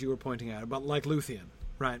Zach, as you were pointing out, about like Luthien,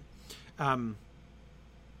 right?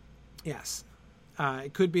 Yes.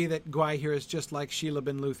 It could be that Gwaihir is just like Shelob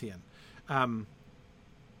and Luthien.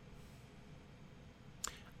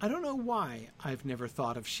 I don't know why I've never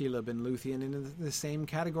thought of Shelob and Luthien in the same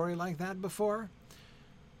category like that before.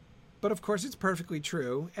 But of course it's perfectly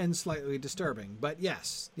true and slightly disturbing. But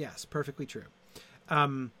yes, perfectly true.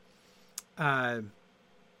 But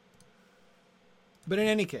in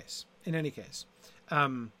any case,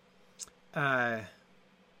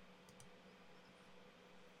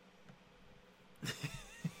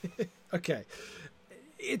 okay,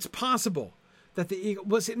 it's possible that the eagle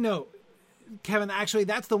was it. No, Kevin, actually,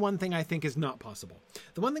 that's the one thing I think is not possible.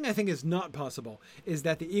 The one thing I think is not possible is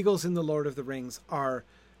that the eagles in The Lord of the Rings are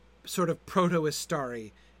sort of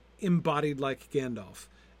proto-Istari, embodied like Gandalf.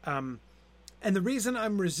 And the reason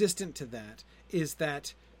I'm resistant to that is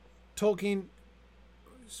that Tolkien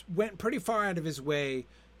went pretty far out of his way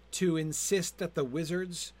to insist that the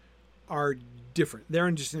wizards are different. They're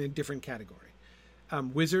just in a different category.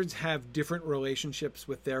 Wizards have different relationships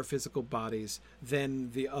with their physical bodies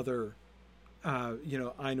than the other,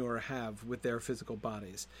 Ainur have with their physical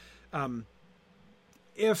bodies.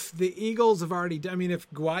 If the Eagles have already,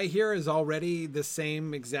 if Gwai here is already the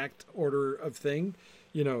same exact order of thing,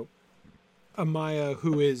 a Maya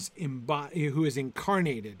who is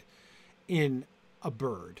incarnated in a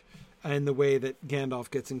bird, in the way that Gandalf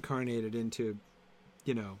gets incarnated into,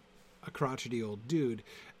 a crotchety old dude,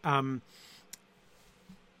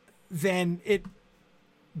 then it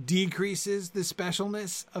decreases the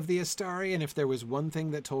specialness of the Astari. And if there was one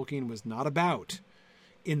thing that Tolkien was not about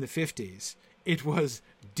in the 50s, it was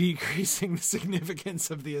decreasing the significance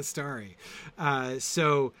of the Astari.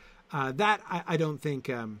 That I don't think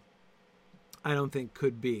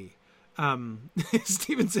could be.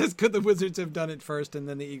 Stephen says, could the Wizards have done it first and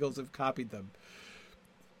then the Eagles have copied them?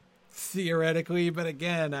 Theoretically, but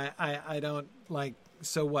again, I don't like.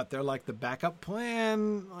 So what? They're like the backup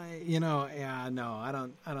plan, No, I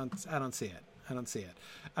don't see it. I don't see it.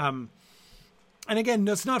 And again,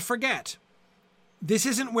 let's not forget, this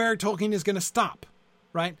isn't where Tolkien is going to stop,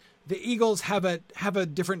 right? The Eagles have a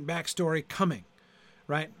different backstory coming,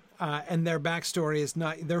 right? And their backstory is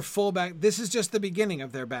not their full back. This is just the beginning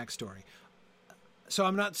of their backstory. So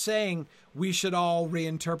I'm not saying we should all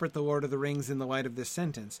reinterpret The Lord of the Rings in the light of this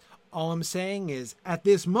sentence. All I'm saying is, at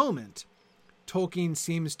this moment, Tolkien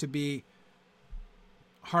seems to be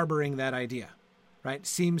harboring that idea, right?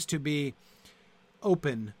 Seems to be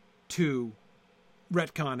open to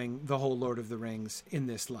retconning the whole Lord of the Rings in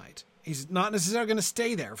this light. He's not necessarily going to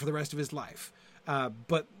stay there for the rest of his life,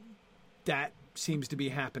 but that seems to be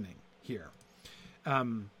happening here.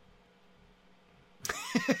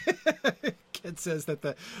 Kid says that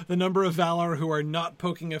the number of Valar who are not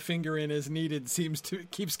poking a finger in as needed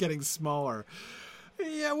keeps getting smaller.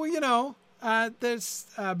 Yeah, well, there's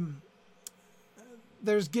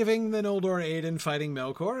giving the Noldor aid in fighting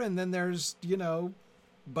Melkor, and then there's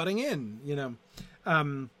butting in.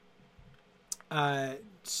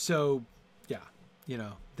 So yeah,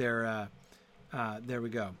 there we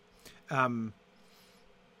go.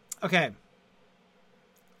 Okay.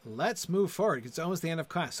 Let's move forward. It's almost the end of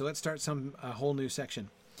class, so let's start a whole new section.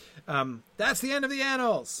 That's the end of the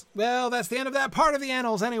annals. Well, that's the end of that part of the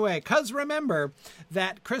annals anyway, because remember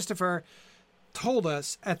that Christopher told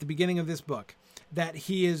us at the beginning of this book that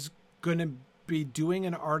he is going to be doing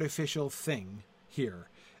an artificial thing here.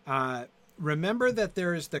 Remember that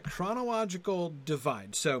there is the chronological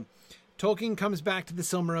divide. So Tolkien comes back to the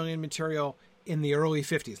Silmarillion material in the early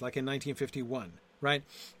 50s, like in 1951. Right?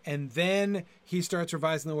 And then he starts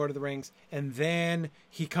revising The Lord of the Rings, and then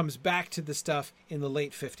he comes back to the stuff in the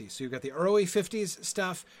late 50s. So you've got the early 50s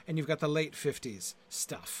stuff, and you've got the late 50s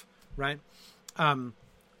stuff, right?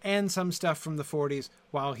 And some stuff from the 40s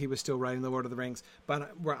while he was still writing The Lord of the Rings,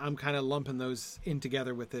 but I'm kind of lumping those in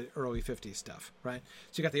together with the early 50s stuff, right?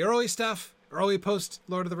 So you got the early stuff, early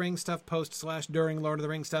post-Lord of the Rings stuff, post/during Lord of the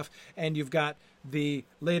Rings stuff, and you've got the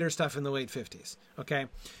later stuff in the late 50s, okay?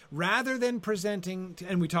 Rather than presenting,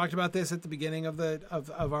 and we talked about this at the beginning of the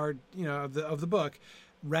book,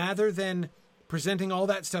 rather than presenting all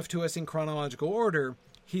that stuff to us in chronological order,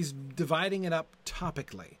 he's dividing it up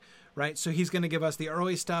topically, right? So he's going to give us the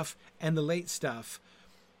early stuff and the late stuff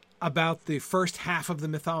about the first half of the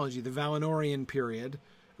mythology, the Valinorian period,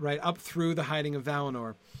 right, up through the hiding of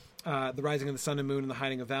Valinor, the rising of the sun and moon and the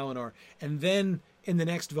hiding of Valinor. And then in the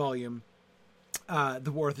next volume,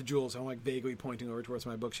 the War of the Jewels, I'm like vaguely pointing over towards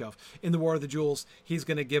my bookshelf. In the War of the Jewels, he's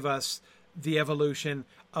going to give us the evolution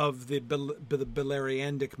of the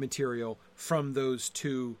Beleriandic material from those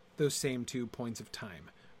same 2 points of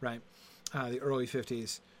time, right? The early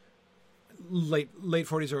 50s, late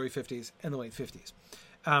 40s, early 50s, and the late 50s.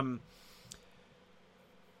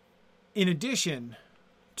 In addition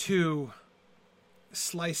to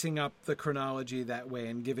slicing up the chronology that way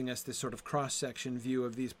and giving us this sort of cross-section view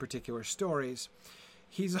of these particular stories,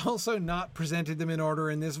 he's also not presented them in order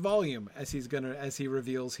in this volume, as he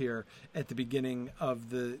reveals here at the beginning of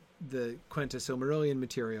the Quenta Silmarillion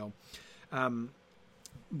material.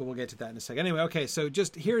 But we'll get to that in a second. Anyway, okay, so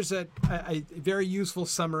just here's a very useful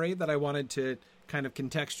summary that I wanted to kind of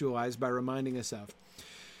contextualize by reminding us of.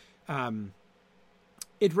 So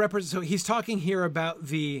he's talking here about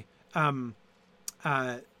the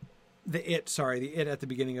it at the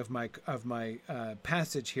beginning of my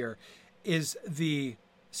passage here is the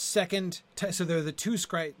second. So there are the two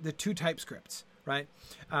type scripts, right?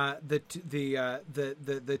 The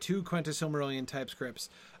two Quenta Silmarillion type scripts.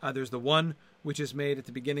 There's the one which is made at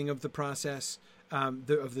the beginning of the process,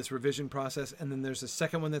 of this revision process, and then there's a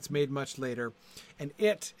second one that's made much later, and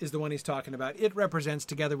it is the one he's talking about. It represents,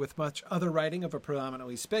 together with much other writing of a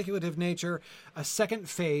predominantly speculative nature, a second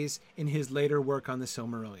phase in his later work on the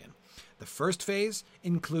Silmarillion. The first phase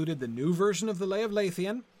included the new version of the Lay of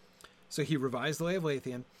Leithian, so he revised the Lay of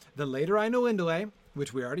Leithian, the later Ainulindale,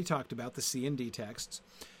 which we already talked about, the C and D texts.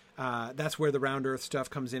 That's where the round earth stuff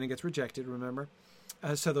comes in and gets rejected, remember?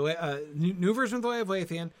 So the new version of the Lay of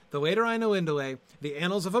Leithian, the later Ainulindale, the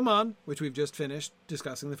Annals of Aman, which we've just finished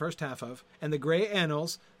discussing the first half of, and the Grey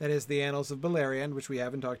Annals, that is the Annals of Beleriand, which we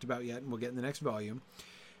haven't talked about yet and we'll get in the next volume.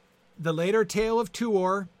 The later Tale of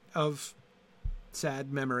Tuor, of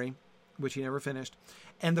sad memory, which he never finished,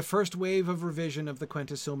 and the first wave of revision of the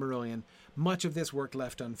Quenta Silmarillion, much of this work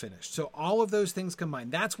left unfinished. So all of those things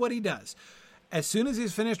combined, that's what he does. As soon as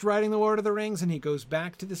he's finished writing The Lord of the Rings and he goes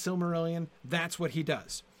back to the Silmarillion, that's what he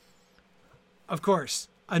does. Of course,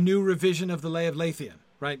 a new revision of the Lay of Leithian,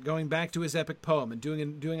 right? Going back to his epic poem and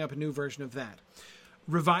doing up a new version of that.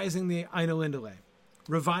 Revising the Ainulindale.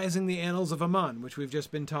 Revising the Annals of Aman, which we've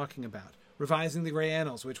just been talking about. Revising the Grey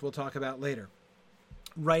Annals, which we'll talk about later.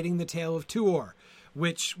 Writing the Tale of Tuor,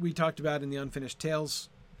 which we talked about in the Unfinished Tales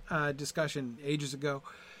discussion ages ago.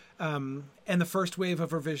 And the first wave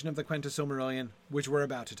of revision of the Quenta Silmarillion, which we're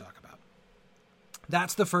about to talk about.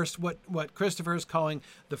 That's the first, what Christopher is calling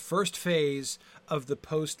the first phase of the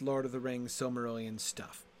post-Lord of the Rings Silmarillion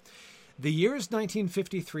stuff. The years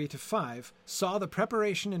 1953 to 5 saw the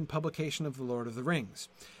preparation and publication of the Lord of the Rings,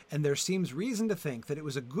 and there seems reason to think that it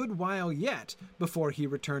was a good while yet before he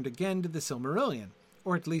returned again to the Silmarillion,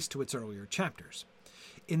 or at least to its earlier chapters.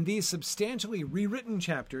 In these substantially rewritten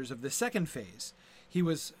chapters of the second phase, he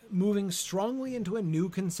was moving strongly into a new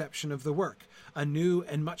conception of the work, a new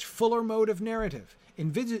and much fuller mode of narrative,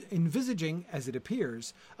 envisaging, as it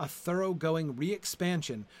appears, a thoroughgoing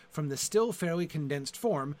re-expansion from the still fairly condensed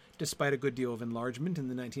form, despite a good deal of enlargement in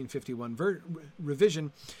the 1951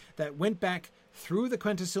 revision, that went back through the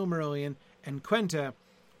Quenta Silmarillion and Quenta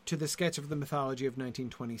to the sketch of the mythology of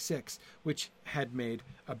 1926, which had made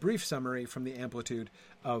a brief summary from the amplitude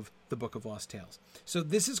of the Book of Lost Tales. So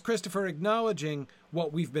this is Christopher acknowledging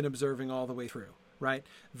what we've been observing all the way through, right?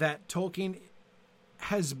 That Tolkien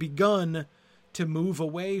has begun to move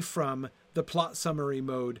away from the plot summary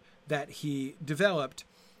mode that he developed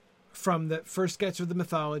from the first sketch of the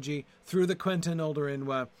mythology through the Quenta and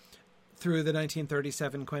Uldarinwa, through the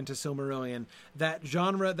 1937 Quenta Silmarillion, that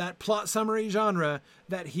genre, that plot summary genre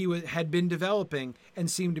that he had been developing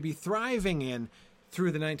and seemed to be thriving in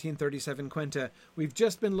through the 1937 Quenta. We've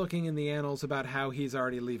just been looking in the annals about how he's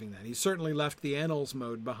already leaving that. He's certainly left the annals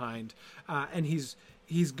mode behind, and he's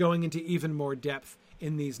going into even more depth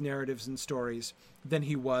in these narratives and stories than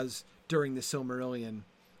he was during the Silmarillion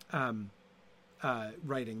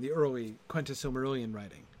writing, the early Quenta Silmarillion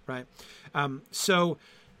writing, right? So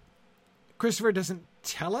Christopher doesn't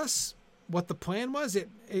tell us what the plan was.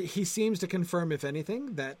 He seems to confirm, if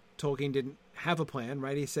anything, that Tolkien didn't have a plan,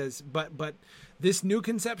 right? He says, but this new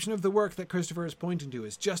conception of the work that Christopher is pointing to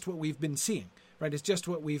is just what we've been seeing, right? It's just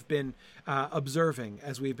what we've been observing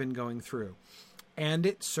as we've been going through. And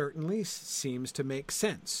it certainly seems to make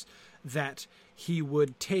sense that he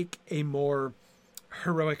would take a more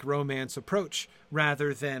heroic romance approach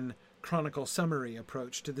rather than chronicle summary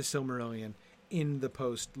approach to the Silmarillion in the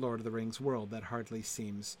post-Lord of the Rings world. That hardly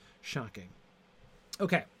seems shocking.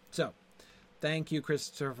 Okay, so thank you,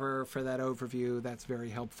 Christopher, for that overview. That's very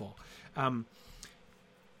helpful.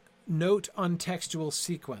 Note on textual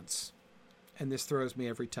sequence, and this throws me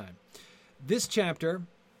every time. This chapter,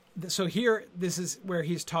 so here, this is where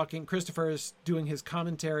he's talking, Christopher is doing his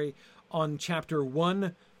commentary on chapter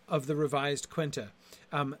 1 of the revised Quenta,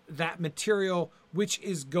 that material which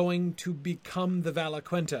is going to become the Vala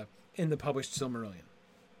Quenta in the published Silmarillion.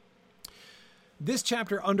 This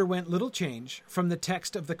chapter underwent little change from the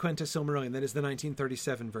text of the Quenta Silmarillion, that is the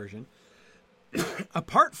 1937 version,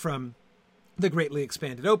 apart from the greatly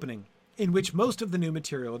expanded opening, in which most of the new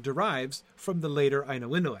material derives from the later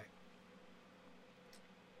Ainulindale.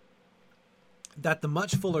 That the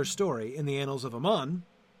much fuller story in the Annals of Aman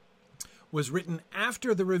was written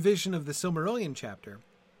after the revision of the Silmarillion chapter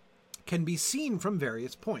can be seen from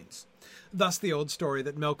various points. Thus, the old story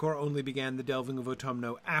that Melkor only began the delving of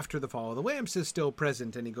Utumno after the fall of the Lamps is still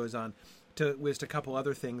present, and he goes on to list a couple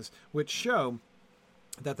other things which show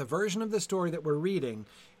that the version of the story that we're reading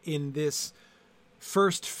in this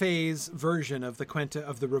first phase version of the Quenta,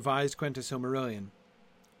 of the revised Quenta Silmarillion,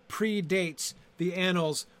 predates the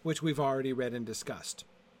annals which we've already read and discussed.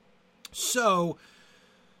 So,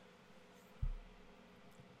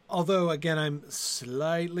 Although, again, I'm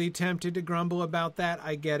slightly tempted to grumble about that.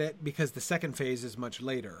 I get it, because the second phase is much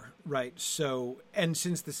later, right? So, and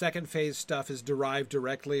since the second phase stuff is derived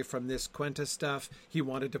directly from this Quenta stuff, he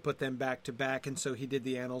wanted to put them back to back, and so he did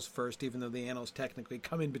the Annals first, even though the Annals technically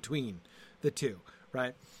come in between the two,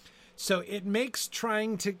 right? So it makes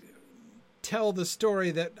trying to tell the story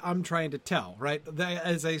that I'm trying to tell, right?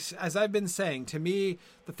 As I've been saying, to me,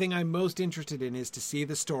 the thing I'm most interested in is to see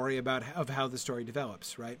the story of how the story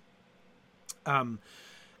develops, right?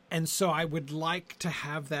 And so I would like to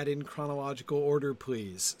have that in chronological order,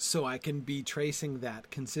 please, so I can be tracing that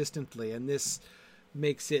consistently. And this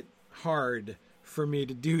makes it hard for me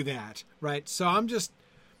to do that, right? So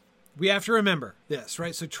we have to remember this,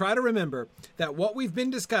 right? So try to remember that what we've been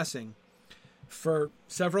discussing for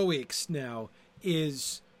several weeks now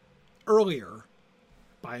is earlier,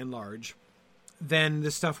 by and large, than the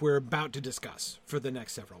stuff we're about to discuss for the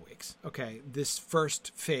next several weeks. Okay, this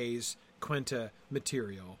first phase Quenta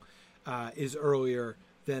material is earlier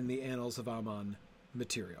than the Annals of Aman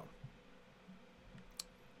material.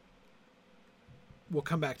 We'll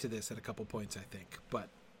come back to this at a couple points, I think, but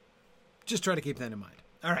just try to keep that in mind.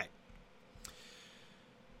 All right.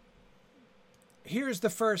 Here's the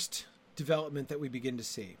first development that we begin to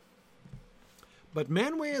see. But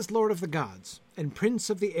Manwë is lord of the gods, and prince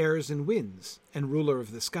of the airs and winds, and ruler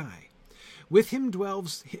of the sky. With him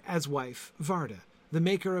dwells as wife Varda, the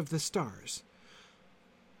maker of the stars.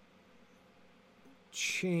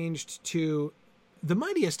 Changed to, the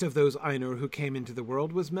mightiest of those Ainur who came into the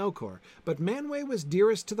world was Melkor, but Manwë was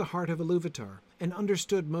dearest to the heart of Iluvatar, and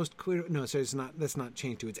understood most clear. No, sorry, that's not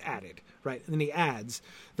changed to, it's added, right? And then he adds,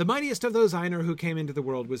 the mightiest of those Ainur who came into the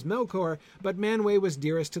world was Melkor, but Manwë was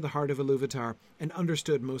dearest to the heart of Iluvatar, and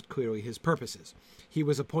understood most clearly his purposes. He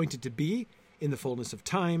was appointed to be, in the fullness of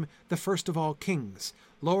time, the first of all kings,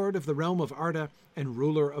 lord of the realm of Arda, and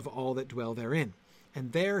ruler of all that dwell therein.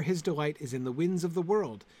 And there his delight is in the winds of the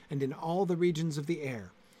world, and in all the regions of the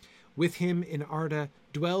air. With him in Arda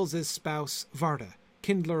dwells as spouse Varda,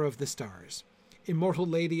 kindler of the stars, immortal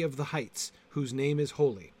lady of the heights, whose name is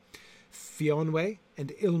holy. Fionwe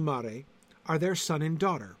and Ilmare are their son and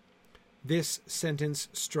daughter. This sentence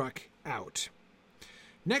struck out.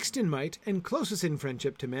 Next in might, and closest in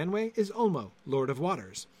friendship to Manwë, is Ulmo, lord of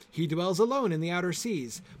waters. He dwells alone in the outer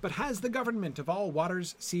seas, but has the government of all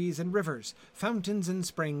waters, seas, and rivers, fountains and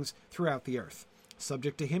springs throughout the earth.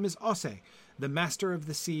 Subject to him is Osse, the master of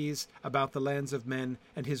the seas about the lands of men,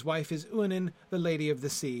 and his wife is Uinen, the lady of the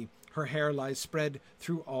sea. Her hair lies spread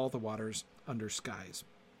through all the waters under skies.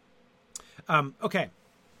 Okay.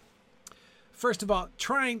 First of all,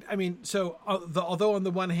 although on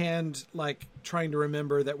the one hand, like, trying to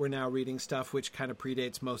remember that we're now reading stuff which kind of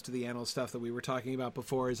predates most of the annals stuff that we were talking about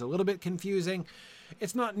before is a little bit confusing.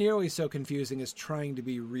 It's not nearly so confusing as trying to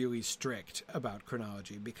be really strict about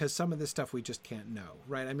chronology, because some of this stuff we just can't know,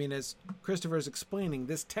 right? I mean, as Christopher's explaining,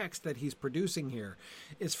 this text that he's producing here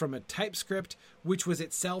is from a typescript which was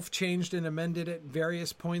itself changed and amended at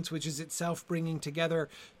various points, which is itself bringing together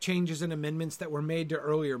changes and amendments that were made to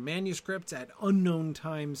earlier manuscripts at unknown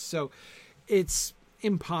times. So it's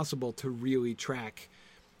impossible to really track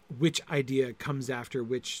which idea comes after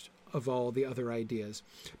which of all the other ideas.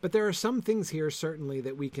 But there are some things here certainly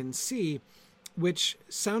that we can see which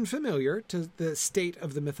sound familiar to the state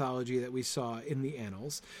of the mythology that we saw in the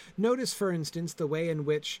annals. Notice, for instance, the way in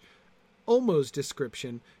which Ulmo's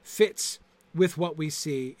description fits with what we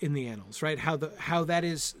see in the annals, right? How that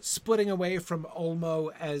is splitting away from Ulmo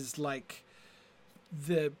as like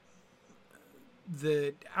the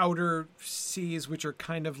outer seas, which are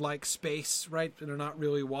kind of like space, right? And are not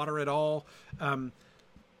really water at all.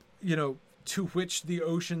 To which the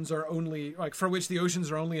oceans are only, like, for which the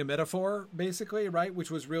oceans are only a metaphor, basically, right?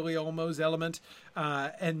 Which was really Ulmo's element.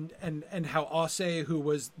 And how Osse, who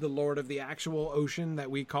was the lord of the actual ocean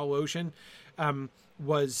that we call ocean,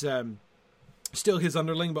 was still his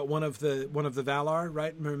underling, but one of the Valar,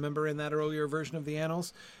 right? Remember in that earlier version of the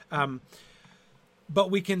annals?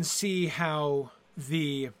 But we can see how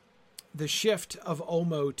the shift of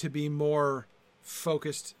Ulmo to be more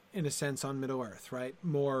focused, in a sense, on Middle-earth, right?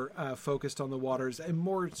 More focused on the waters, and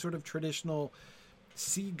more sort of traditional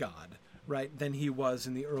sea god, right, than he was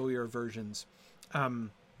in the earlier versions.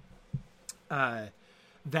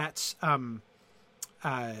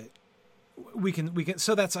 We can.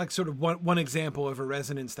 So that's like sort of one example of a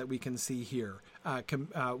resonance that we can see here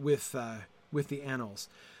with the annals.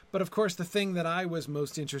 But of course, the thing that I was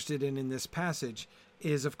most interested in this passage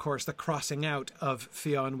is, of course, the crossing out of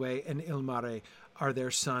Fionwe and Ilmare are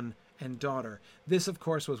their son and daughter. This, of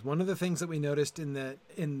course, was one of the things that we noticed in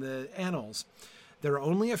the annals. There are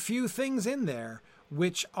only a few things in there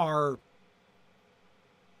which are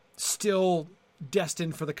still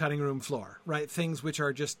destined for the cutting room floor, right? Things which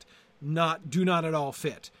are just do not at all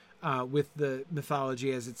fit with the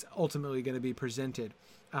mythology as it's ultimately going to be presented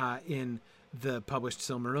in the published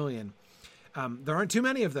Silmarillion. There aren't too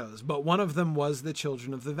many of those, but one of them was the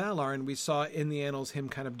children of the Valar, and we saw in the annals him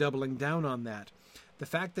kind of doubling down on that. The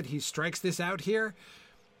fact that he strikes this out here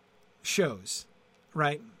shows,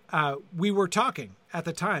 right? We were talking at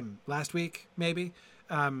the time, last week, maybe,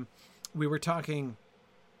 we were talking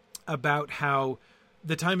about how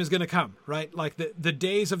the time is going to come, right? Like the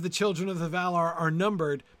days of the children of the Valar are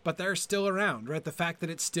numbered, but they're still around, right? The fact that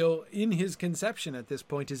it's still in his conception at this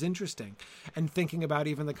point is interesting. And thinking about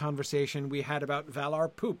even the conversation we had about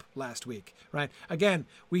Valar poop last week, right? Again,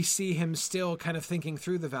 we see him still kind of thinking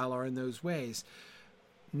through the Valar in those ways.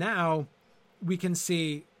 Now we can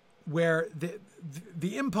see where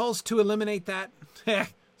the impulse to eliminate that,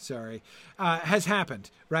 has happened,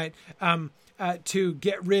 right? To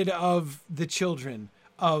get rid of the children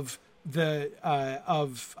of the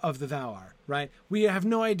Valar, right? We have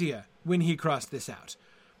no idea when he crossed this out,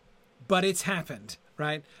 but it's happened,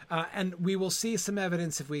 right? And we will see some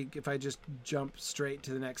evidence if I just jump straight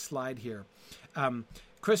to the next slide here.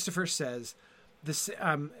 Christopher says this.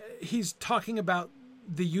 He's talking about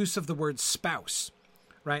the use of the word spouse,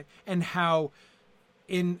 right? And how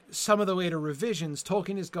in some of the later revisions,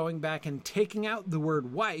 Tolkien is going back and taking out the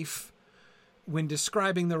word wife when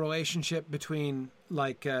describing the relationship between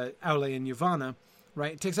like Aule and Yavanna,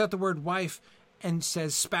 right? It takes out the word wife and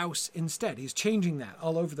says spouse instead. He's changing that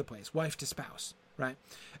all over the place, wife to spouse, right?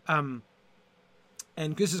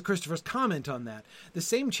 And this is Christopher's comment on that. The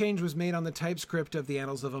same change was made on the typescript of the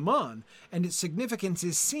Annals of Aman, and its significance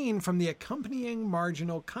is seen from the accompanying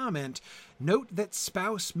marginal comment. Note that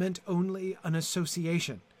spouse meant only an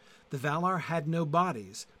association. The Valar had no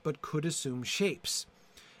bodies, but could assume shapes.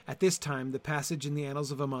 At this time, the passage in the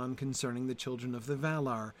Annals of Aman concerning the children of the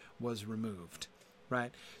Valar was removed,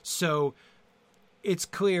 right? So it's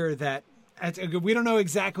clear that we don't know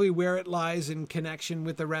exactly where it lies in connection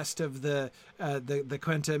with the rest of the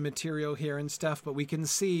Quenta material here and stuff, but we can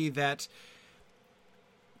see that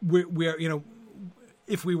we're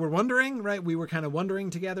if we were wondering, right, we were kind of wondering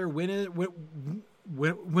together when are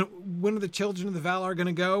the children of the Valar going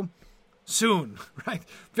to go? Soon, right?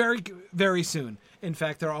 Very, very soon. In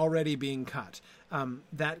fact, they're already being cut.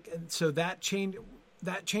 That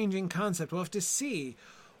changing concept, we'll have to see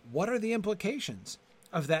what are the implications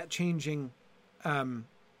of that changing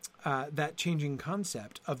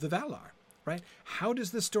concept of the Valar, right? How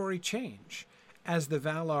does the story change as the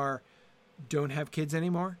Valar don't have kids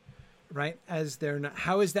anymore, right? As they're not,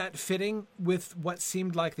 how is that fitting with what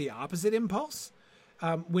seemed like the opposite impulse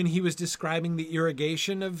when he was describing the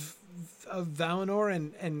irrigation of Valinor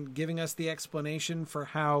and giving us the explanation for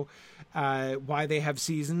how why they have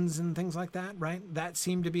seasons and things like that, right? That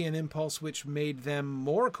seemed to be an impulse which made them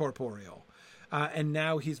more corporeal. And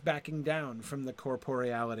now he's backing down from the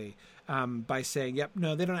corporeality by saying, yep,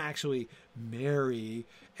 no, they don't actually marry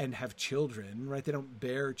and have children, right? They don't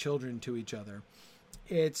bear children to each other.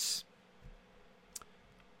 It's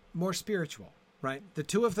more spiritual, right? The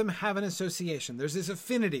two of them have an association. There's this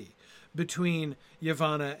affinity between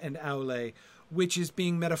Yavanna and Aule, which is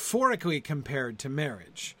being metaphorically compared to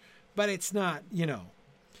marriage. But it's not,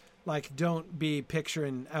 like, don't be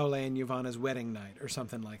picturing Aule and Yavanna's wedding night or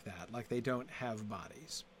something like that. Like, they don't have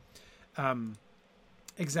bodies.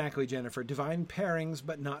 Exactly, Jennifer. Divine pairings,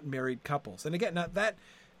 but not married couples. And again, now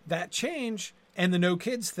that change and the no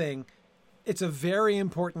kids thing, it's a very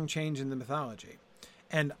important change in the mythology.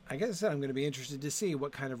 And I guess I'm going to be interested to see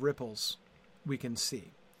what kind of ripples we can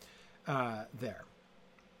see there.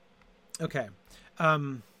 Okay.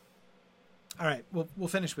 All right. We'll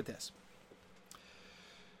finish with this.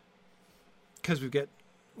 Because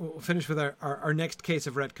we'll finish with our next case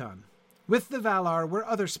of retcon. With the Valar were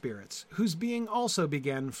other spirits, whose being also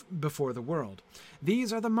began before the world.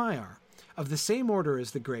 These are the Maiar, of the same order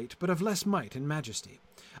as the great, but of less might and majesty.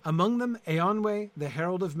 Among them, Eonwe, the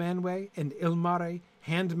herald of Manwe, and Ilmare,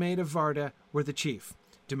 handmaid of Varda, were the chief,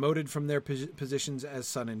 demoted from their positions as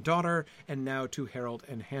son and daughter, and now to herald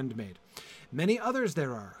and handmaid. Many others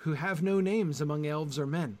there are, who have no names among elves or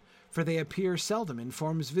men, for they appear seldom in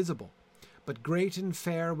forms visible. But great and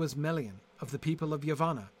fair was Melian, of the people of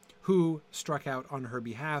Yavanna, who, struck out on her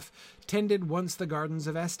behalf, tended once the gardens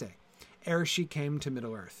of Este, ere she came to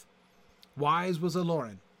Middle-earth. Wise was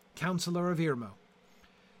Aloran, counsellor of Irmo,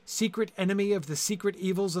 secret enemy of the secret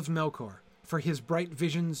evils of Melkor, for his bright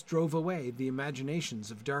visions drove away the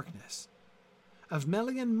imaginations of darkness. Of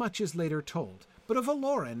Melian much is later told, but of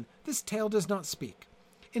Aloran this tale does not speak.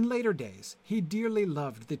 In later days, he dearly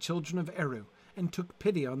loved the children of Eru and took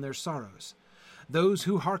pity on their sorrows. Those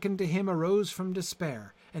who hearkened to him arose from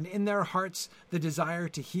despair, and in their hearts the desire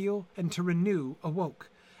to heal and to renew awoke,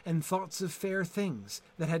 and thoughts of fair things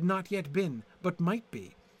that had not yet been, but might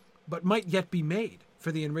yet be made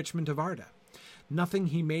for the enrichment of Arda. Nothing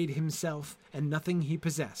he made himself, and nothing he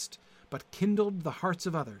possessed, but kindled the hearts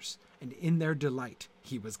of others, and in their delight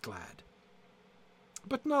he was glad.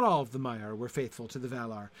 But not all of the Maiar were faithful to the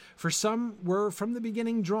Valar, for some were from the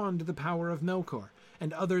beginning drawn to the power of Melkor,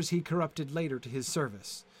 and others he corrupted later to his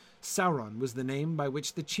service. Sauron was the name by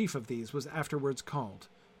which the chief of these was afterwards called,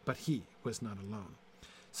 but he was not alone.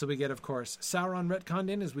 So we get, of course, Sauron retconned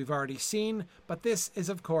in, as we've already seen, but this is,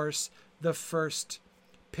 of course, the first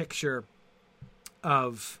picture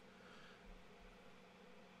of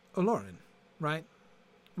Olorin, right?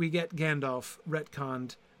 We get Gandalf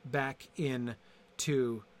retconned back in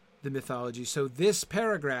to the mythology. So this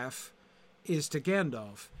paragraph is to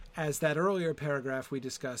Gandalf, as that earlier paragraph we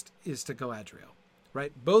discussed is to Galadriel,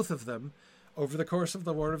 right? Both of them, over the course of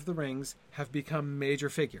the Lord of the Rings, have become major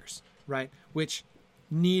figures, right? Which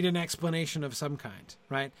need an explanation of some kind,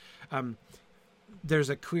 right? There's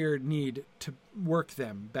a clear need to work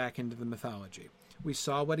them back into the mythology. We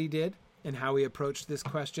saw what he did and how he approached this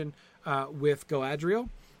question with Galadriel.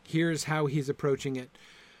 Here's how he's approaching it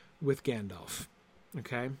with Gandalf.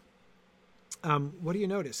 Okay. What do you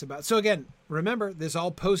notice about? So again, remember, this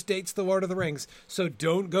all post-dates the Lord of the Rings. So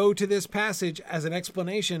don't go to this passage as an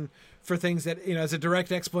explanation for things that, as a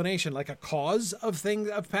direct explanation, like a cause of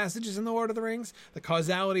passages in the Lord of the Rings. The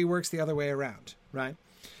causality works the other way around, right?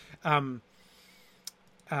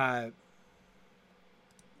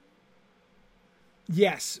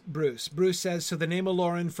 Yes, Bruce. Bruce says, so the name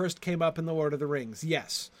Olorin first came up in the Lord of the Rings.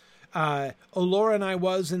 Yes. Olorin I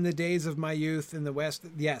was in the days of my youth in the West.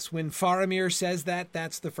 Yes, when Faramir says that,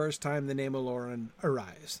 that's the first time the name Olorin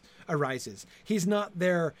arises. He's not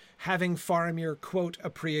there having Faramir quote a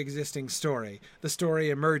pre-existing story. The story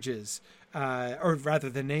emerges, or rather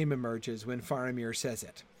the name emerges when Faramir says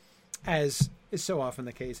it, as is so often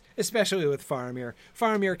the case, especially with Faramir.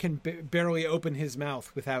 Faramir can barely open his mouth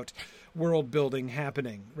without world building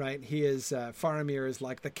happening, right? Faramir is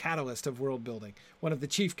like the catalyst of world building, one of the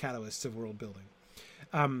chief catalysts of world building.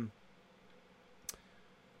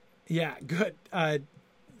 Yeah, good.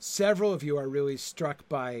 Several of you are really struck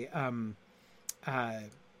by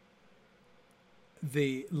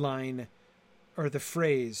the line or the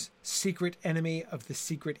phrase, secret enemy of the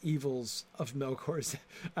secret evils of Melkor.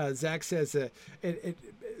 Zach says it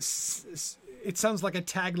sounds like a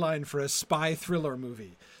tagline for a spy thriller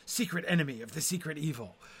movie. Secret enemy of the secret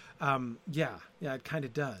evil. Yeah, it kind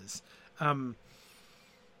of does.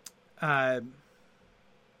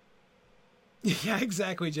 Yeah,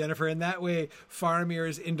 exactly, Jennifer. In that way, Faramir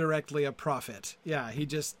is indirectly a prophet. Yeah, it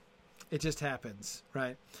just happens,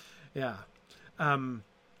 right? Yeah.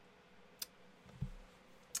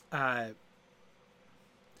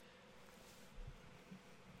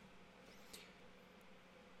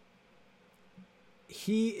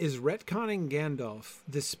 He is retconning Gandalf,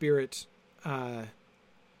 the spirit,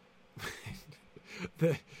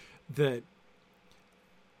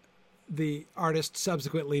 the artist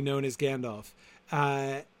subsequently known as Gandalf,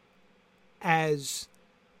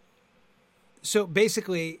 so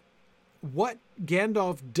basically what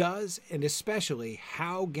Gandalf does, and especially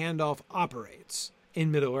how Gandalf operates in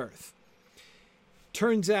Middle-earth,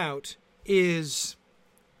 turns out it is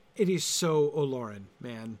so Olorin,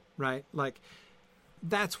 man, right? Like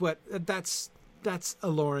that's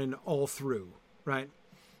Olorin all through, right?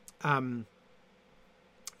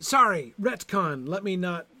 Sorry, retcon. Let me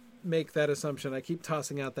not make that assumption. I keep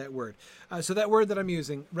tossing out that word. So that word that I'm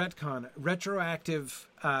using, retcon, retroactive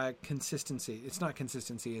consistency. It's not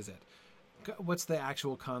consistency, is it? What's the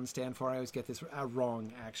actual con stand for? I always get this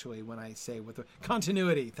wrong, actually, when I say with the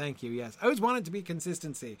continuity. Thank you. Yes. I always want it to be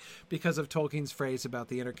consistency because of Tolkien's phrase about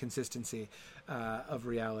the inconsistency of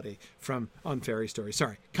reality on fairy stories.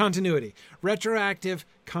 Sorry. Continuity. Retroactive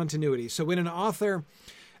continuity. So when an author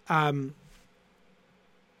has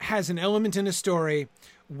an element in a story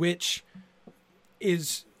which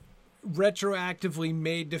is retroactively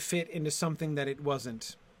made to fit into something that it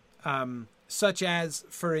wasn't, such as,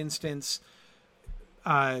 for instance,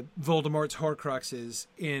 Voldemort's Horcruxes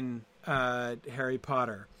in Harry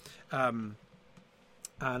Potter. And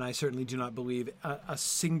I certainly do not believe a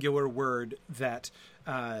singular word that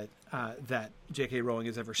J.K. Rowling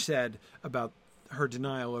has ever said about her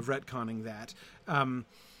denial of retconning that.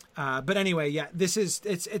 But anyway, yeah, this is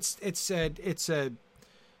it's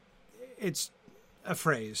a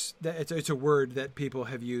phrase. It's a word that people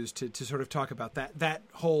have used to sort of talk about that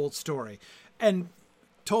whole story. And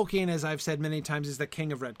Tolkien, as I've said many times, is the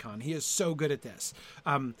king of retcon. He is so good at this.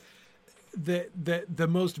 The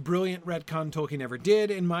most brilliant retcon Tolkien ever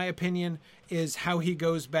did, in my opinion, is how he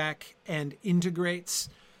goes back and integrates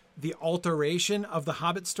the alteration of the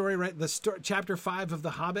Hobbit story, right? Chapter 5 of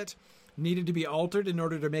The Hobbit needed to be altered in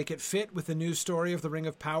order to make it fit with the new story of the Ring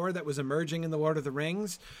of Power that was emerging in The Lord of the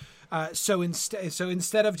Rings. So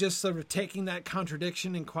instead of just sort of taking that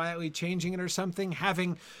contradiction and quietly changing it or something,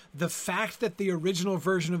 having the fact that the original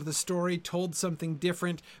version of the story told something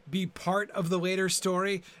different be part of the later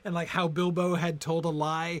story, and like how Bilbo had told a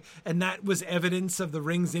lie, and that was evidence of the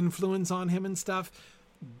ring's influence on him and stuff.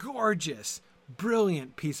 Gorgeous,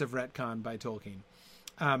 brilliant piece of retcon by Tolkien.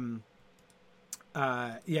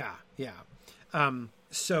 Yeah,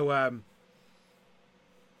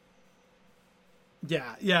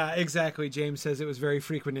 exactly. James says it was very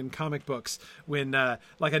frequent in comic books when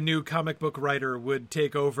like a new comic book writer would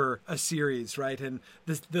take over a series, right? And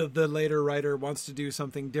the later writer wants to do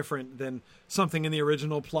something different than something in the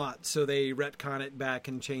original plot, so they retcon it back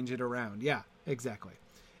and change it around. Yeah, exactly.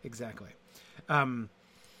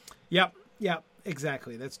 Yep,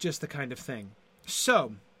 exactly. That's just the kind of thing.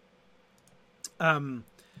 So,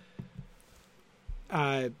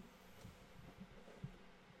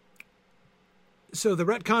 so the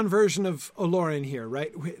retcon version of Olorin here,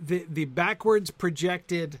 right? The backwards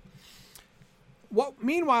projected.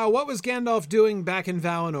 Meanwhile, what was Gandalf doing back in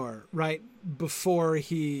Valinor, right? Before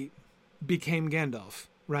he became Gandalf,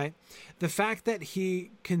 right? The fact that he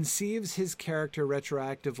conceives his character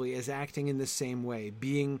retroactively as acting in the same way,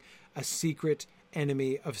 being a secret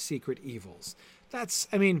enemy of secret evils. That's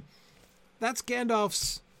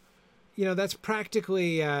Gandalf's, that's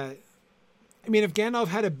practically, if Gandalf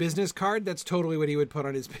had a business card, that's totally what he would put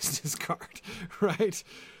on his business card, right?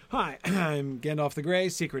 Hi, I'm Gandalf the Grey,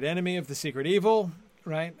 secret enemy of the secret evil,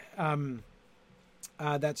 right?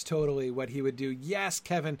 That's totally what he would do. Yes,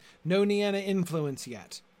 Kevin, no Nienna influence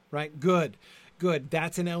yet, right? Good.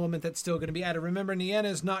 That's an element that's still going to be added. Remember, Nienna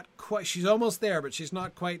is not quite, she's almost there, but she's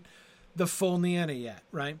not quite the full Nienna yet,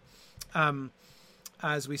 right?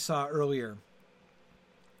 As we saw earlier.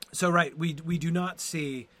 So, right, we do not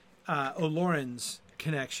see Olorin's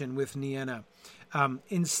connection with Nienna.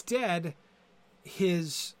 Instead,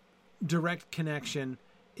 his direct connection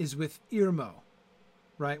is with Irmo,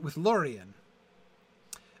 right? With Lorien.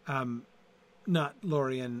 Not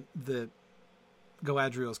Lorien, the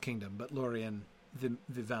Galadriel's kingdom, but Lorien, the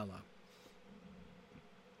Vala.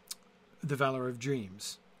 The Valor of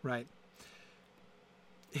Dreams, right?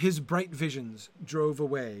 His bright visions drove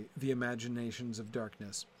away the imaginations of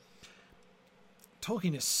darkness.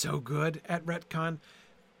 Tolkien is so good at retcon.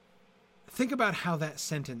 Think about how that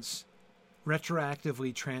sentence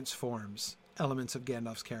retroactively transforms elements of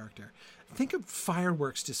Gandalf's character. Think of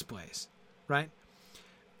fireworks displays, right?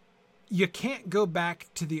 You can't go back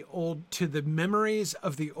to the memories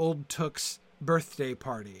of the old Took's birthday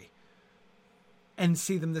party and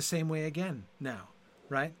see them the same way again now,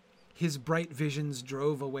 right? His bright visions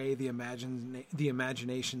drove away the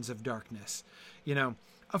imaginations of darkness.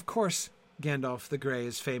 Of course, Gandalf the Grey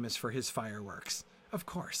is famous for his fireworks. Of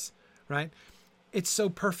course, right? It's so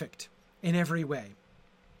perfect in every way.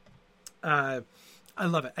 I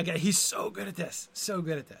love it. Again, he's so good at this.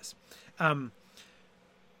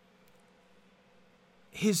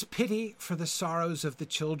 His pity for the sorrows of the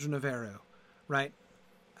children of Eru, right,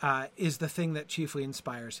 is the thing that chiefly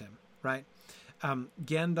inspires him, right?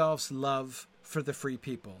 Gandalf's love for the free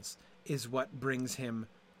peoples is what brings him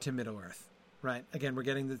to Middle-earth, right? Again,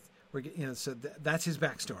 that's his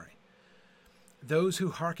backstory. Those who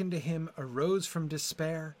hearkened to him arose from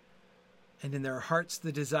despair, and in their hearts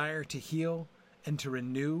the desire to heal and to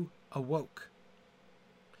renew awoke.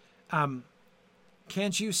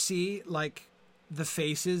 Can't you see, like, the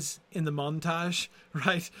faces in the montage,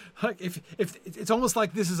 right? Like if it's almost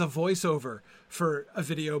like this is a voiceover for a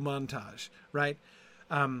video montage, right?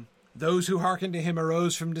 Those who hearkened to him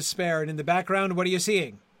arose from despair, and in the background, what are you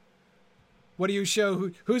seeing? What do you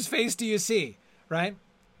show? Whose face do you see? Right?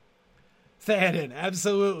 Theoden,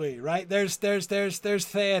 absolutely, right? There's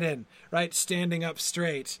Theoden, right, standing up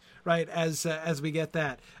straight, right? As we get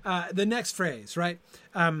that, the next phrase, right?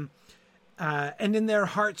 And in their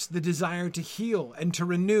hearts, the desire to heal and to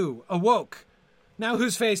renew awoke. Now,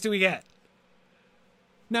 whose face do we get?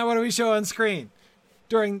 Now, what do we show on screen?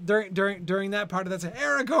 During that part of that,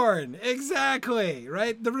 Aragorn, exactly,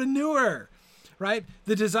 right? The renewer, right?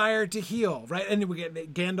 The desire to heal, right? And we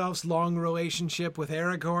get Gandalf's long relationship with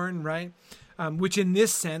Aragorn, right? which in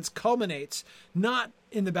this sense culminates not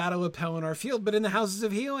in the Battle of Pelennor Field, but in the Houses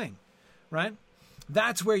of Healing, right?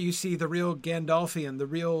 That's where you see the real Gandalfian, the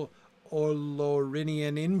real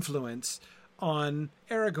Olorinian influence on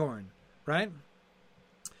Aragorn, right?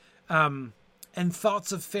 And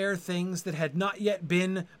thoughts of fair things that had not yet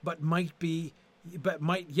been, but might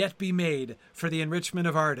yet be made for the enrichment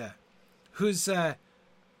of Arda. Who are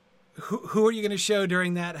you going to show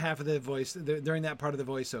during that half of the voice, during that part of the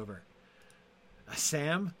voiceover?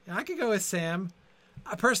 Sam? I could go with Sam.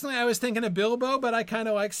 Personally, I was thinking of Bilbo, but I kind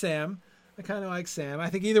of like Sam. I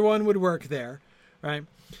think either one would work there, right?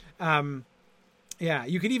 Yeah,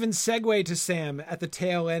 you could even segue to Sam at the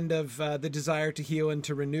tail end of the desire to heal and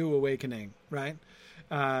to renew awakening, right?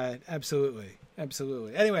 Absolutely.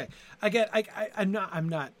 Anyway, I'm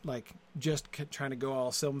not like just trying to go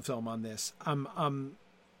all film on this. I'm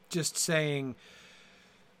just saying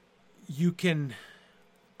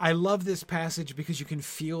I love this passage because you can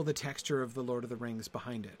feel the texture of the Lord of the Rings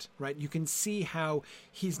behind it, right? You can see how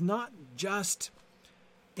he's not just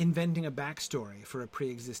inventing a backstory for a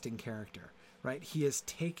pre-existing character, right? He is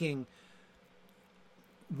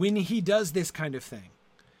when he does this kind of thing,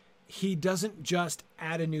 he doesn't just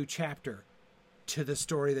add a new chapter to the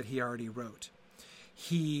story that he already wrote.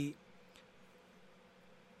 He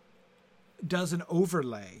does an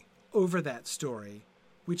overlay over that story,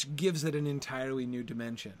 which gives it an entirely new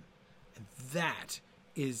dimension. And that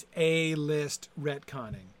is A-list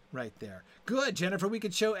retconning right there. Good, Jennifer, we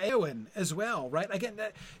could show Eowyn as well, right? Again,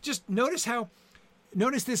 just notice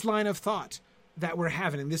this line of thought that we're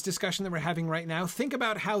having, this discussion that we're having right now. Think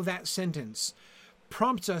about how that sentence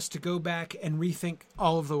prompts us to go back and rethink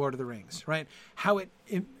all of the Lord of the Rings, right? How it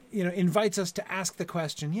invites us to ask the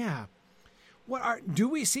question, do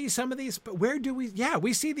we see some of these, but where do we,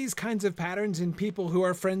 we see these kinds of patterns in people who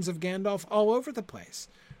are friends of Gandalf all over the place,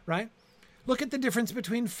 right? Look at the difference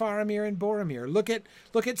between Faramir and Boromir. Look at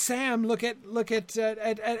Sam. Look at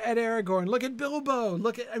Aragorn. Look at Bilbo.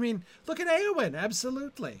 Look at Eowyn.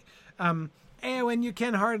 Absolutely. Eowyn, you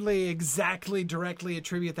can hardly exactly directly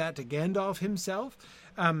attribute that to Gandalf himself.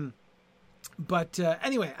 But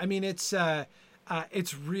anyway, I mean, it's just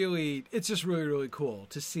really cool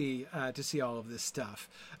to see all of this stuff.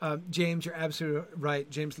 James, you're absolutely right.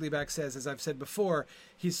 James Liebeck says, as I've said before,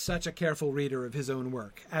 he's such a careful reader of his own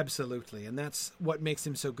work. Absolutely. And that's what makes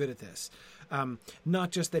him so good at this.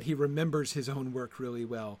 Not just that he remembers his own work really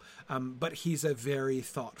well, but he's a very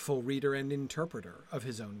thoughtful reader and interpreter of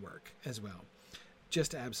his own work as well.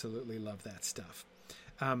 Just absolutely love that stuff.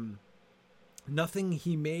 Nothing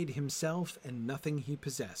he made himself and nothing he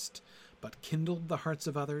possessed, but kindled the hearts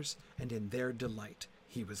of others, and in their delight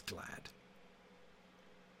he was glad.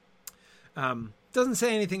 Doesn't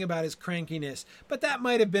say anything about his crankiness, but that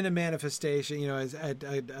might have been a manifestation, as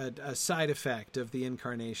a side effect of the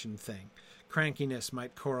incarnation thing. Crankiness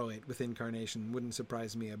might correlate with incarnation. Wouldn't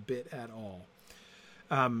surprise me a bit at all.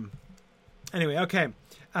 Anyway, okay.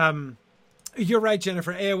 You're right,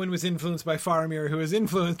 Jennifer. Eowyn was influenced by Faramir, who was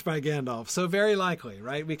influenced by Gandalf. So very likely,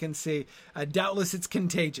 right? We can see, doubtless it's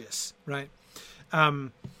contagious, right?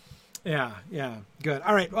 Yeah, good.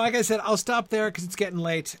 All right. Well, like I said, I'll stop there because it's getting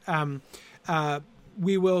late.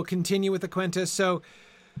 We will continue with the Quenta. So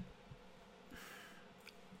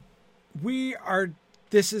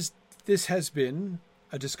this has been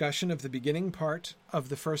a discussion of the beginning part of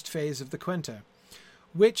the first phase of the Quenta,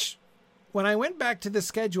 which, when I went back to the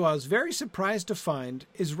schedule, I was very surprised to find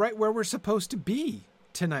is right where we're supposed to be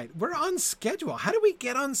tonight. We're on schedule. How do we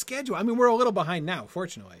get on schedule? I mean, we're a little behind now,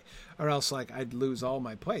 fortunately, or else I'd lose all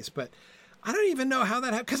my place. But I don't even know how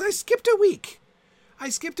that happened because I skipped a week. I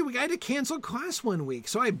had to cancel class 1 week.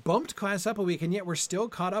 So I bumped class up a week, and yet we're still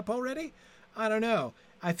caught up already? I don't know.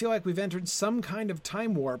 I feel like we've entered some kind of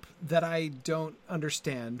time warp that I don't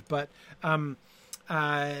understand. But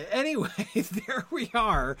anyway, there we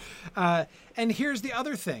are. And here's the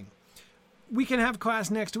other thing. We can have class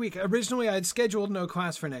next week. Originally, I'd scheduled no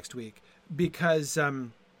class for next week because I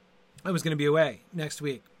was going to be away next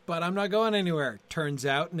week. But I'm not going anywhere, turns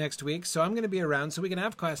out, next week. So I'm going to be around so we can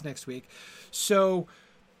have class next week. So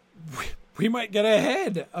we might get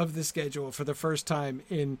ahead of the schedule for the first time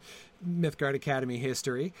in Mythgard Academy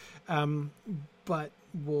history. But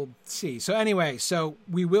we'll see. So anyway,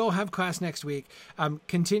 we will have class next week.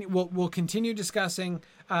 We'll continue discussing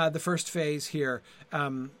the first phase here.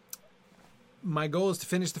 My goal is to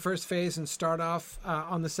finish the first phase and start off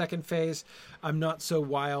on the second phase. I'm not so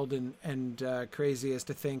wild and crazy as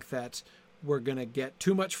to think that we're going to get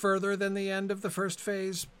too much further than the end of the first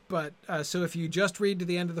phase. But so if you just read to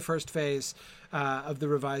the end of the first phase of the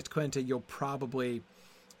revised Quenta, you'll probably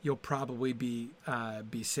be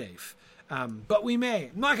safe. But we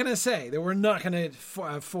may. I'm not going to say that we're not going to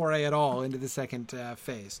foray at all into the second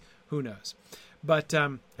phase. Who knows? But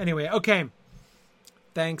anyway, okay.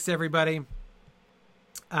 Thanks, everybody.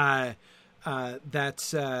 I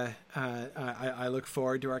look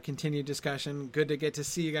forward to our continued discussion. Good to get to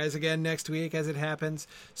see you guys again next week as it happens.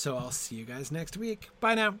 So I'll see you guys next week.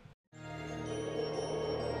 Bye now.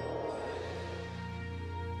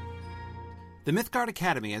 The Mythgard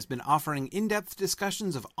Academy has been offering in-depth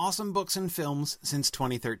discussions of awesome books and films since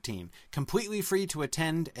 2013, completely free to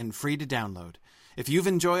attend and free to download. If you've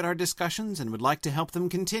enjoyed our discussions and would like to help them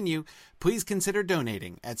continue, please consider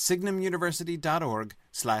donating at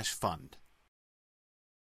signumuniversity.org/fund.